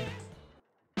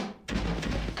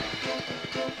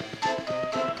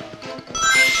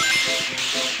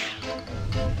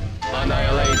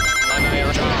 Annihilate!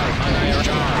 Annihilation!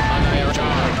 Annihilation! Annihilation!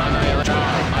 Annihilation!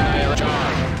 Annihilation!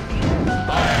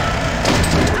 Fire!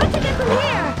 I'll take it from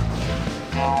here!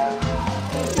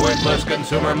 Worthless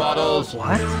consumer models.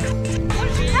 What?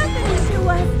 What's happening to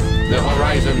us? The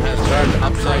horizon has turned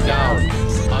upside down.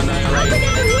 I'll Annihilate! take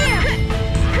it from here!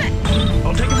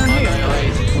 I'll take it from here.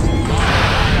 Annihilate!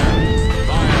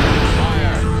 Fire!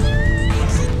 Fire!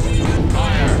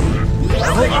 Fire!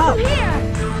 I'll take it from here!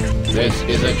 This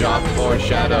is a job for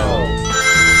Shadow.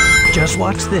 Just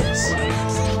watch this.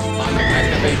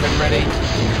 Activation ready.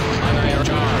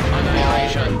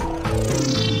 Annihilation.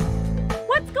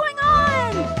 What's going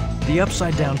on? The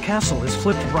upside-down castle is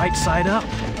flipped right side up.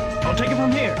 I'll take it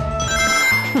from here.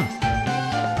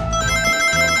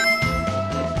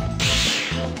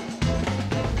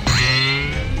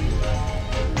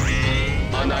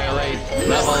 Annihilate.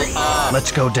 Level up.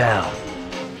 Let's go down.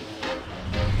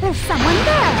 There's someone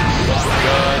there!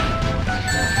 Good.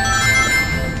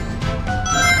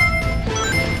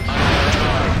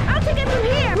 I'll take it from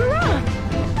here! We're on!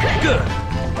 Good.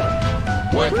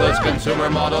 Worthless consumer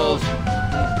models.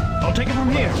 I'll take it from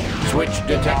here. Switch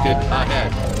detected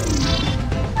ahead.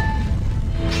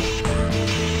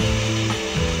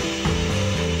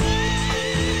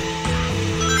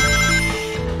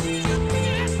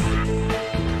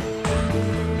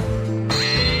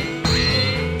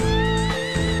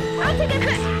 I'll take it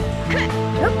from...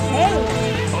 Okay!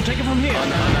 I'll take it from here.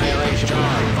 Annihilation.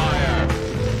 Fire.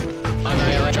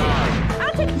 Annihilation.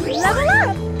 I'll take... Level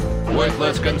up!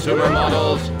 Worthless consumer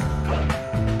models.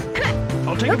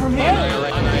 I'll take it from here.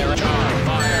 Annihilation.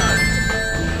 Fire.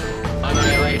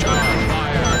 Annihilation.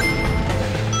 Fire.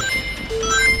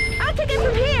 I'll take it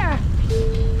from here!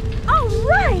 All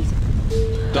right!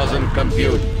 Doesn't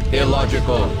compute.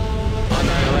 Illogical.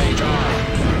 Annihilation.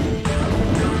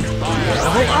 Fire.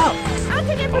 Level up. I'll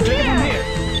take it I'll from take it from here! here.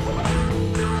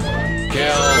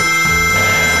 Kill.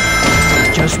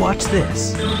 Just watch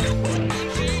this.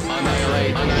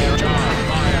 Annihilate.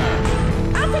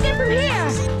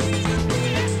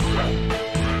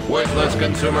 Worthless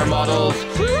consumer models.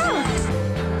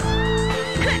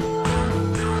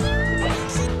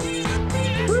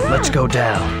 Let's go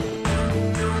down.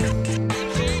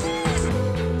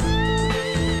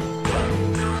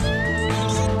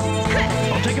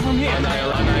 I'll take it from here.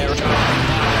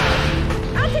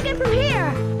 I'll take it from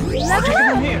here. I'll take it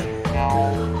from here.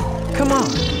 Come on.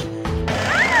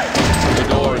 The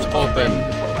doors open.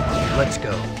 Let's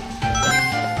go.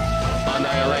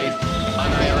 Annihilate.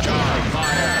 Annihilate. Charge.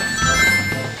 Fire.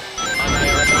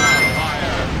 Annihilate. Charge.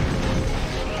 Fire.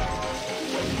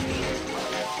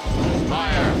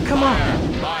 Fire. Come on.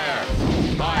 Fire.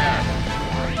 Fire.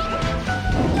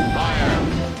 Fire.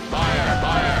 Fire.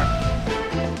 Fire.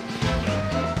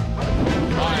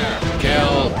 Fire.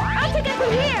 Kill. I'll take it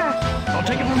from here. I'll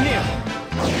take it from here.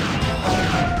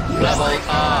 Level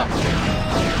up.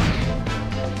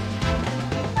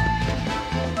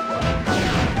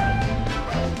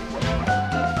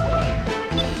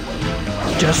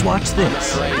 Just watch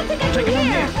this. Annihilate. I'll take it from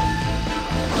here.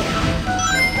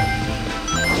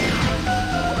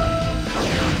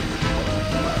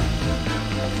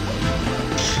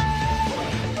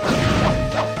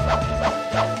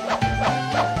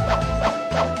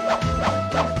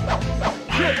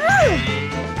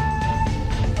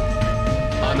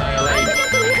 Annihilate.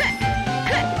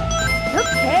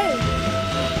 Okay.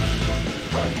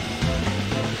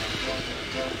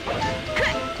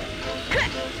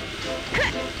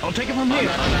 I'll take it from here.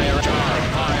 Annihilate. Charge.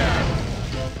 Fire.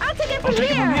 I'll take it I'll from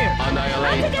take it from here. here. I'll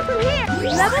Annihilate. take it from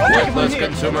here. Level up. Worthless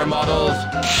consumer models.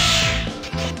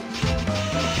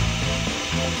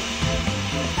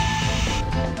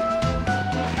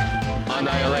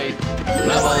 Annihilate.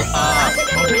 Level up. I'll take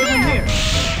it I'll take it from here.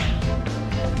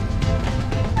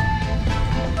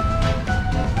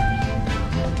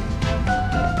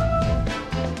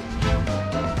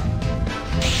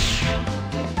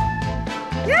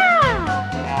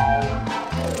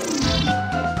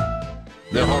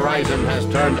 The horizon has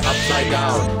turned upside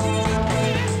down.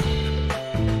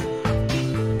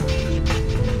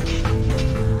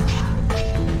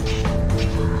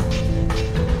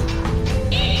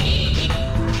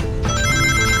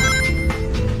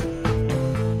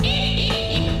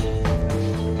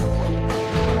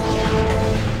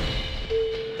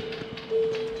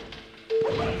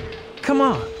 Come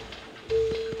on.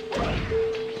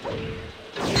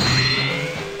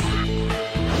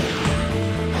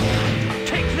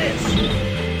 Take this.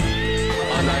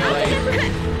 Annihilate.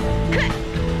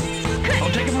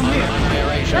 I'll take it from here.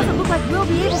 Annihilation. Doesn't look like we'll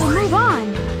be able to move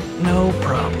on. No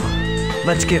problem.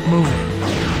 Let's get moving.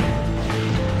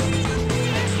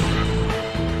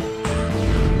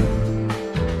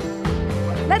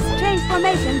 Let's change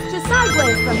formations to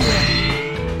sideways from here.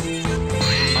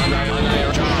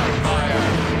 Annihilation. Charge. Fire.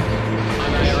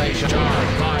 Annihilation. Charge.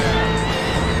 Fire.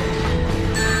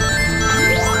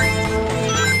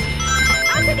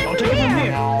 I'll take it I'll from take it from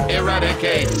here. here.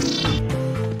 Eradicate. I'll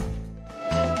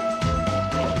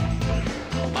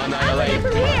take it Annihilate.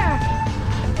 from here.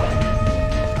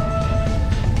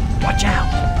 Watch out.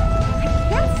 I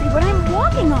can't see what I'm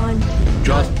walking on.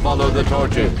 Just follow the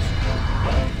torches.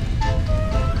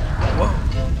 Whoa.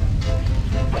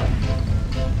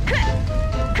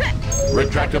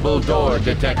 Retractable door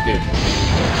detected.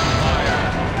 Fire.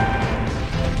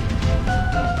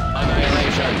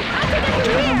 Annihilation. I'll take it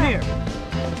from here.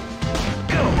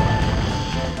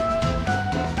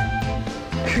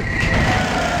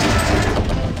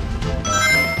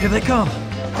 Here they come.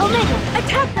 Omega,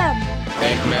 attack them!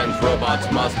 Eggman's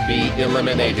robots must be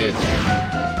eliminated.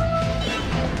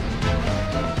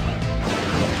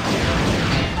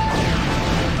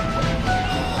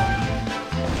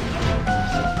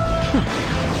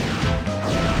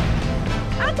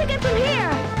 I'll take it from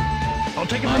here. I'll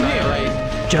take it from here.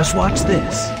 Annihilate. Just watch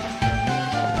this.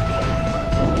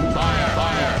 Fire.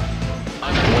 Fire.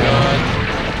 Good.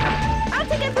 I'll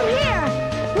take it from here.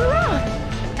 Hurrah!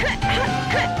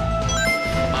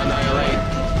 Annihilate.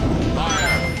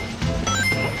 Fire.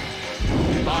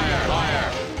 Fire. Fire.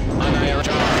 Annihilate.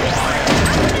 Charge. Fire.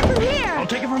 I'll take it from here. I'll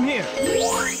take it from here.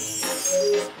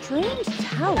 Strange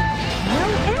tower. No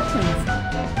entrance.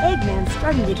 Eggman's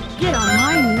starting to get on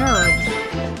my nerves.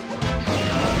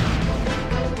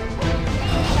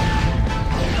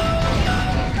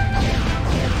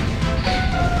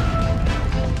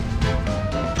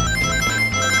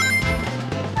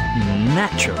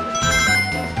 Naturally.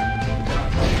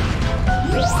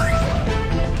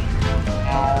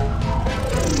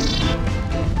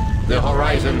 The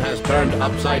horizon has turned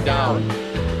upside down.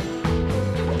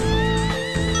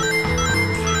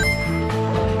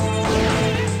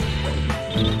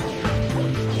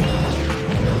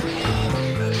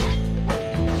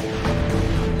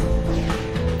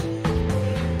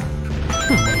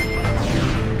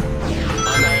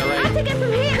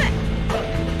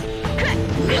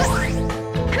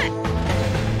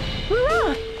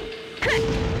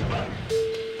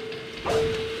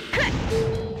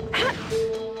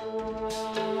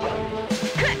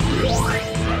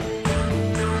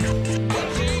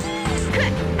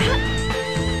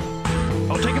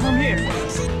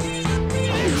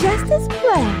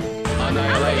 Excellent!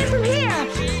 Annihilate. From here!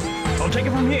 I'll take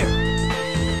it from here.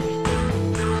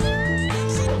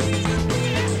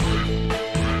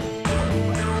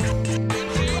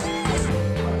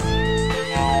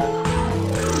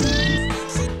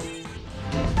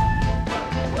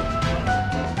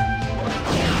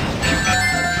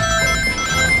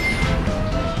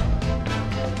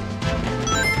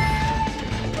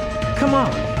 Come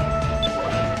on.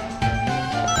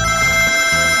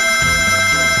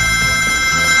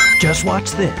 Just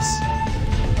watch this.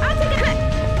 I'll take it.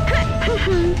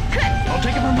 I'll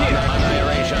take it from here.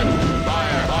 Annihilation.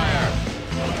 Fire, fire.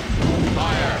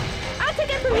 Fire. I'll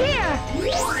take it from here.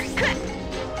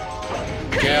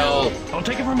 Kill. I'll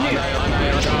take it from here.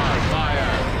 Annihilation.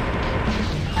 Fire.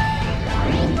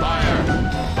 Fire.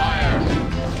 Fire.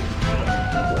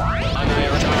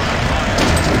 Annihilation. Fire.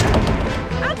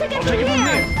 I'll take it I'll from take it from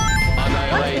here. here. What's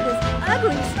Annihilate. with this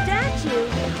ugly statue?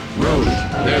 Rouge,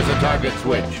 there's a target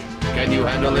switch. Can you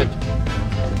handle it?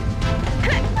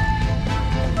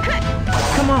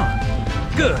 Come on.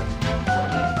 Good.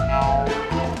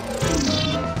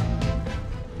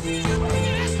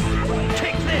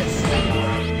 Take this.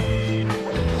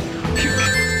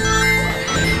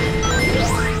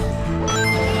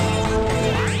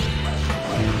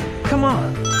 Come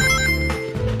on.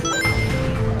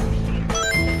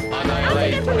 I'll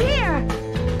take it from here.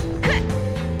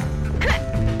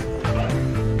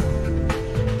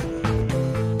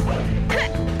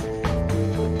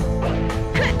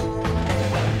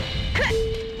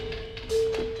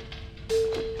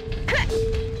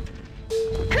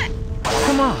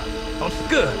 Come on. Oh,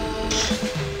 good.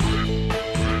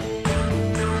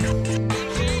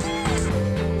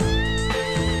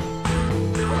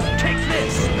 Take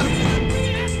this.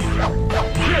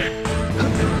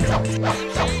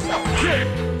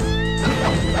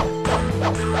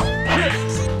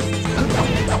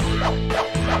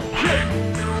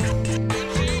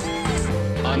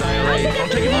 Annihilate. I'll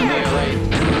take it from here. Annihilate.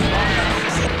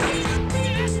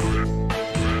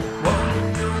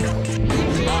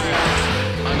 Fire.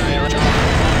 Annihilation.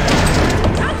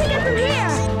 I'll take it from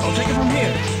here. I'll take it from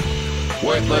here.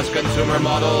 Worthless consumer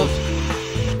models.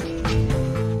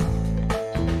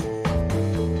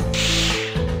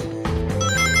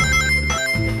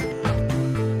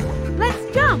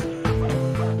 Let's jump.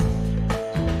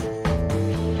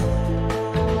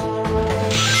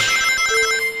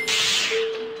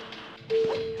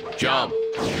 Jump.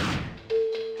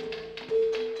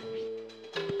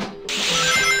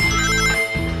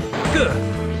 Good.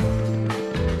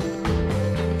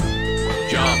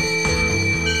 Jump.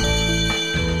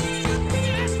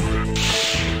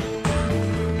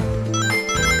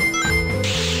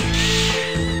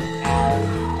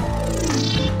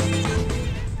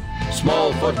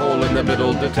 Small foothold in the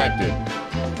middle detected.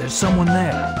 There's someone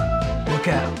there. Look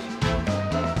out.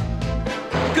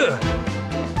 Good.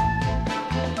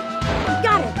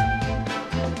 Got it.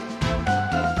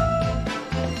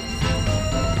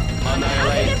 I'll take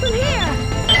Annihilate. it from here.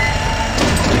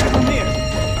 Take it from here.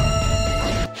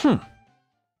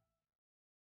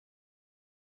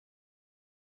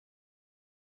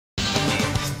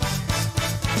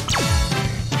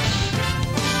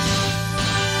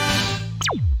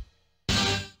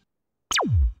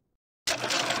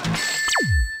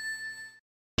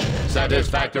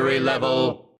 Satisfactory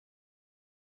level.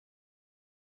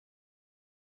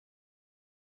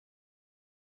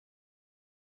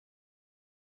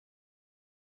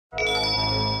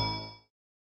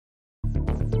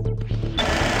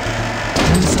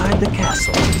 Inside the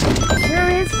castle. Sure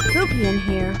is spooky in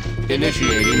here.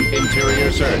 Initiating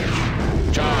interior search.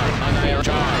 Charm. Annihilate.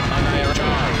 Charm. Annihilate.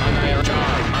 Charm. Annihilate.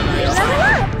 Charm. Annihilate. Level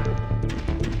up.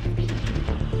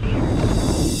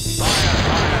 Fire.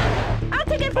 Fire. I'll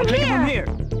take it I'll from take it from here. here.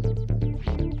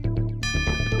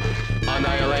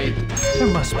 Annihilate. There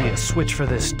must be a switch for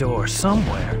this door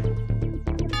somewhere.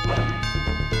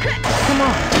 Come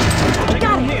on. I'll take it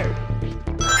from here.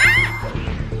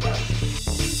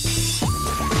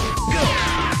 Go.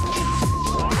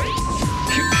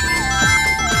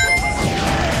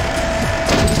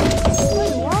 What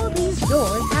do all these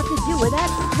doors have to do with that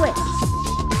switch?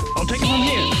 I'll take it from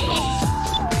here.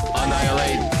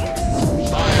 Annihilate.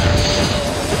 Fire.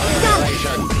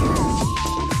 Annihilation.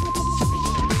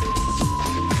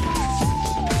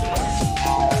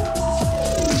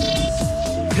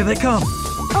 Here they come.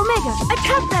 Omega,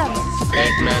 attack them!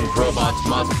 Eggman robots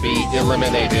must be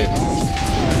eliminated.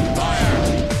 Fire.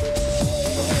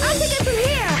 I'll take it from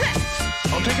here!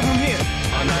 I'll take it from here.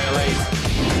 Annihilate.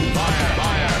 Fire.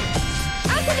 Fire.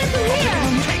 I'll take it from here!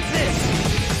 Take this.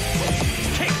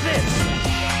 Take this.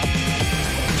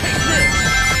 Take this.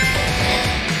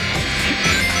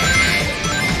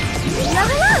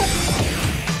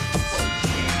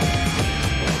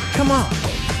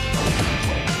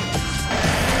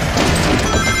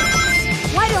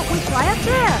 try up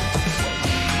there.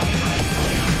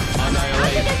 Annihilate. I'll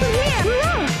take it from here.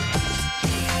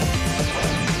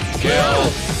 Kill.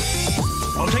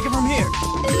 I'll take it from here.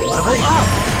 Level up!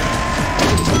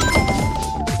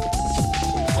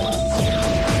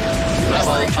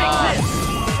 Level Take up. this!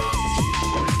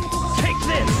 Take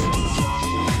this!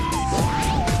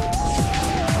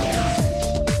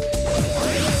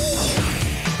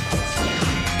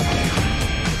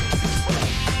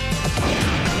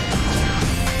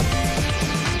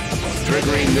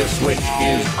 Triggering this switch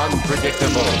is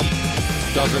unpredictable.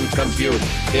 Doesn't compute.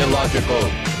 Illogical.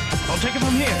 I'll take it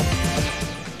from here.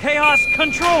 Chaos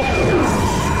control!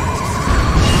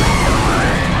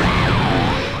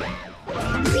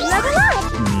 Level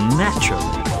up.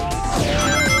 Naturally.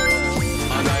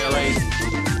 Annihilate.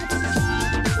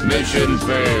 Mission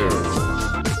failed.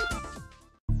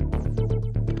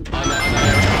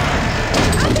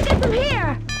 I'll take it from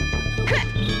here.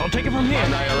 I'll take it from here.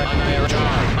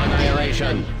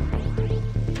 Annihilation.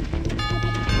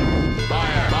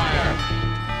 Fire.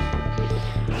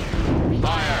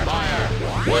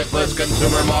 Worthless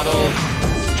consumer models.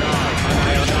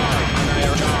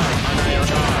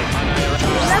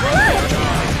 Level up.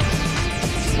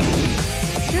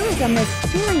 There is a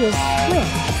mysterious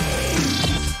switch.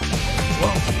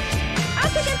 Whoa.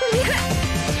 I'll take it from here.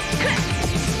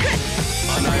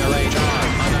 Annihilate.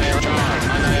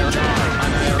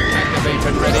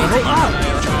 Activation ready. Level up!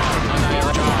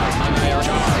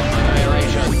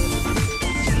 Annihilation.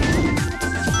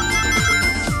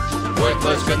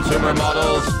 Worthless consumer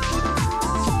models.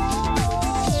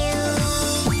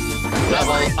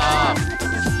 Level up.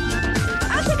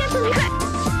 I'll take it from here.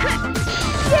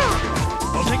 Yeah.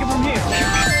 I'll take it from here.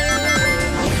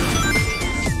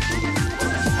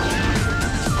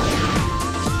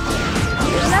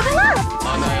 Level up.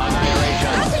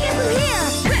 Annihilation. I'll take it from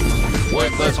here.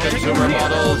 Worthless consumer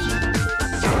models.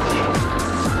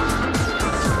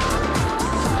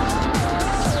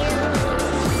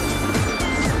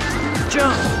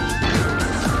 Jump!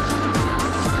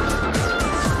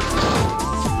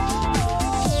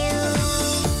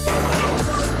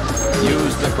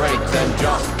 Use the brakes and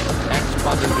jump. X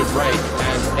button to brake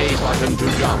and A button to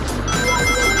jump.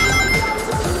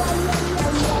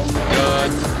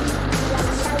 Good.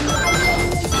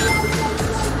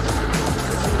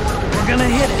 We're gonna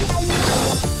hit it.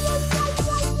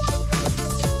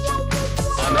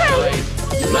 Annihilate.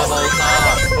 Level up.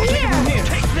 I'll take it from here.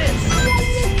 Take this!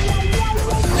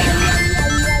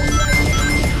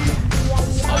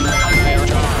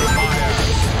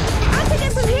 I'll take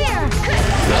it from here.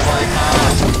 Level up.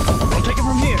 I'll take it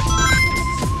from here.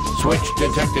 Switch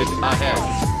detected ahead.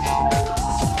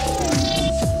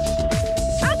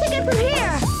 I'll take it from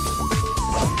here.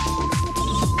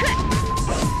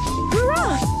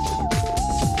 Hurrah!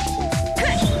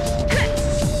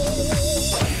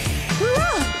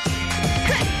 Hurrah!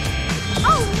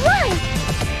 All right!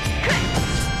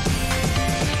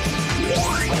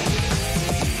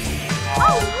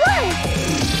 All right!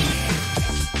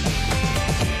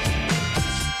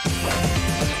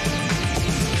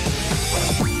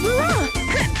 Hurrah!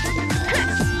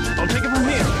 I'll take it from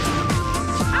here.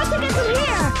 I'll take it from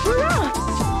here! Hurrah!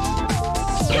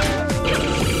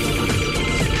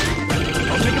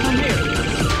 I'll take it from here.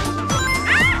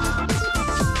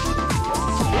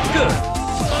 Good.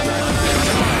 Level up!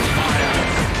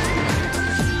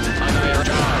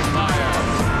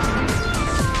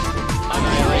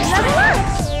 Annihilation.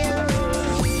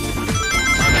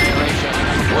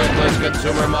 Worthless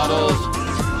consumer models.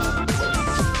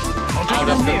 I'll take Out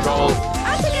it of from here. control.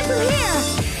 I'll take it from here!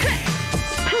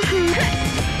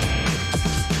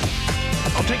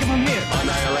 I'll take it from here.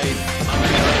 Annihilate.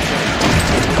 Annihilation.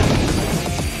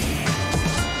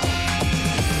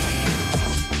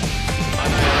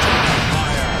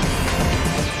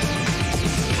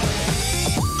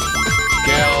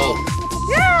 Kill.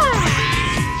 Yeah!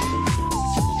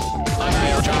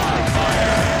 Annihilation.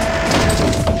 Fire.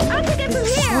 I'll take it from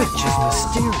here! Switch is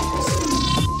mysterious.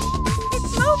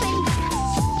 It's moving!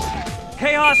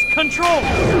 Chaos control!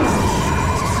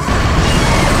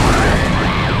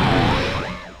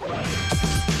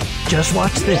 Just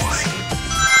watch this.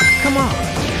 Come on.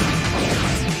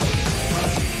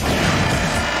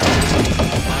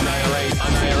 Annihilate.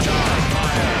 Annihilation.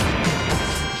 Fire.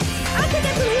 I'll take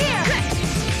it from here!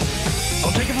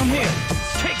 I'll take it from here.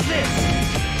 Take this.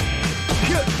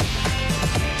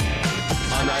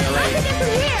 Annihilate. I'll take it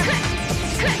from here!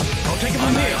 I'll take it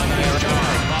from here. Annihilation.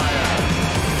 Fire.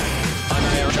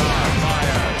 Annihilation.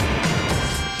 Fire.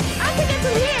 I'll take it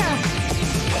from here!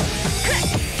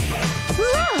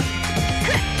 Hurrah!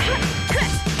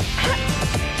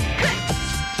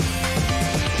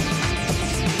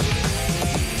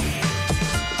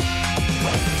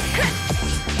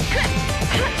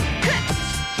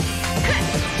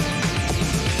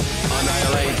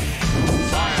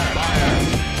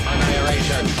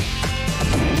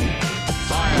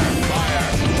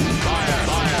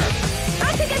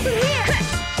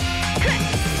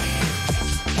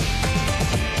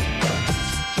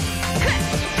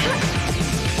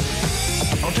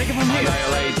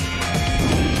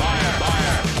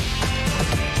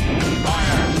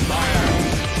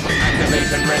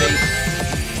 ready.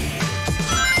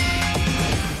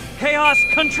 Chaos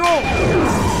control!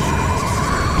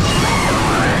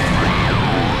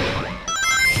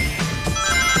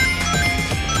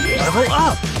 Level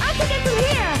up! I can get through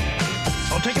here!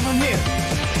 I'll take it from here.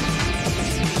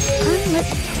 Unlit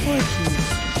torches.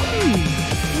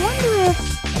 Wonder if...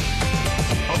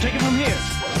 I'll take it from here.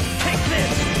 Take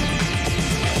this!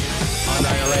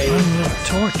 Annihilate. Unlit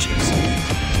torches.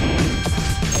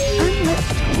 Unlit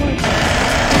torches.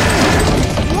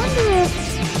 Wonder if...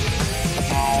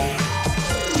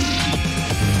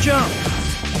 Jump!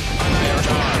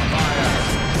 Annihilator, fire.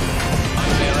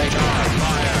 Annihilator,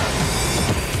 fire.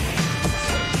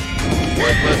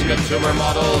 Worthless consumer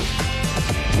models.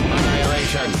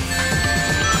 Annihilation.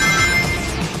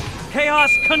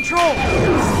 Chaos control!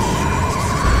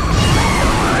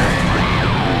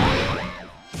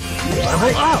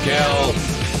 Level up! Kill.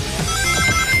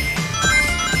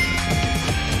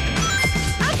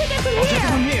 I can get through Take it here!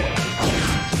 from here.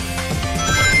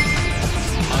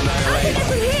 I can Annihilate. get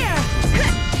through here!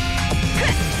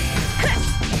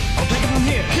 I'll take it from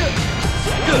here.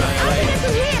 Good! I can get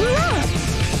through here!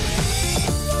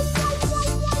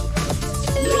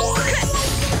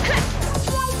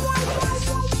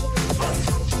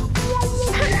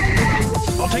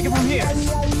 I'll take it from here.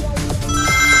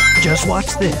 Just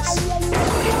watch this.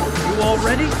 You all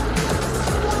ready?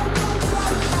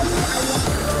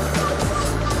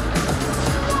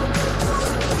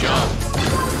 Jump.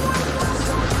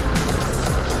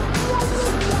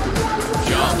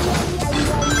 Jump.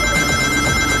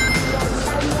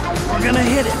 We're gonna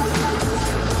hit it.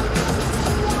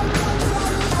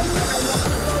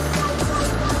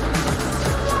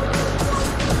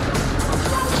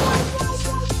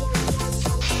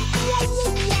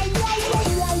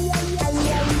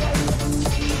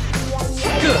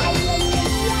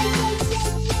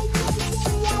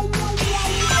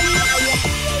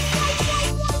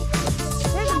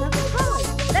 There's another toy.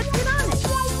 Let's get on it.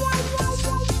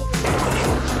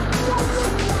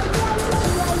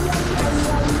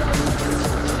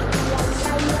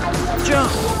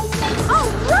 Jump! All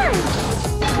right!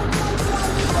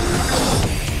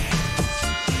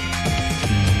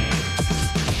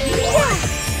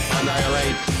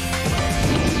 Annihilate.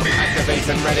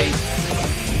 Activation ready.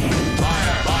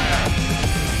 Fire, fire.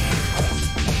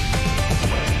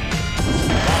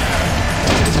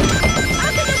 I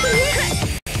can get through here!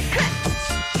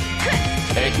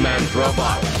 Eggman's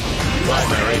robot.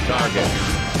 Primary target.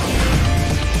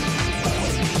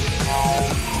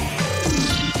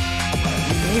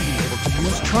 We may be able to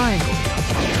use triangle.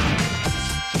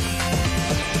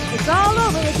 It's all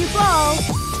over if you fall.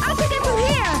 I can get through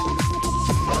here!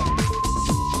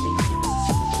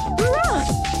 Hurrah!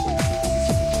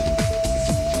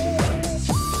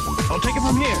 I'll take it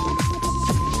from here.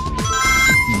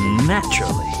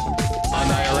 Naturally.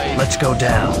 Annihilate. Let's go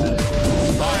down.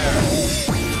 Fire.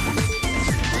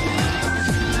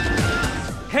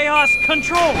 Chaos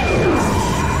control!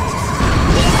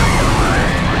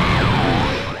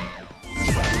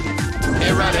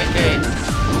 Eradicate.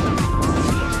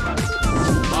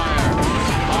 Fire.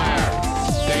 Fire.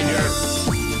 Danger.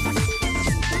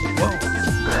 Whoa.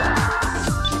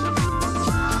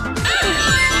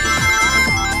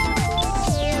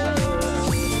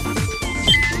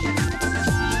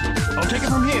 I'll take it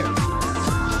from here.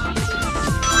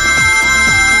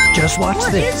 Just watch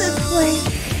What this. is this place?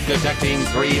 Detecting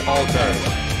 3 alters.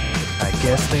 I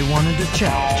guess they wanted to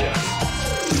challenge us.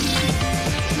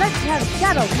 Let's have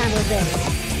Shadow handle this.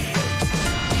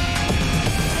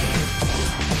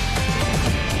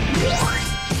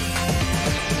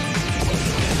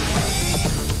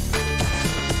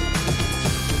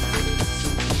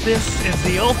 This is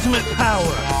the ultimate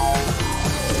power!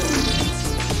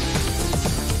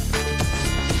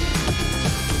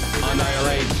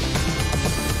 Annihilate.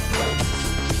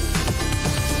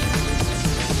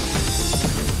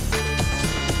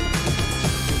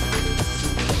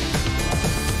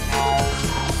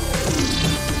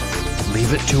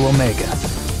 Leave it to Omega.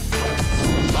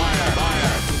 Fire,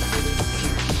 fire.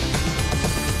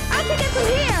 I can get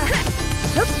through here!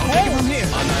 I'll take it from here.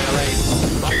 Annihilate.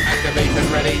 Activation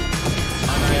ready.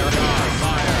 Annihilator,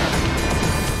 fire.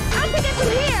 I can get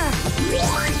through here!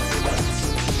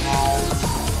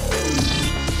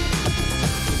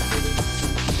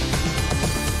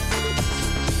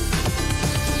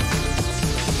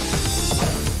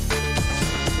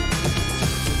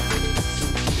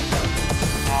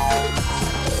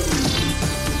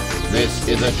 This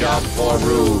is a job for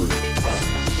Rouge.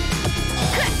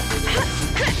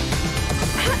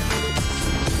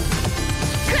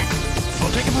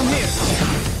 I'll take it from here.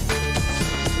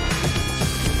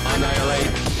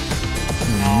 Annihilate.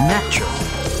 Natural.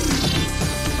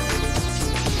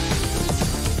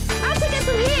 I'll take it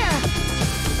from here.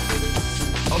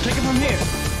 I'll take it from here.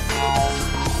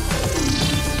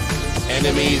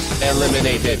 Enemies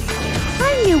eliminated.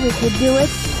 I knew we could do it.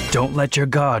 Don't let your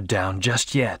guard down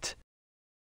just yet.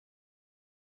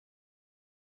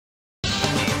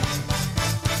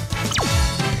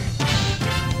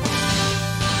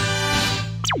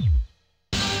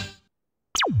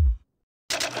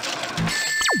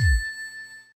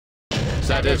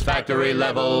 Satisfactory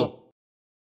level.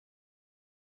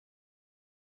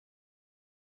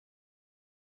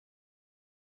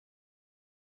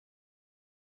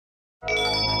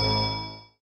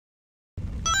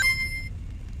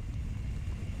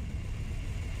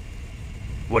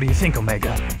 What do you think,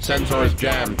 Omega? Sensors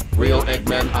jammed. Real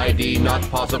Eggman ID not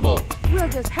possible. We'll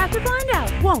just have to find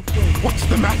out, won't we? What's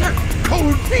the matter?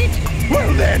 Cold feet?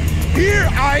 Well then, here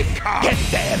I come! Get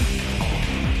them!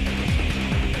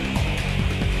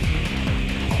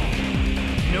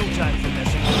 No time for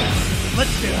messing around.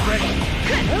 Let's get ready.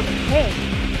 Okay.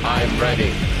 I'm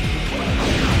ready.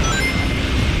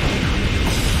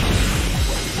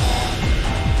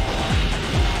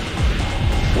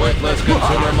 Worthless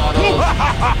consumer models.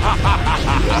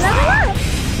 Level up.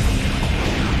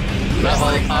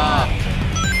 Level up.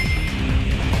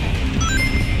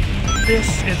 This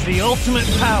is the ultimate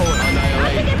power.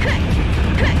 Annihilate.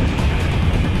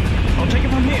 I'll take it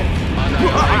from here.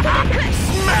 Annihilate.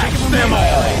 Smash them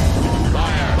all!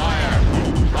 Fire. Fire.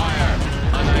 Fire.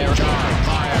 Annihilate. Charge.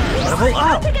 Fire. Level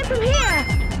I'll up! take it from here.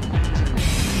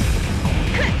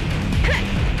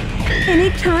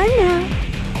 Anytime now.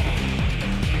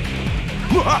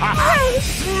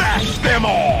 Smash them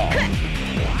all!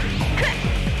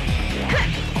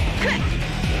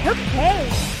 Okay.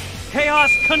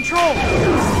 Chaos control.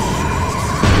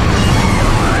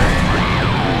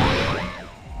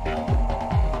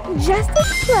 Just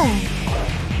explain.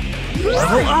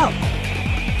 Level up!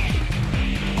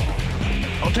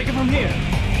 I'll take it from here.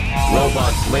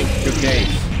 Robots linked to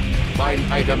case. Find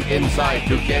item inside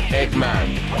to get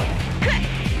Eggman.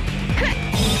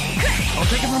 I'll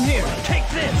take it from here. Take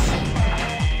this.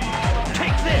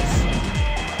 Take this.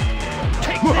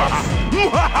 Take this.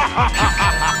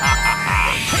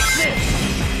 Take this.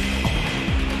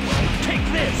 Take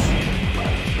this.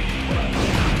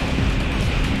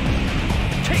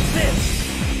 Take this.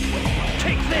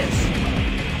 Take this.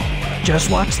 Just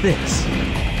watch this.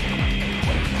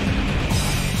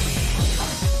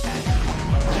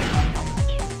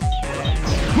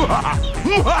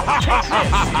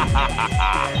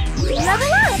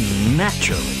 Level up.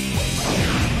 Naturally.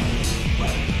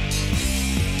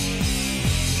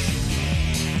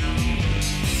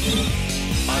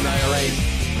 Annihilate.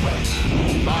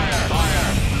 Fire. Fire.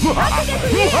 I'll take it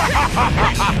from here.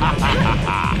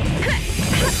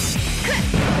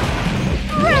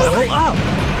 Level up!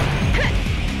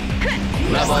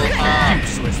 Level up.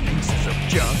 Useless pieces of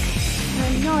junk.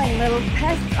 Annoying little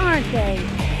pests, aren't they?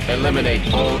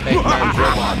 Eliminate all Eggman's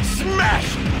robots.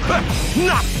 Smash!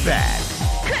 Not bad!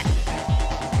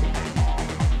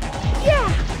 Yeah.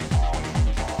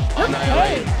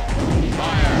 Annihilate.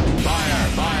 Fire. Fire.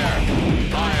 Fire.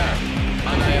 Fire.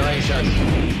 Annihilation.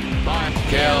 Fire.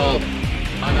 Kill.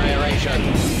 Annihilation.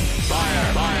 Fire.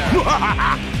 Fire.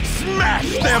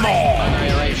 Smash them all!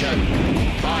 Annihilation.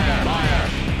 Fire. Fire.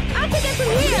 I'll take it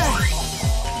from here.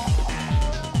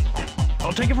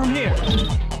 I'll take it from here.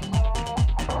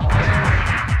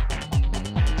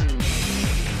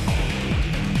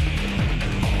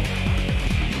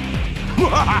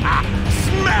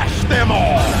 Smash them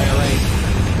all! Annihilate.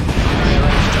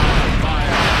 Annihilate. Charge.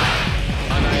 Fire.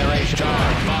 Annihilate.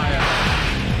 Charge. Fire.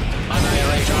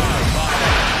 Annihilate. Charge.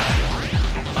 Fire.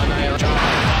 Annihilate. Charge.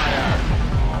 Fire.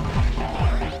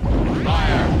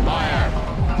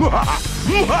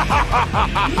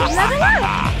 Level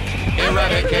up.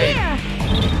 Eradicate. Here.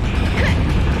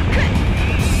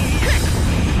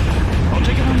 I'll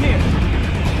take it from here.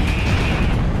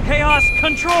 Chaos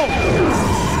control.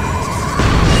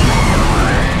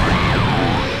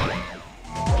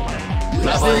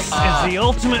 Level This up. is the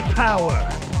ultimate power.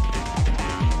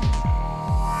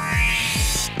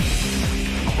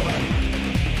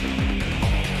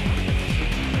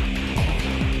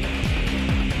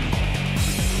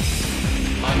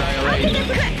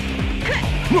 Annihilate.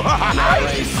 I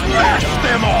smash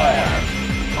them all!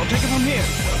 I'll take it from here.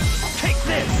 Take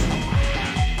this.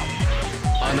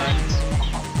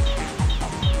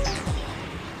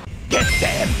 Get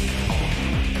them!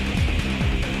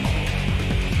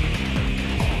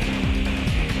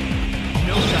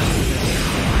 No time for this.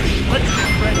 Let's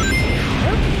get ready.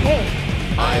 Okay.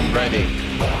 I'm ready.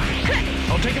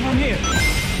 I'll take it from here.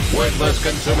 Worthless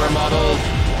consumer models.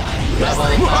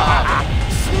 Level up.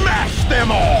 Smash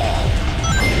them all!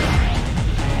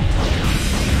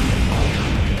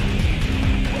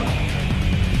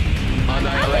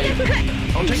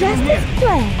 Annihilate. I'll take it Just from as here.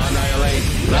 planned. Annihilate.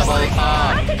 Level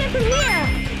I'll up. take it from here.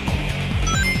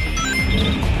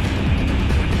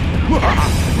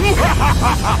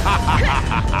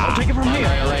 I'll take it from here.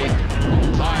 Annihilate.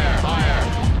 Fire. Fire.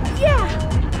 Yeah.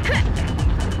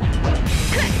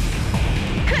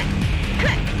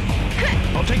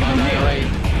 I'll take it from here. Annihilate.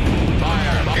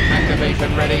 Fire.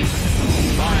 Activation ready.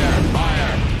 Fire.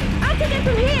 Fire. I'll take it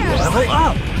from here. Level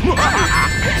up!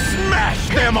 Smash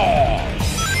them all!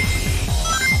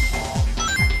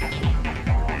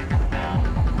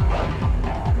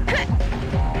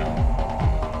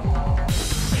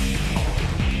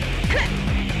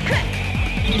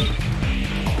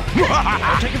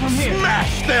 I'll take it from here.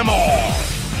 Smash them all!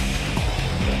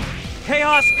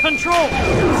 Chaos control!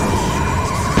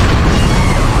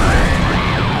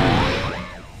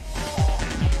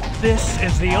 This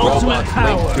is the ultimate Robots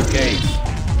power. linked to gates.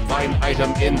 Find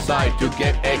item inside to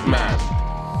get Eggman.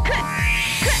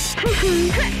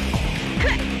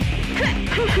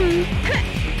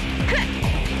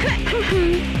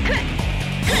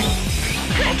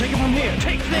 I'll take it from here.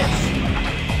 Take this!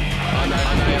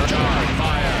 Annihilate. Charge.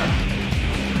 Fire.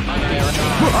 Annihilate.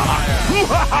 Charge. Fire.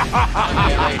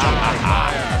 Annihilate. Charge.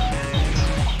 Fire.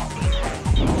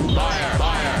 Fire.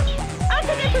 Fire. I'll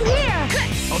take it from here.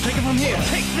 I'll take it from here.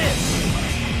 Take this!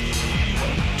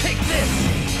 Take this!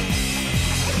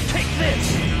 Take this!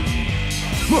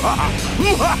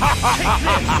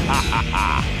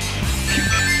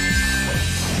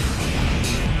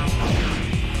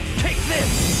 Take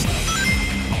this!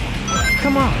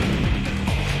 Come on!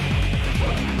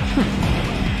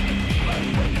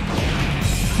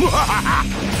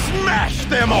 Smash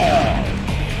them all!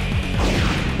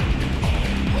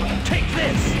 Take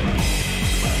this!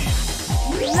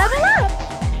 Level up.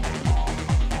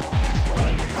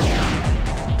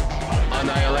 I'll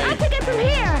Annihilate. take it from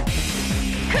here.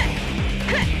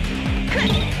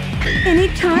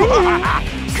 Anytime now.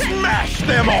 Smash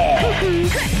them all!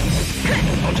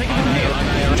 I'll take it from here.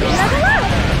 Annihilate. Charge. Level up.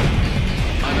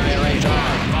 Annihilate.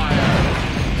 Charge. Fire.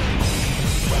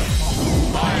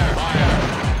 Fire. Fire.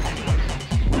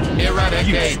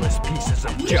 Eradicate. Useless pieces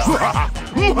of junk.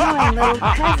 Annoying little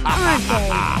pests, aren't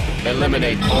they?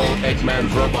 Eliminate all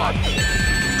Eggman's robots.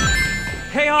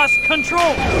 Chaos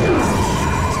control!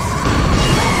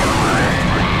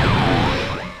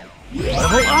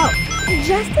 Level up!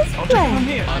 Just as I'll take it from planned.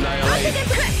 here. Annihilate.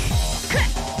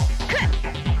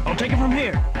 I'll take it from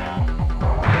here.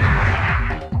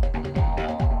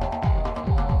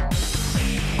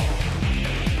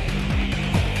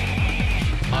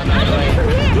 Annihilate. From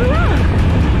here. Hurrah.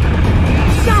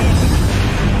 Got it.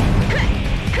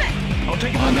 I'll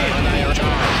take it from here. Annihilate.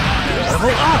 Charge. Fire. Level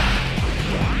up!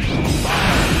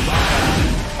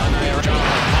 Annihilate. Charge.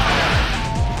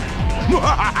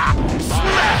 Fire.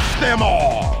 Smash them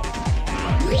all!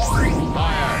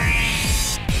 Fire.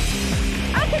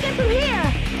 I'll take it from here.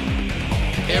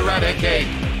 Eradicate.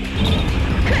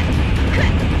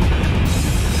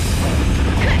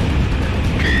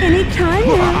 Anytime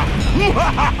now.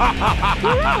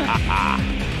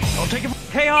 I'll take it from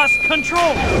Chaos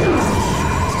control!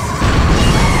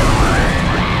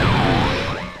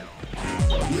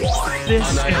 This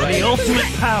is the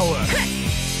ultimate power.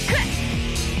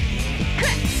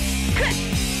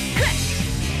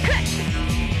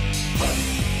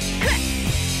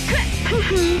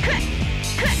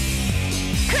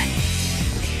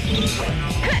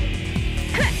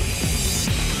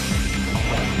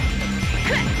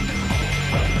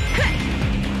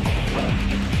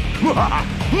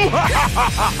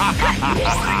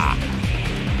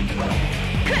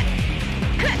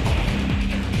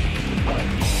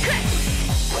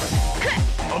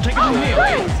 I'll take it from here.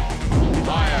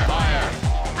 Fire. Fire.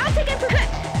 I'll take it from here.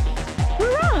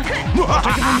 Hurrah. I'll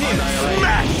take it from here.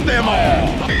 Smash them all!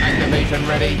 Activation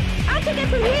ready. I'll take it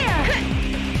from here.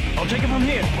 I'll take it from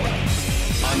here.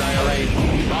 Annihilate.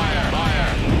 Fire. Fire.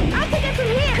 I'll take it from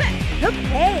here.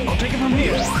 Okay. I'll take it from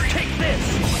here. Take this.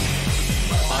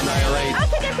 Annihilate. I'll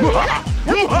take it from here.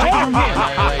 Take it from here.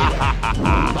 Annihilate.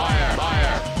 Fire.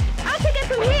 Fire. I'll take it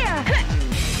from here.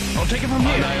 I'll take it from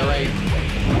here. Annihilate.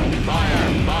 Fire.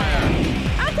 Fire.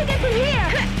 I'll take it from here.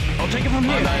 I'll take it from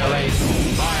here. Annihilate.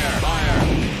 Fire. Fire.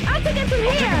 I'll take it from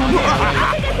here. Annihilate.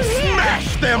 I'll take it from here. Smash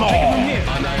them From all! here.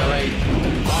 Annihilate.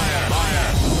 Fire. Fire.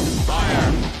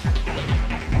 Fire.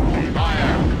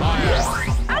 Fire. Fire.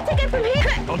 I'll take it from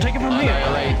here. I'll take it from here.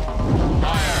 Annihilate.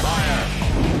 Fire. Fire.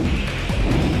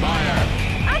 Fire.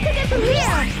 I'll take it from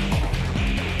here.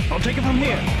 I'll take it from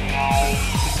here.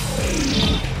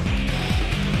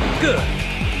 Good.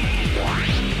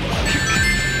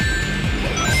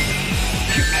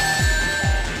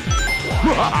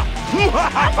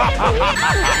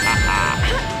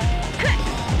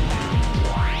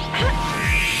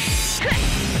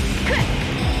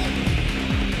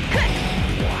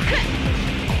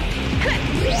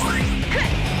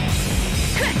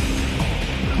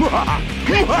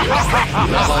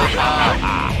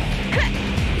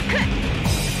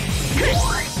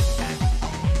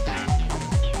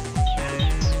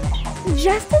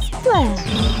 Just as planned.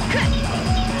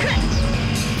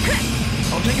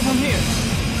 I'll take it from here.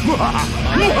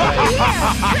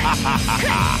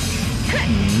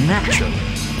 Naturally.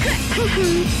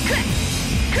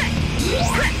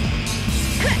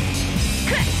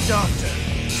 Doctor,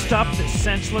 stop this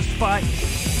senseless fight.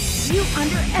 You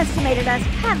underestimated us,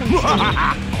 haven't you?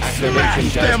 Activation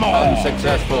test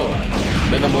unsuccessful.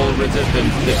 Minimal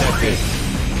resistance detected.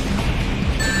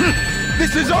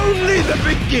 This is only the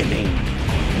beginning.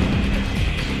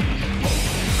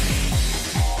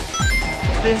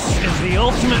 This is the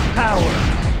ultimate power.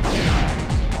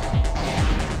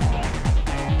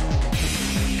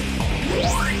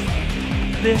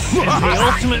 This is the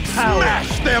ultimate power.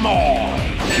 Smash them all!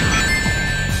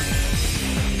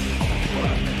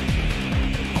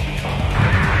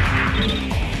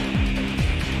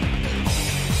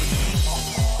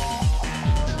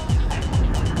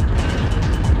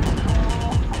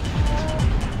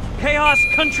 Chaos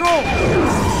control!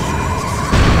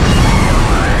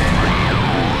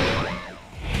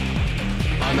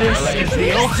 This is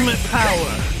the ultimate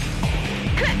power.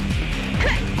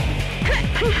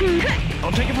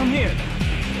 I'll take it from here.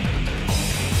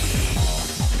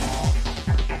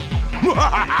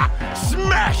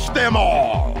 Smash them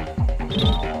all!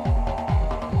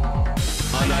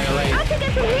 Annihilate. I'll take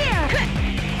it from here.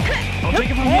 I'll take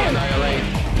it from here. Annihilate.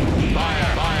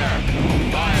 Fire, fire,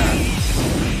 fire.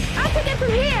 I'll take it from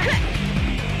here.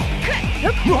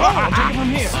 I'll take it from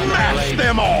here. Smash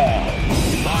them all!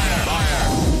 Fire, fire,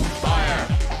 fire.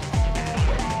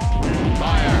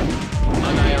 Fire.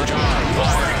 Annihilate.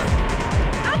 Fire.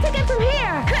 I'll take it from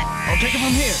here. I'll take it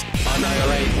from here.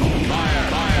 Annihilate. Fire,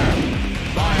 fire,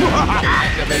 fire.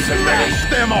 Activation ready. Smash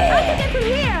them all! I'll take it from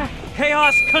here.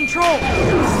 Chaos control!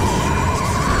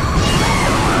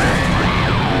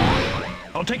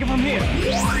 I'll take it from here.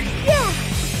 Yeah.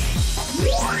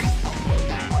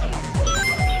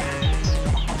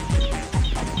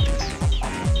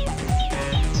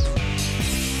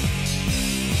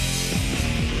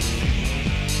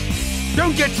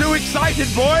 Don't get too excited,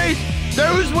 boys!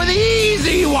 Those were the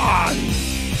easy ones!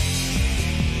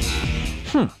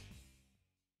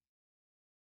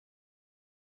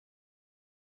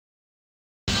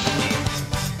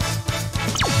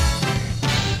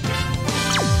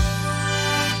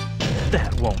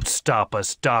 That won't stop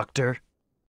us, Doctor.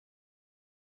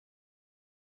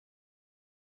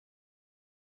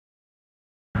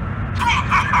 You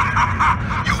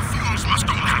fools must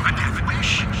all have a death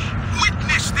wish.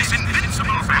 Witness this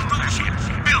invincible battleship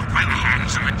built by the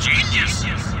hands of a genius.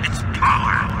 Its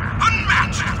power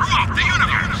unmatched throughout the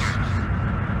universe.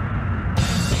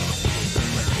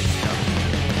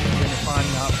 Even if I'm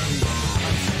not real,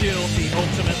 I'm still the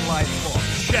ultimate life form,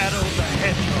 Shadow the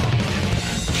Hedgehog.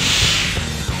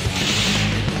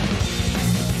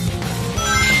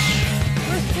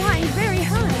 We're flying very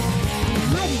high. We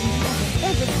might even be at the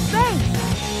edge of space.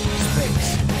 Space.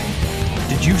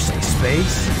 Did you say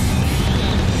space?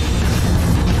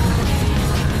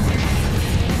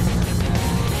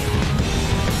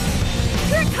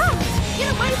 Here it comes. Get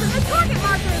away from the target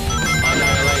markers.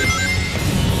 Annihilate.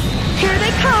 Here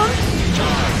they come.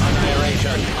 Charm.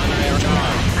 Annihilation. Annihilate.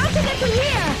 Charm. I'll take it from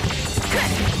here.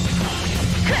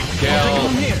 Kill.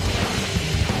 From here.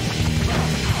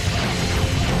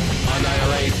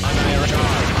 Annihilate. Annihilate.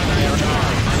 Charm. Annihilate.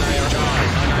 Charm. Annihilate. Charm.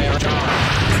 Annihilate. Charm.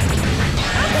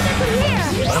 I'll take it from here.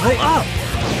 Level up!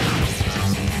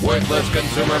 Worthless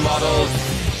consumer models.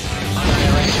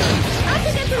 Annihilation. I'll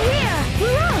take it from here.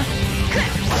 Hurrah.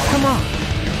 Come on!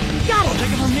 Got I'll it.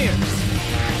 take it from here.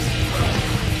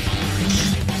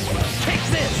 Take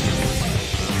this!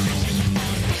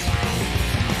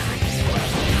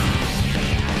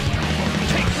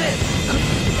 Take this!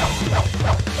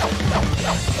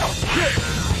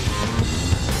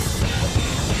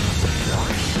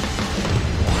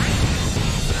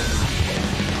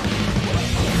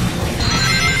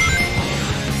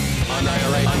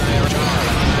 Annihilate. Annihilate. Charm.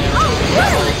 Annihilate.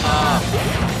 Level up.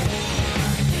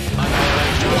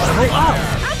 Annihilate. Charm. Level up!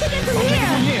 I'll take it from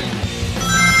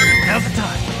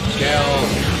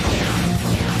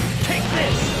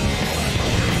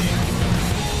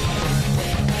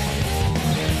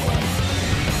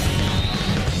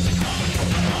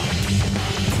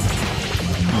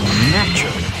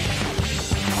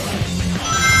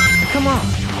Come on.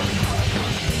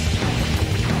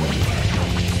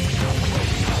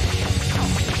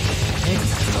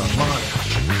 Eggman's Armada.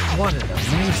 What an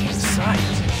amazing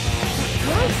sight.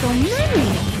 Why so many?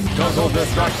 Total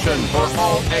destruction for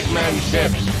all Eggman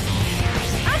ships.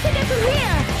 I can get through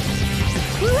here!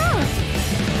 Look!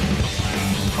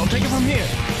 I'll take it from here.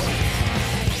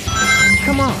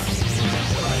 Come on.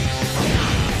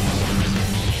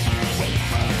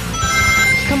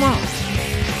 Come on.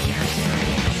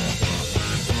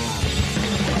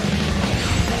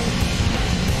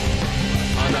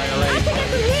 Annihilate. I can get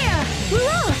through here!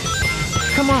 Look!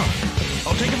 Come on.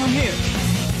 I'll take it from here.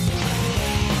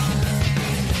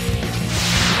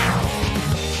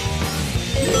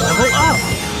 Level up!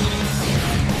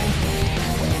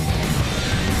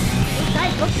 This guy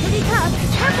looks pretty tough.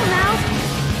 Careful now!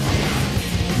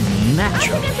 I can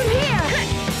Natural. get through here!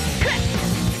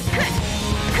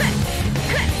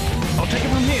 I'll take it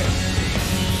from here.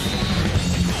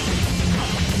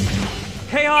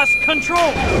 Chaos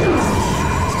control!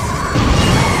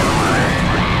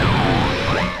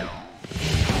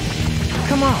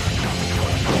 Come on.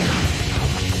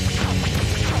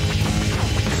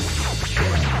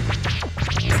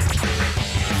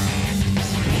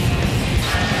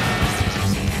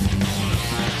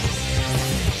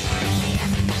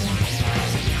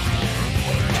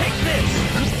 Take this!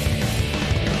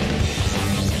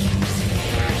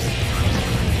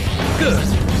 Good.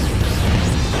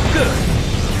 Good.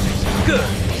 Good.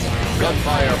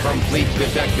 Gunfire from fleet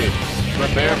detected.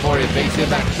 Prepare for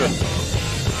evasive action.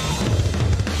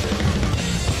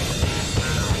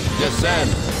 Descend.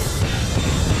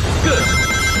 Good.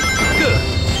 Good.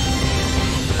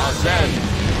 Ascend.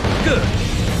 Good.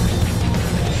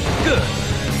 Good.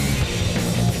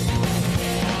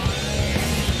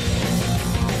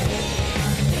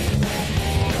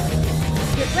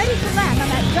 Get ready to land on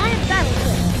that giant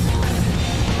battleship!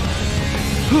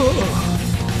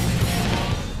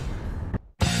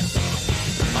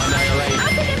 Annihilate. I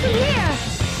can get through here!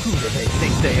 Who do they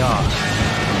think they are?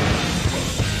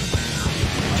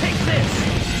 Take this!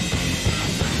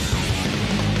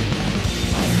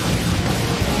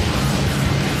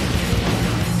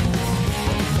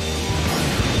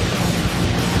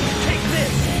 Take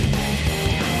this!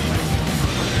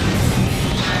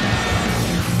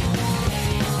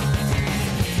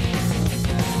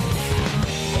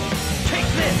 Take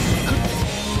this!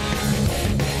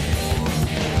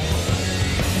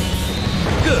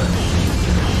 Good.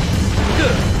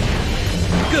 Good.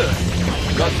 Good.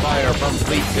 Gunfire from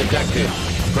fleet detected.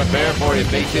 Prepare for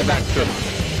evasive action.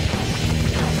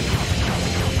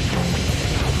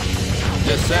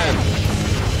 Descend.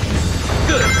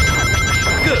 Good.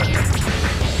 Good.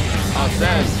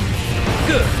 Ascend.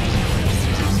 Good.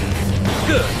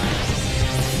 Good.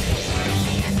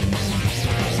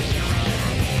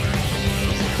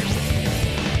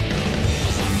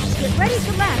 Get ready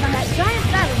to land on that giant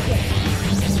battleship!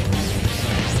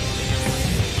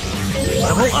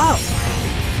 Level up!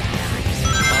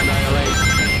 Annihilate.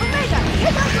 Omega,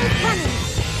 take out those cannons!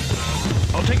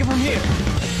 I'll take it from here.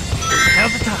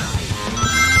 Now's the time.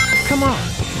 Come on.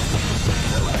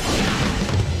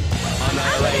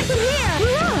 Annihilate. Through here!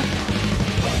 Look!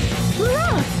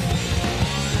 Look!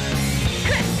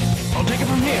 I'll take it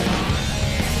from here.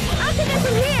 I can get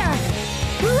through here!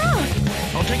 Look!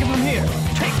 I'll take it from here.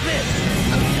 Take this!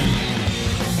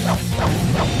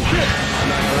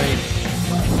 Annihilate.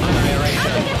 Annihilation. I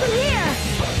can get through here!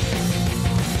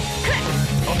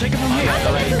 I'll take it from here.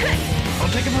 Annihilate. I'll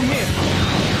take it from here.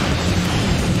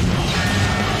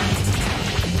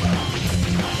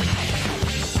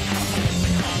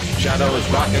 Shadow's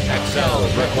Rocket XL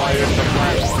requires to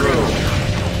blast through.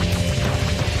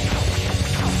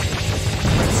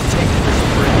 Let's take this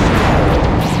bridge.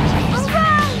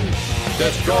 Around!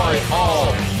 Destroy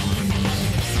all.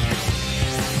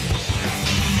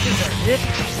 Is that it?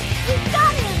 We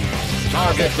got him!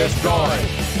 Target destroyed.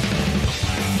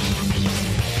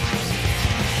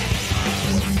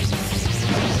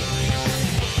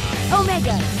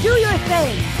 Omega, do your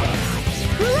thing!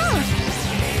 Look!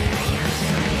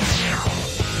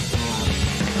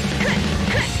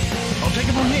 I'll take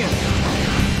it from here.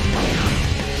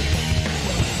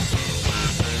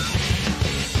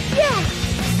 Yeah!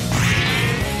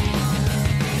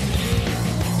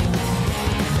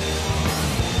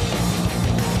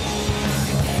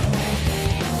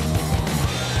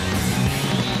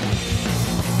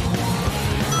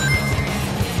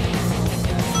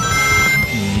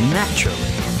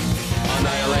 Naturally.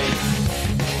 Annihilate.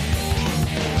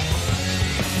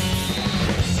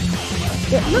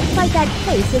 It looks like that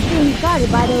place is being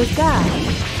guarded by those guys.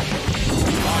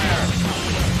 Fire.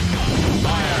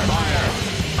 Fire. Fire.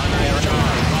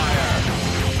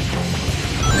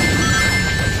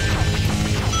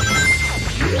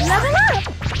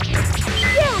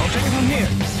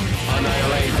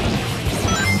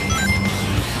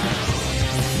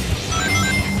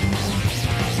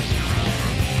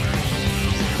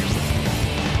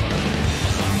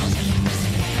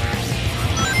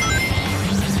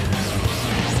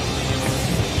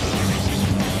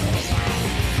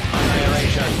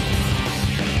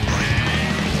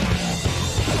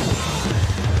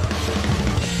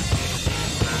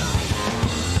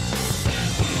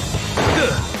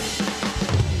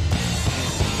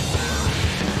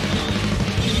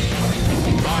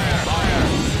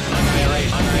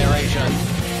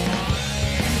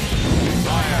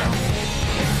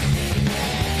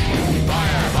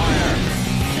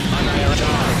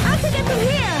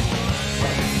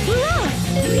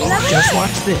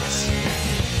 this.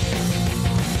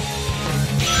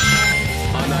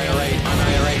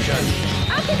 Annihilation.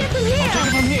 I'll take it from here! Take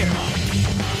it from here.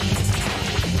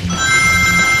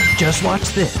 Just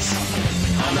watch this.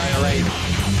 Annihilate.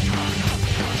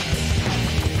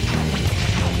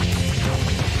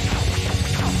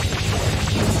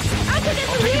 I'll take it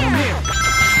from here!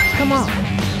 Come on.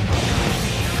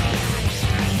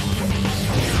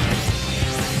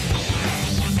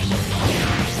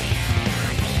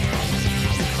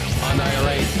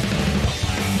 Annihilate.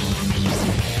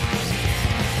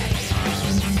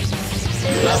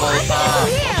 Level up.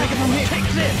 Take it from here. Take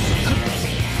this.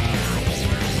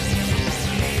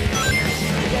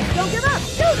 Just don't give up,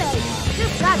 do they?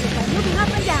 Just practice by moving up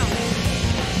and down.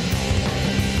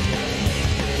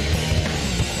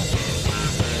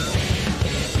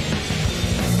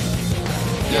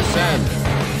 Descend.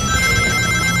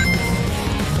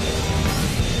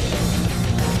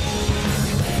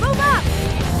 Move up!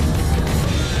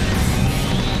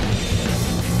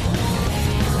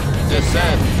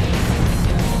 Descend.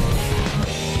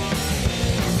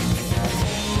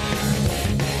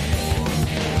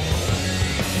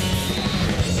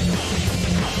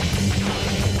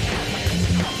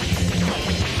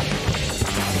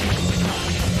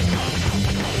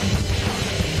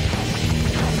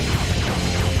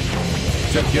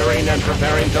 Securing and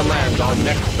preparing to land on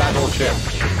next battleship.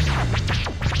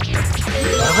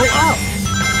 Level up.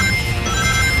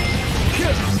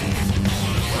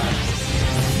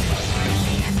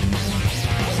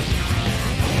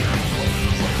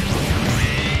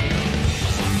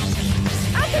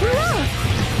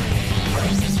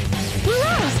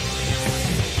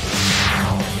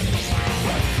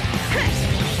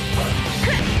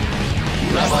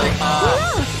 Level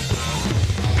up.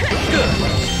 Good.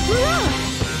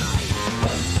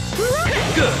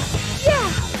 Good. Yeah!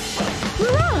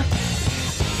 Hurrah!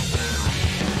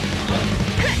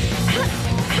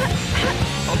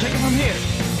 I'll take it from here.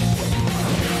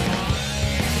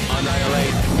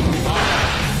 Annihilate.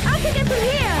 I'll take it from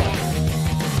here!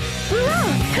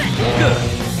 Hurrah! Good.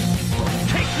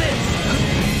 Take this.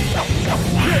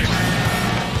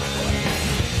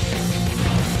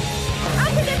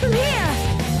 I'll take it from here!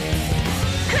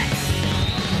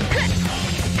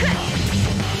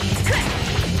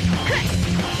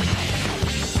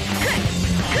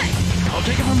 I'll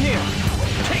take it from here.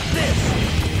 Take this.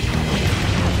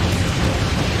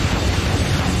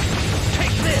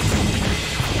 Take this.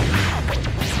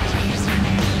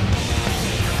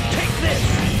 Take this.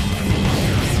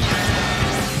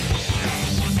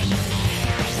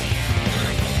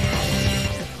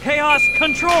 Chaos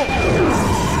control!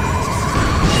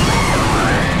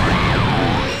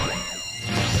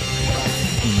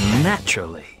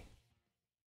 Naturally.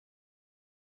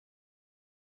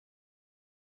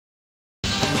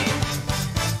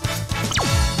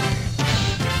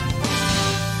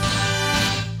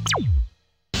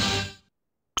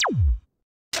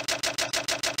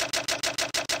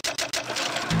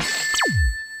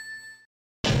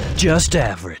 Just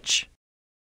average.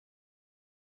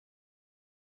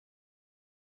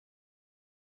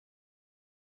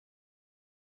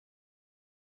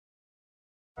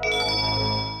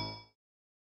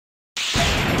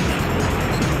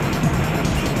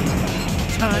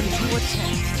 Time to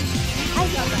attack. I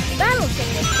got a battleship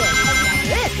this big.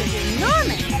 This is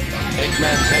enormous!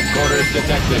 Eggman's headquarters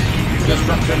detected.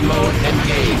 Destruction mode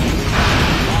engaged.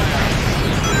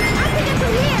 I'll take it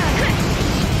from here!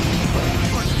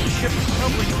 The ship is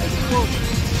crumbling and exploding.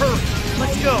 Hurry,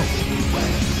 let's go.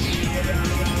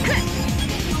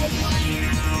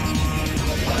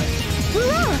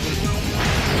 Hurrah!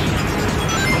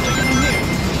 I'll take it from here.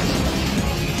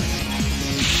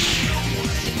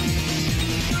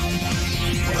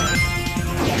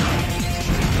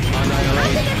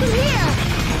 I'll take it from here!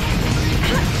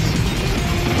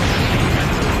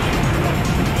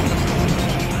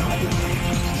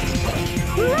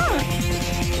 Hurrah!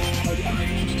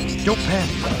 Don't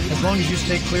panic. As long as you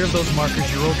stay clear of those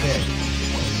markers, you're okay.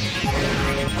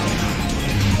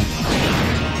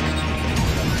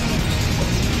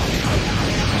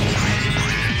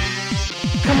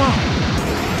 Come on.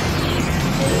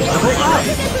 Level I'll up.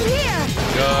 take it from here!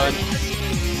 Good.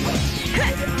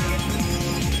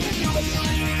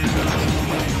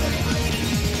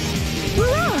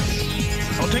 Hurrah!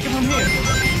 I'll take it from here.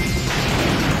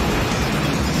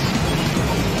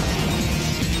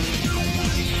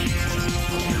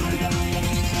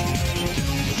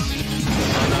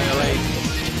 Annihilate.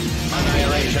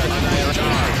 Annihilation. Annihilation.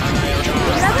 Annihilation.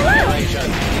 Level up! Annihilation.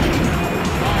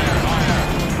 Fire. Fire.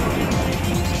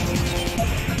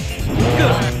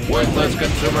 Good. Worthless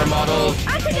consumer models.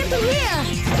 I'll take it from here!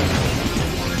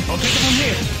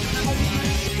 here.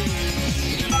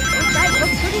 Those guys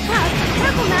look pretty tough.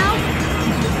 Careful now.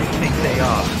 I think they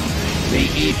are. The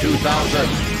E-2000.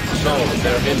 So,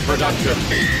 they're in production.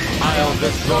 I'll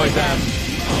destroy them.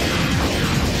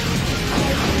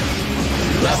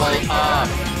 Level up.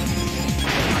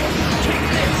 Take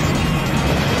this.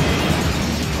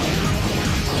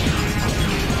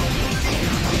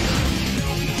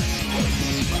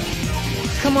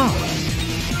 Come on.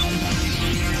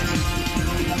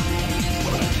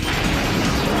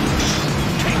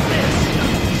 Take this.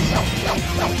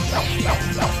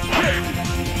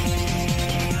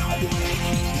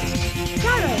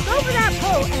 Gyro, go over that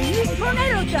pole and use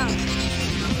tornado jump.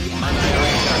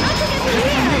 Annihilation. I'll take it from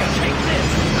here. Take this.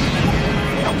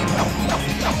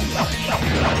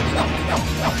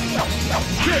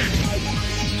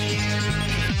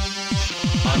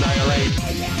 Annihilate.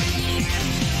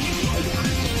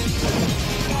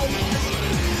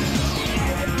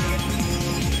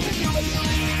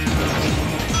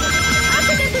 I'll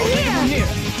take it from here.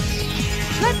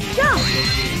 Let's jump.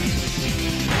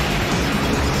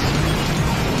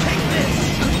 Take this.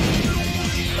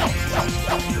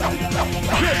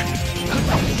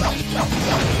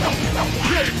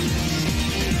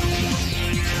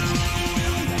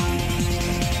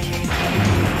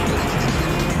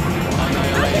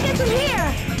 I'll take it from here.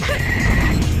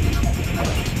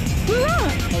 Hurrah!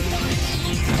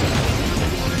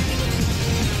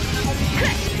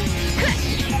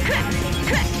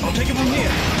 I'll take it from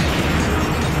here.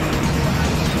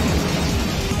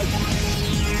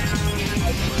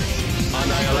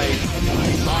 Annihilate.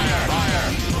 Fire. Fire.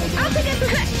 I'll take it from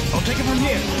here. I'll take it from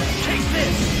here. Take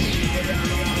this.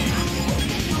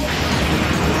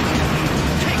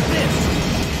 Take this.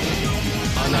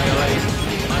 Annihilate.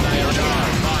 Annihilate.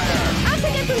 Fire. I'll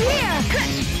take it from here.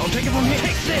 I'll take it from here.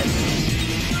 Take this.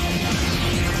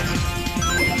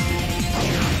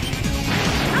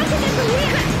 I'll take it from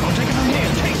here. I'll take it from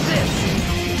here. Take this.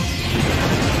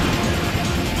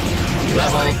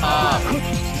 Level up.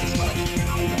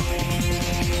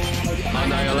 I'll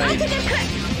Annihilate. take it.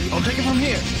 I'll take it from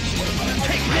here.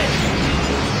 Take this.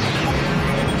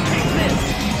 Take this.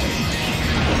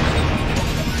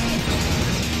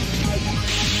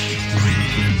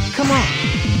 Come on.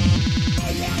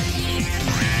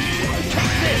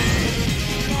 Take this.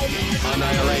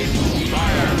 Annihilate.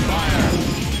 Fire. Fire.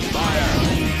 Fire.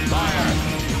 Fire.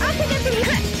 I'll take it from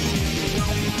here.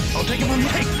 I'll take it from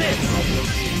here. Take this.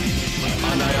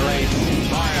 Annihilate.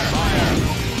 Fire. Fire.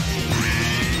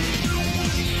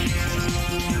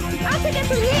 I'll take it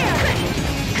from here.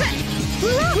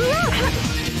 Hurrah! Hurrah!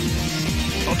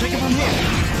 I'll take it from here.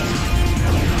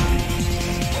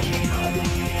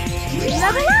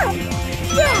 Level up!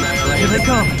 Yeah! Annihilate. Here they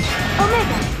come.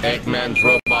 Omega! Eggman's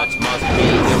robots must be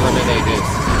eliminated.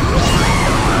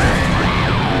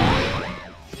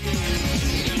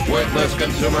 Worthless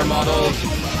consumer models.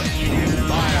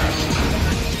 Fire.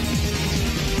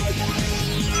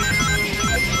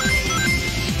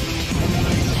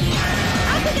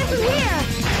 I'll take it from here!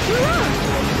 Hurrah!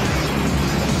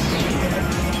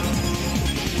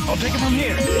 I'll take it from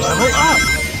here. Level up.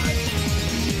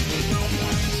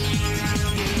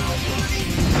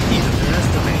 Even their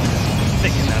estimator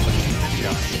thinking that would be the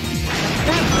job.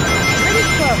 Pretty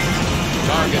close.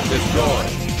 Target destroyed.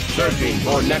 Searching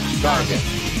for next target.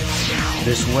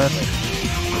 This weather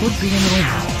could be an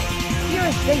omen.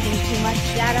 You're thinking too much,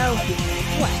 Shadow.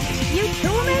 What? You too,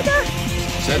 Omega?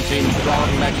 Sensing strong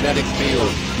magnetic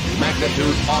field.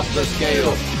 Magnitude off the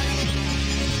scale.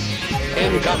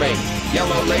 Incoming.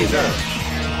 Yellow laser.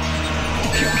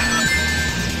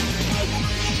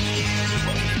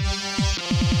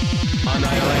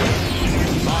 Annihilate.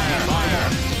 Fire. Fire.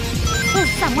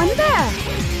 There's someone there.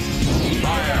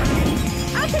 Fire.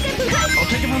 I'll take it from here. I'll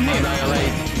take it from here.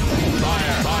 Annihilate.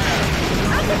 Fire. Fire.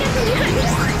 I'll take it from here.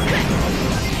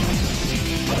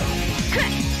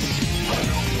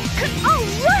 All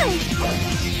right!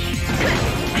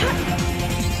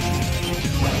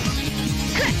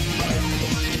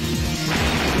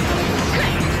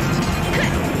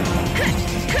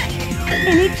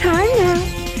 Anytime now.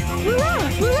 Hurrah!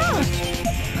 Hurrah!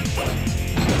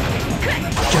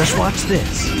 Just watch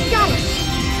this. Got it!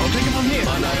 I'll take it from here.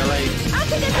 Annihilate. I'll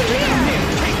take it from Take it from here! here.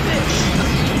 Take this.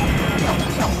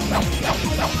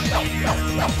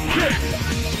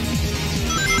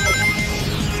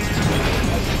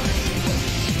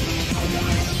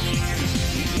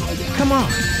 Come on.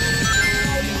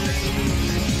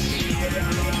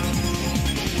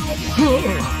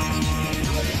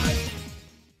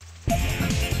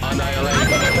 Annihilate. I'll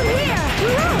take it from here!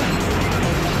 Hurrah!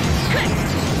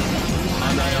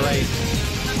 Annihilate.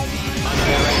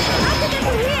 Annihilation. I'll take it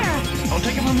from here! I'll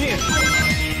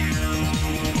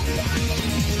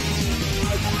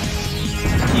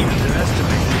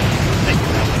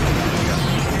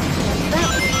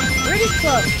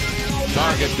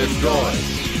Target destroyed.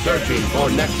 Searching for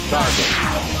next target.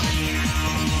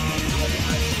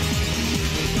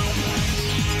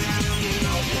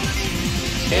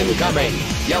 Incoming!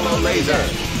 Yellow laser!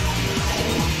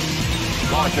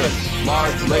 Caution!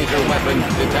 Large laser weapons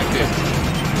detected.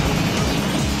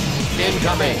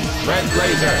 Incoming! Red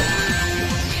laser!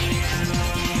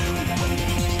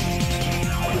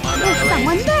 There's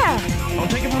someone there! I'll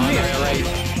take it from here. Annihilate!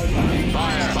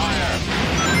 Fire! Fire! Fire!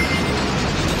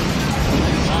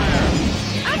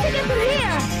 I'll take it from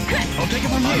here! I'll take it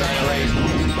from here. Annihilate!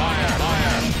 Fire!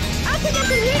 Fire! I'll take it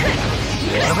from here!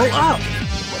 Level up!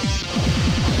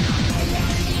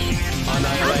 I'll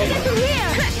take Annihilate! it from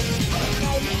here!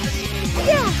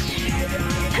 Yeah!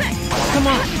 Come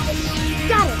on.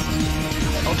 Got it!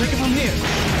 I'll take it from here.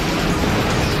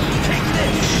 Take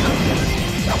this.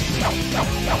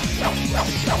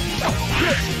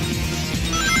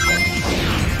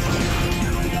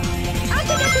 I'll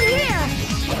take it from here!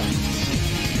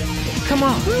 Come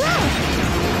on. Hurrah!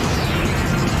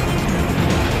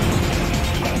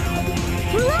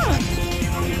 Hurrah!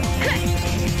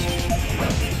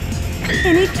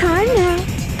 Any time now.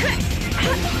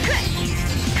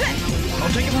 I'll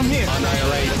take it from here.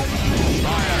 Annihilate!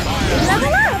 Fire! Fire!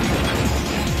 Level up!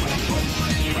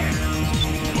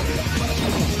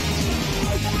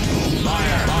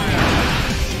 Fire! Fire!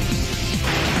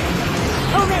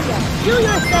 Omega, do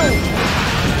your thing!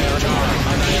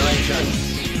 Annihilation!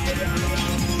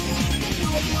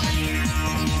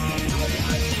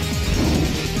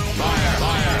 Fire!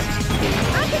 Fire!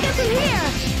 I'll take it from here!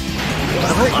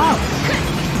 Level up.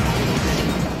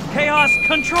 Chaos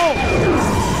control!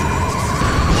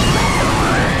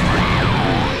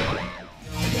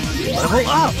 Level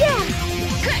up. Yeah!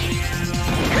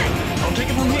 I'll take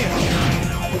it from here.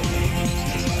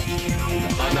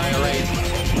 Annihilate!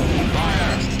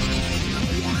 Fire!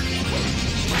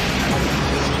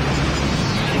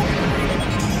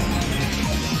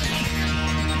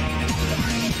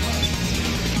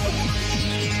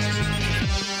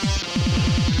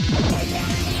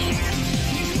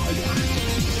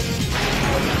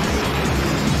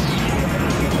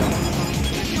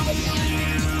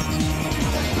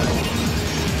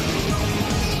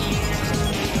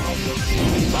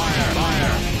 Fire!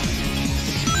 Fire!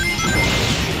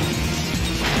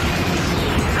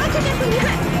 I'll take it from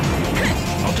here!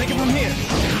 I'll take it from here.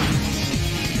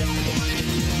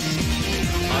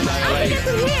 I'll take Annihilate! it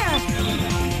from here!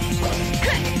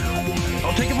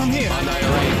 I'll take it from here.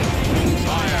 Annihilate!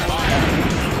 Fire! Fire!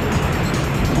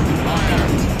 Fire!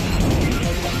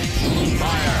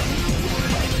 Fire!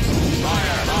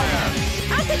 Fire! Fire!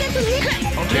 I'll take it from here!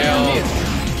 I'll take it Kill! from here.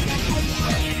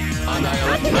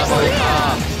 Annihilate! I'll take it Level from here.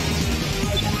 up!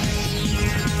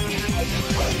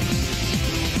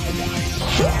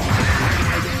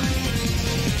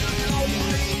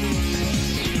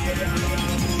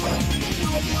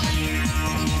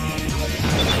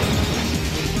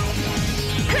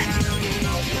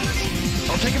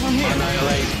 I'll take it from here.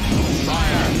 Annihilate!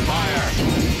 Fire! Fire!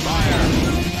 Fire!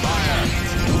 Fire!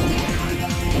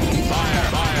 Fire!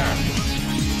 Fire!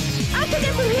 I'll take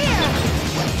it from here!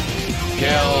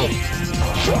 Kill!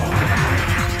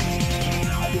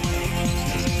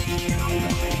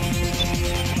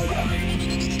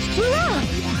 Hurrah!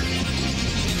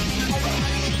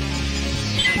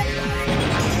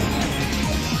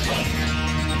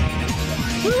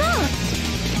 Hurrah!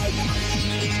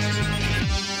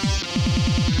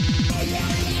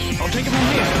 I'll take it from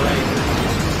here.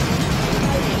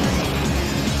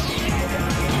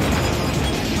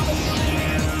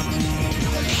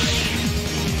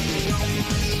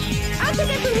 I'll take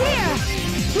it from here!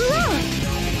 Hurrah!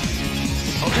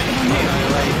 I'll take it from here.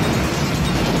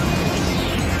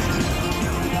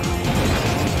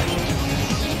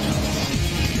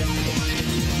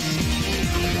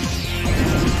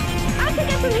 I'll take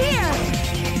it from here!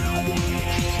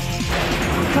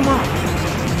 Come on.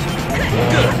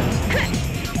 Good.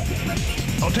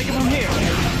 I'll take it from here.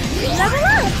 Level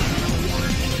up!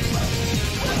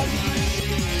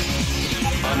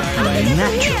 I'll take it from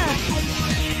Natural. here!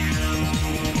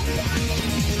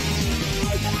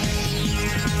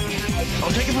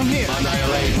 I'll take it from here.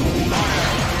 Annihilate! Fire!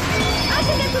 I'll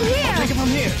take it from here! Take it from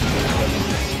here.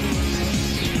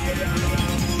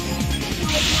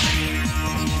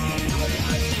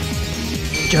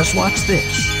 Just watch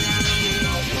this.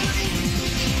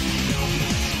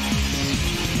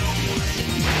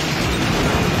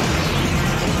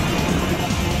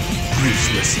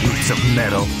 Useless heaps of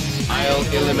metal. I'll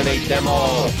eliminate them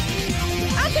all!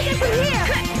 I'll take it from here!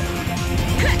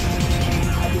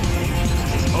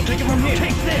 I'll take it from here.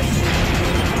 Take this!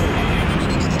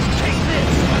 Take this!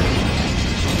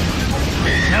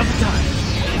 Now's the time.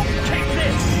 Take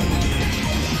this!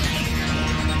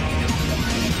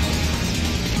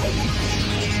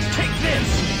 Take this!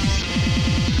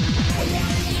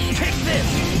 Take this!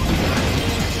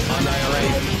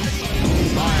 Annihilate!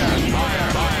 Fire! Fire!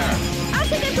 Fire! I'll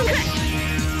take it from here.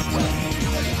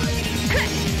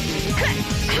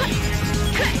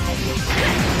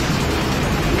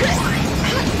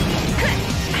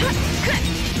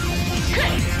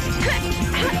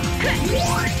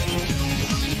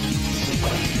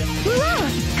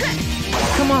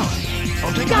 Come on.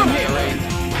 I'll take it from here. Annihilate!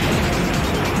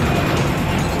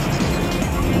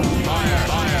 Fire!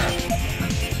 Fire!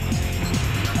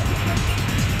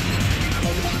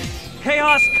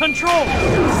 Chaos control!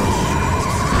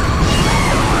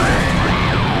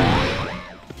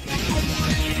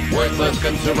 Worthless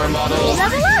consumer model!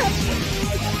 Level up!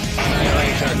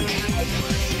 Annihilation!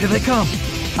 Here they come.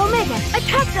 Omega,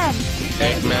 attack them!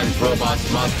 Eggman's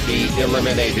robots must be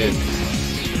eliminated.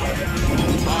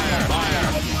 Fire! Fire!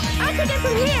 I'll take it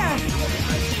from here!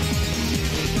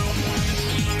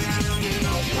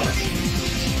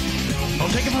 I'll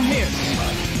take it from here.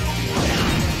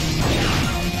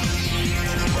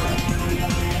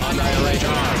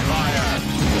 Annihilation! Fire!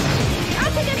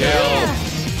 I'll take it Kill! from here!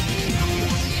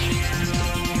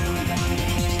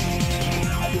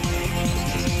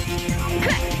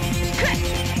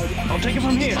 I'll take it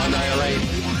from here. Annihilate!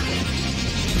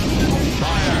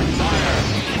 Fire! Fire!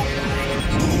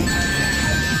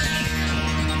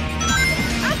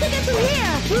 I'll take it from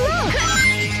here!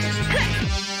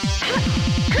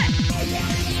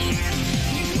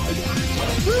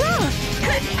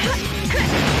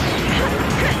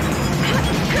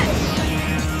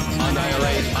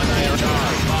 Annihilate!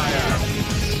 Annihilate! Fire!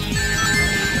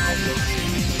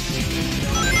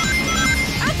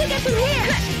 I'll take it from here!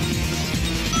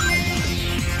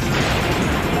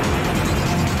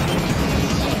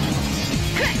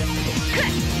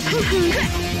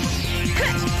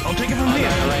 I'll take it from here.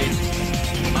 Annihilate!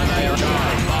 Annihilate!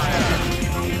 Fire!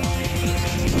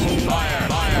 Fire!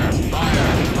 Fire! Fire!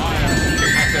 Fire!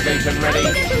 Activation I'll ready!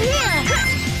 take it from here!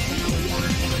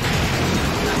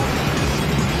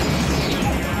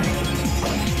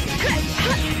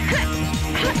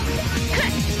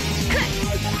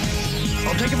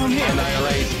 I'll take it from here.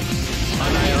 Annihilate!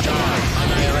 Annihilation!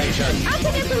 Annihilation! I'll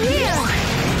take it from here!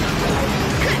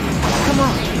 Come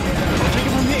on. I'll take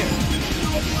it from here.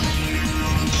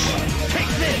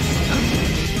 Take this!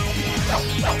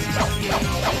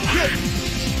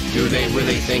 Do they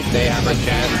really think they have a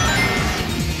chance?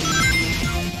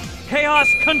 Chaos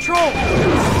control!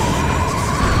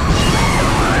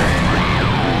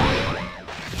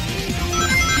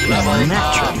 Level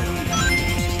Natural. up!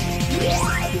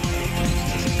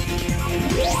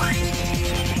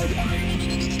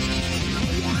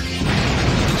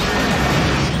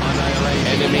 Annihilate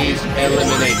enemies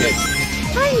eliminated.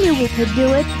 I knew we could do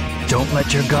it. Don't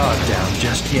let your guard down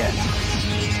just yet.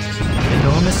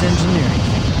 Enormous engineering.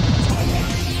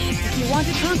 If you want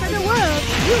to conquer the world,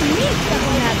 you need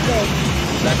something that big.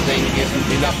 That thing isn't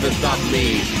enough to stop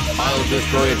me. I'll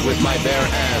destroy it with my bare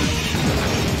hands.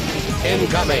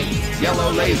 Incoming!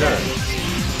 Yellow laser!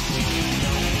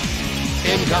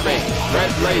 Incoming!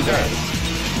 Red laser!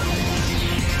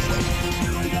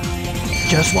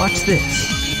 Just watch this.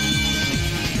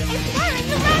 It's firing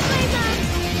the red laser!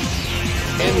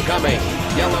 Incoming!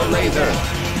 Yellow laser!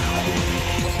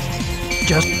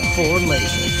 Just 4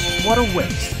 lasers. What a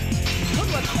waste. Look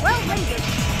what 12 lasers!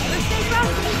 Let's stay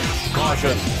frosty!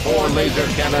 Caution! 4 laser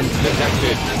cannons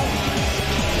detected!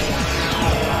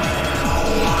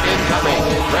 Incoming!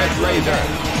 Red laser!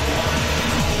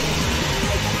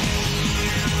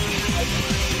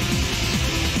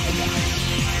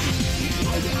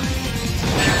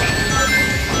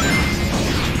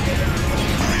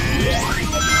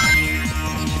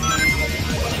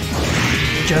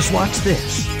 Just watch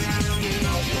this.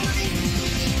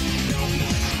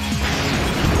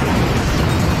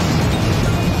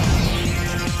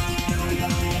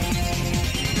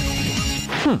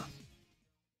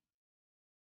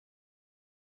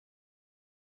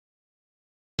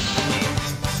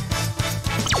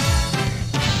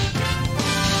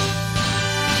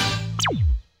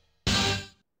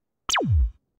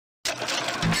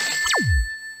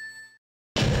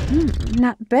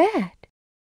 Not bad.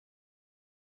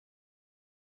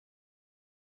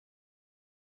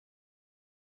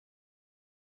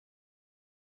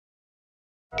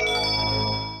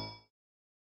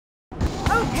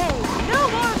 Okay, no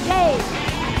more games!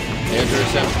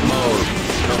 Intercept mode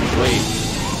complete.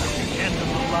 End of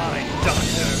the line,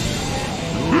 Doctor.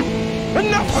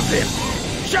 Enough of this!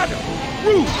 Shadow!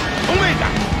 Rouge! Omega!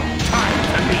 Time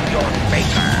to be your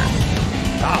maker.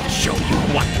 I'll show you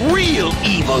what real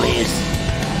evil is.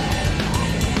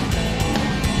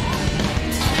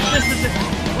 This is it.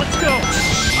 Let's go.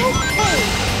 Okay.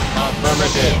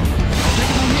 Affirmative.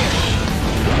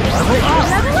 Level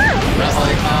up.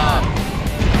 Leveling up.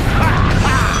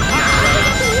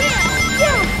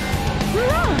 Yeah.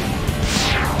 We're on.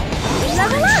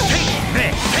 Level up. Take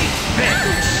this, take this,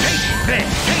 take this,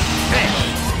 take this.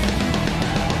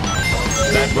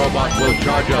 That robot will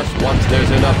charge us once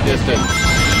there's enough distance.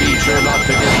 Be sure not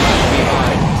to get left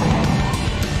behind.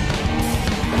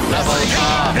 Leveling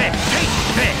up. This, take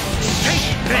this, take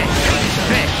this, take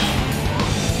this.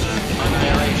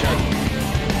 Annihilation.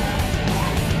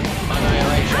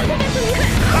 Annihilation.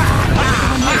 Fire.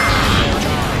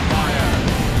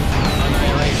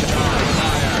 Annihilation.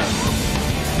 Fire.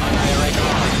 Annihilation.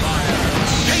 Fire.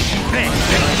 Take this,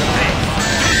 take this,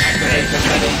 take this,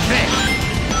 take this.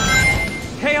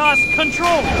 Chaos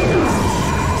control.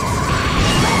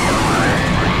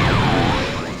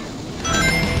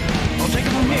 I'll take it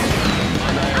from here.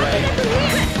 Annihilate.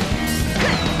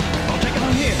 I'll take it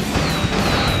from here.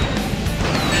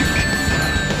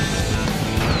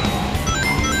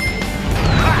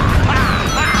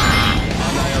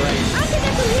 Annihilate.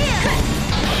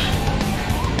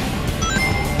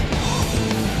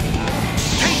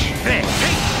 Take this,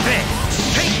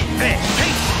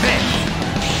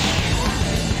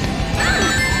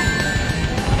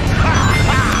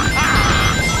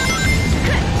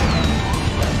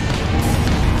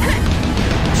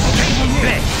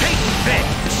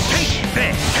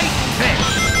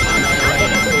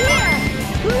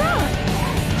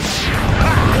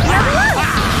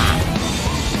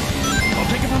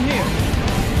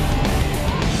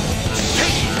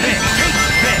 take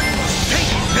this,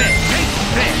 take this, take this.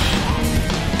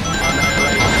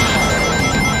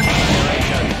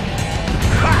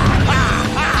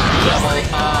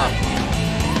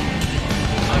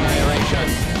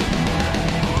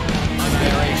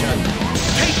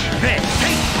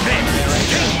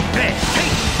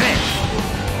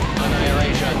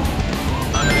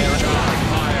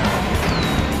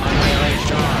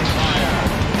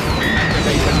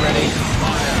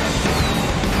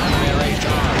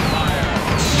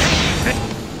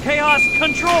 Chaos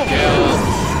control!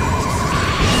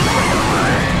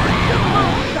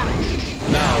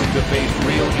 Now to face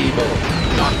real evil,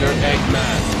 Dr.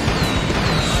 Eggman.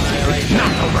 Annihilation.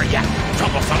 Not over yet,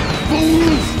 troublesome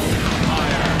fools!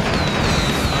 Fire.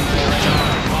 Annihilation.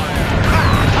 Fire.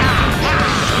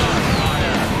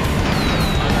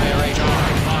 Annihilation.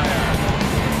 Fire.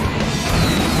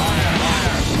 Fire.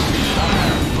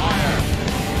 Fire. Fire.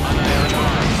 Annihilation.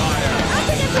 Fire. I'll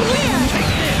take it from here.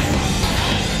 Take this.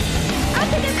 I'll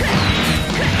take it.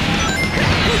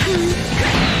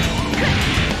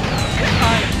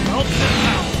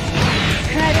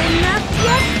 Had enough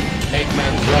yet?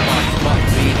 Eggman's robots must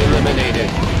be eliminated.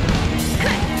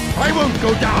 I won't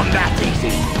go down that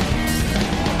easy!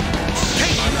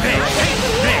 Take this! Take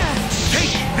this!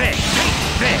 Take this! Take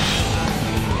this!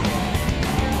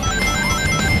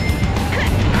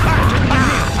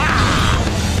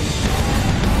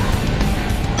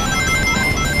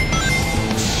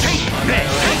 Take this!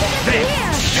 Take this! Take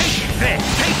this!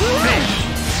 Take this!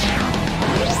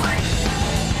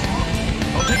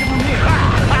 I'll take it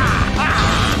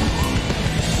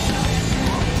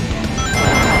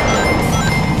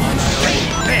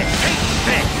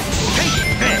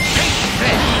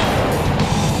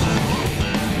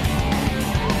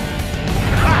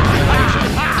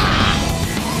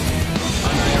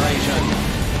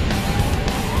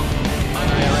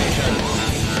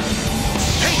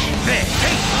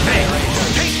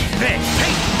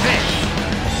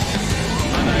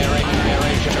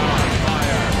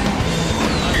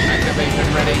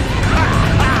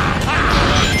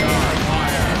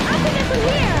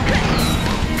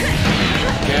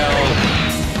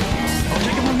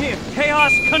from here.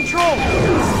 Chaos control!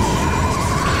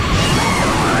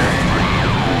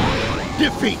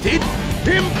 Defeated?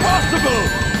 Impossible!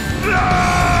 No!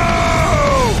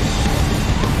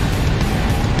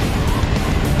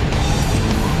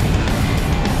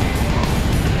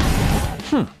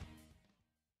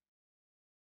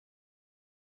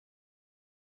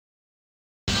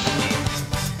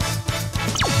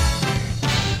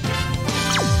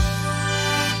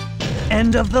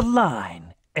 End of the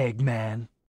line, Eggman.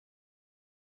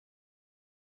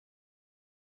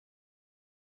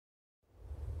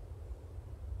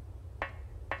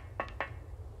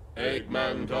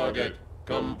 Eggman target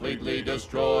completely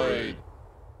destroyed.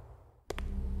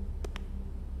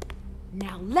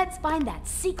 Now let's find that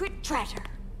secret treasure.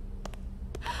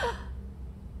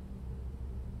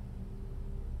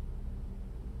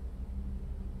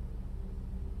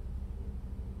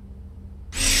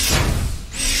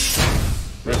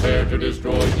 Prepare to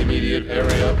destroy immediate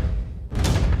area.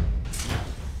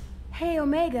 Hey,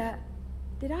 Omega,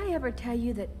 did I ever tell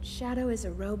you that Shadow is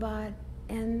a robot?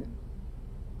 And...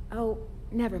 oh,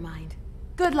 never mind.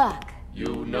 Good luck.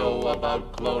 You know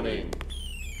about cloning.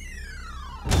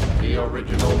 The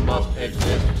original must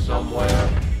exist somewhere.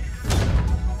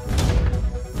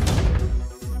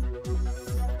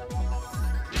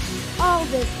 All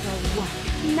this for what?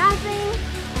 Nothing?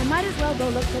 I might as well go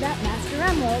look for that Master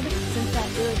Emerald, since that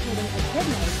irritating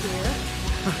echidna is here.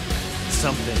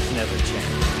 Something's never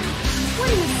changed. What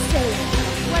are you saying?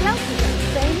 What else is a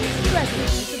famous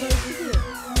president supposed to do?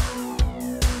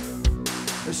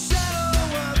 A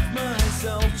shadow of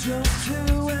myself, just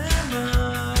who am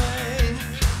I?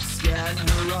 Scan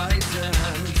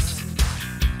horizons,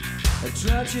 a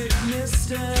tragic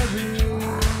mystery.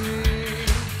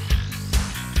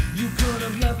 You could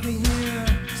have left me here,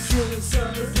 still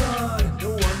inside the blood. No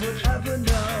one would ever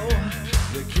know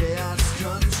the chaos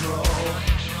control.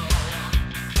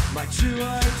 My true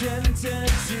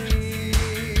identity,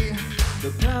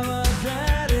 the power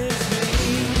that is me.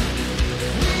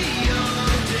 We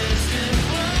are destined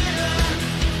fire,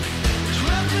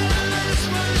 trapped in this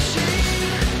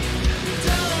machine.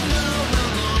 Don't know how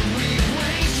long we've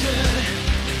waited,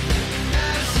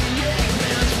 as the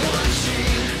Eggman's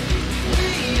watching. We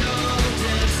are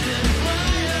destined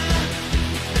fire,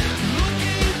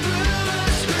 looking through the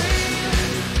screen.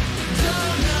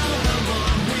 Don't know how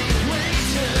long we've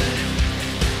waited,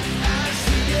 as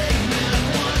the Eggman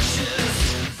watches.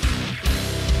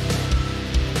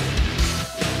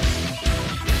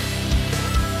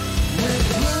 With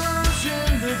words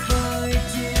in the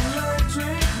fight,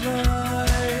 electric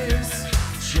lives,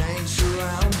 change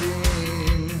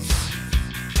surroundings,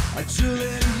 a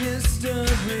truly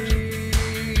history.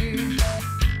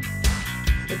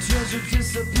 A treasure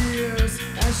disappears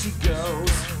as she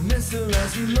goes, miss her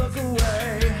as you look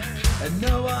away, and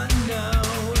no one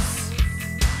knows.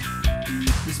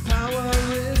 This power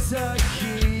is a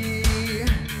key,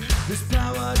 this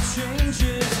power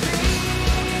changes me.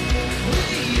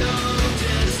 We are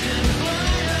destined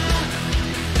fire,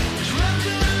 trapped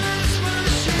in this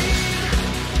machine.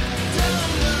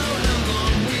 Don't know how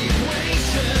long we've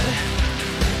waited,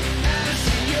 as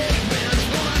the Eggman's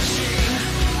watching.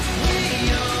 We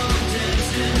are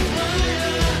destined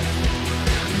fire,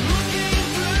 looking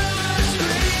through the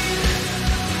screen.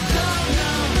 Don't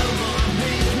know how long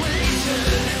we've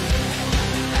waited,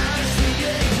 as the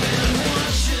Eggman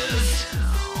watches.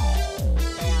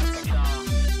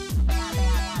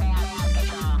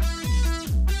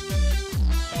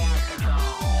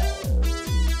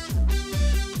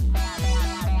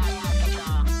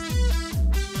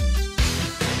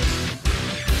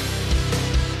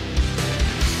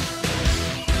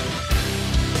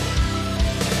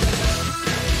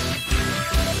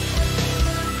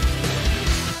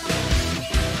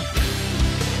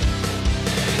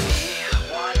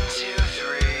 One, two,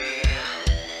 three.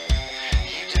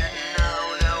 You didn't know,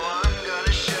 now I'm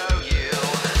gonna show you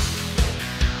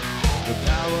the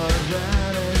power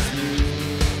that is me.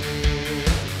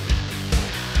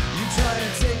 You try to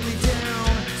take me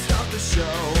down, stop the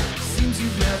show. Seems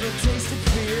you've never tasted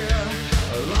fear,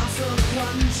 a loss of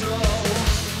control.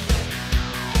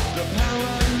 The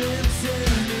power lives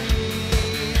in me,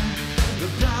 the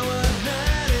power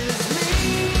that is me.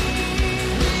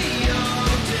 We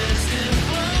are destined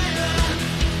fire,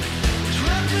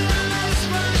 trapped in this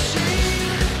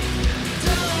machine.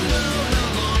 Don't know how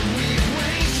long we've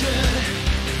waited,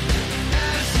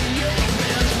 as the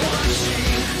Eggman's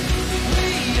watching. We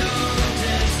are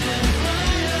destined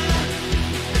fire,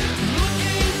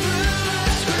 looking through the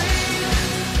screen.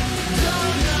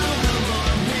 Don't know how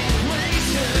long we've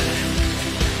waited,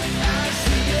 as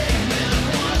the Eggman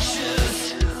watches.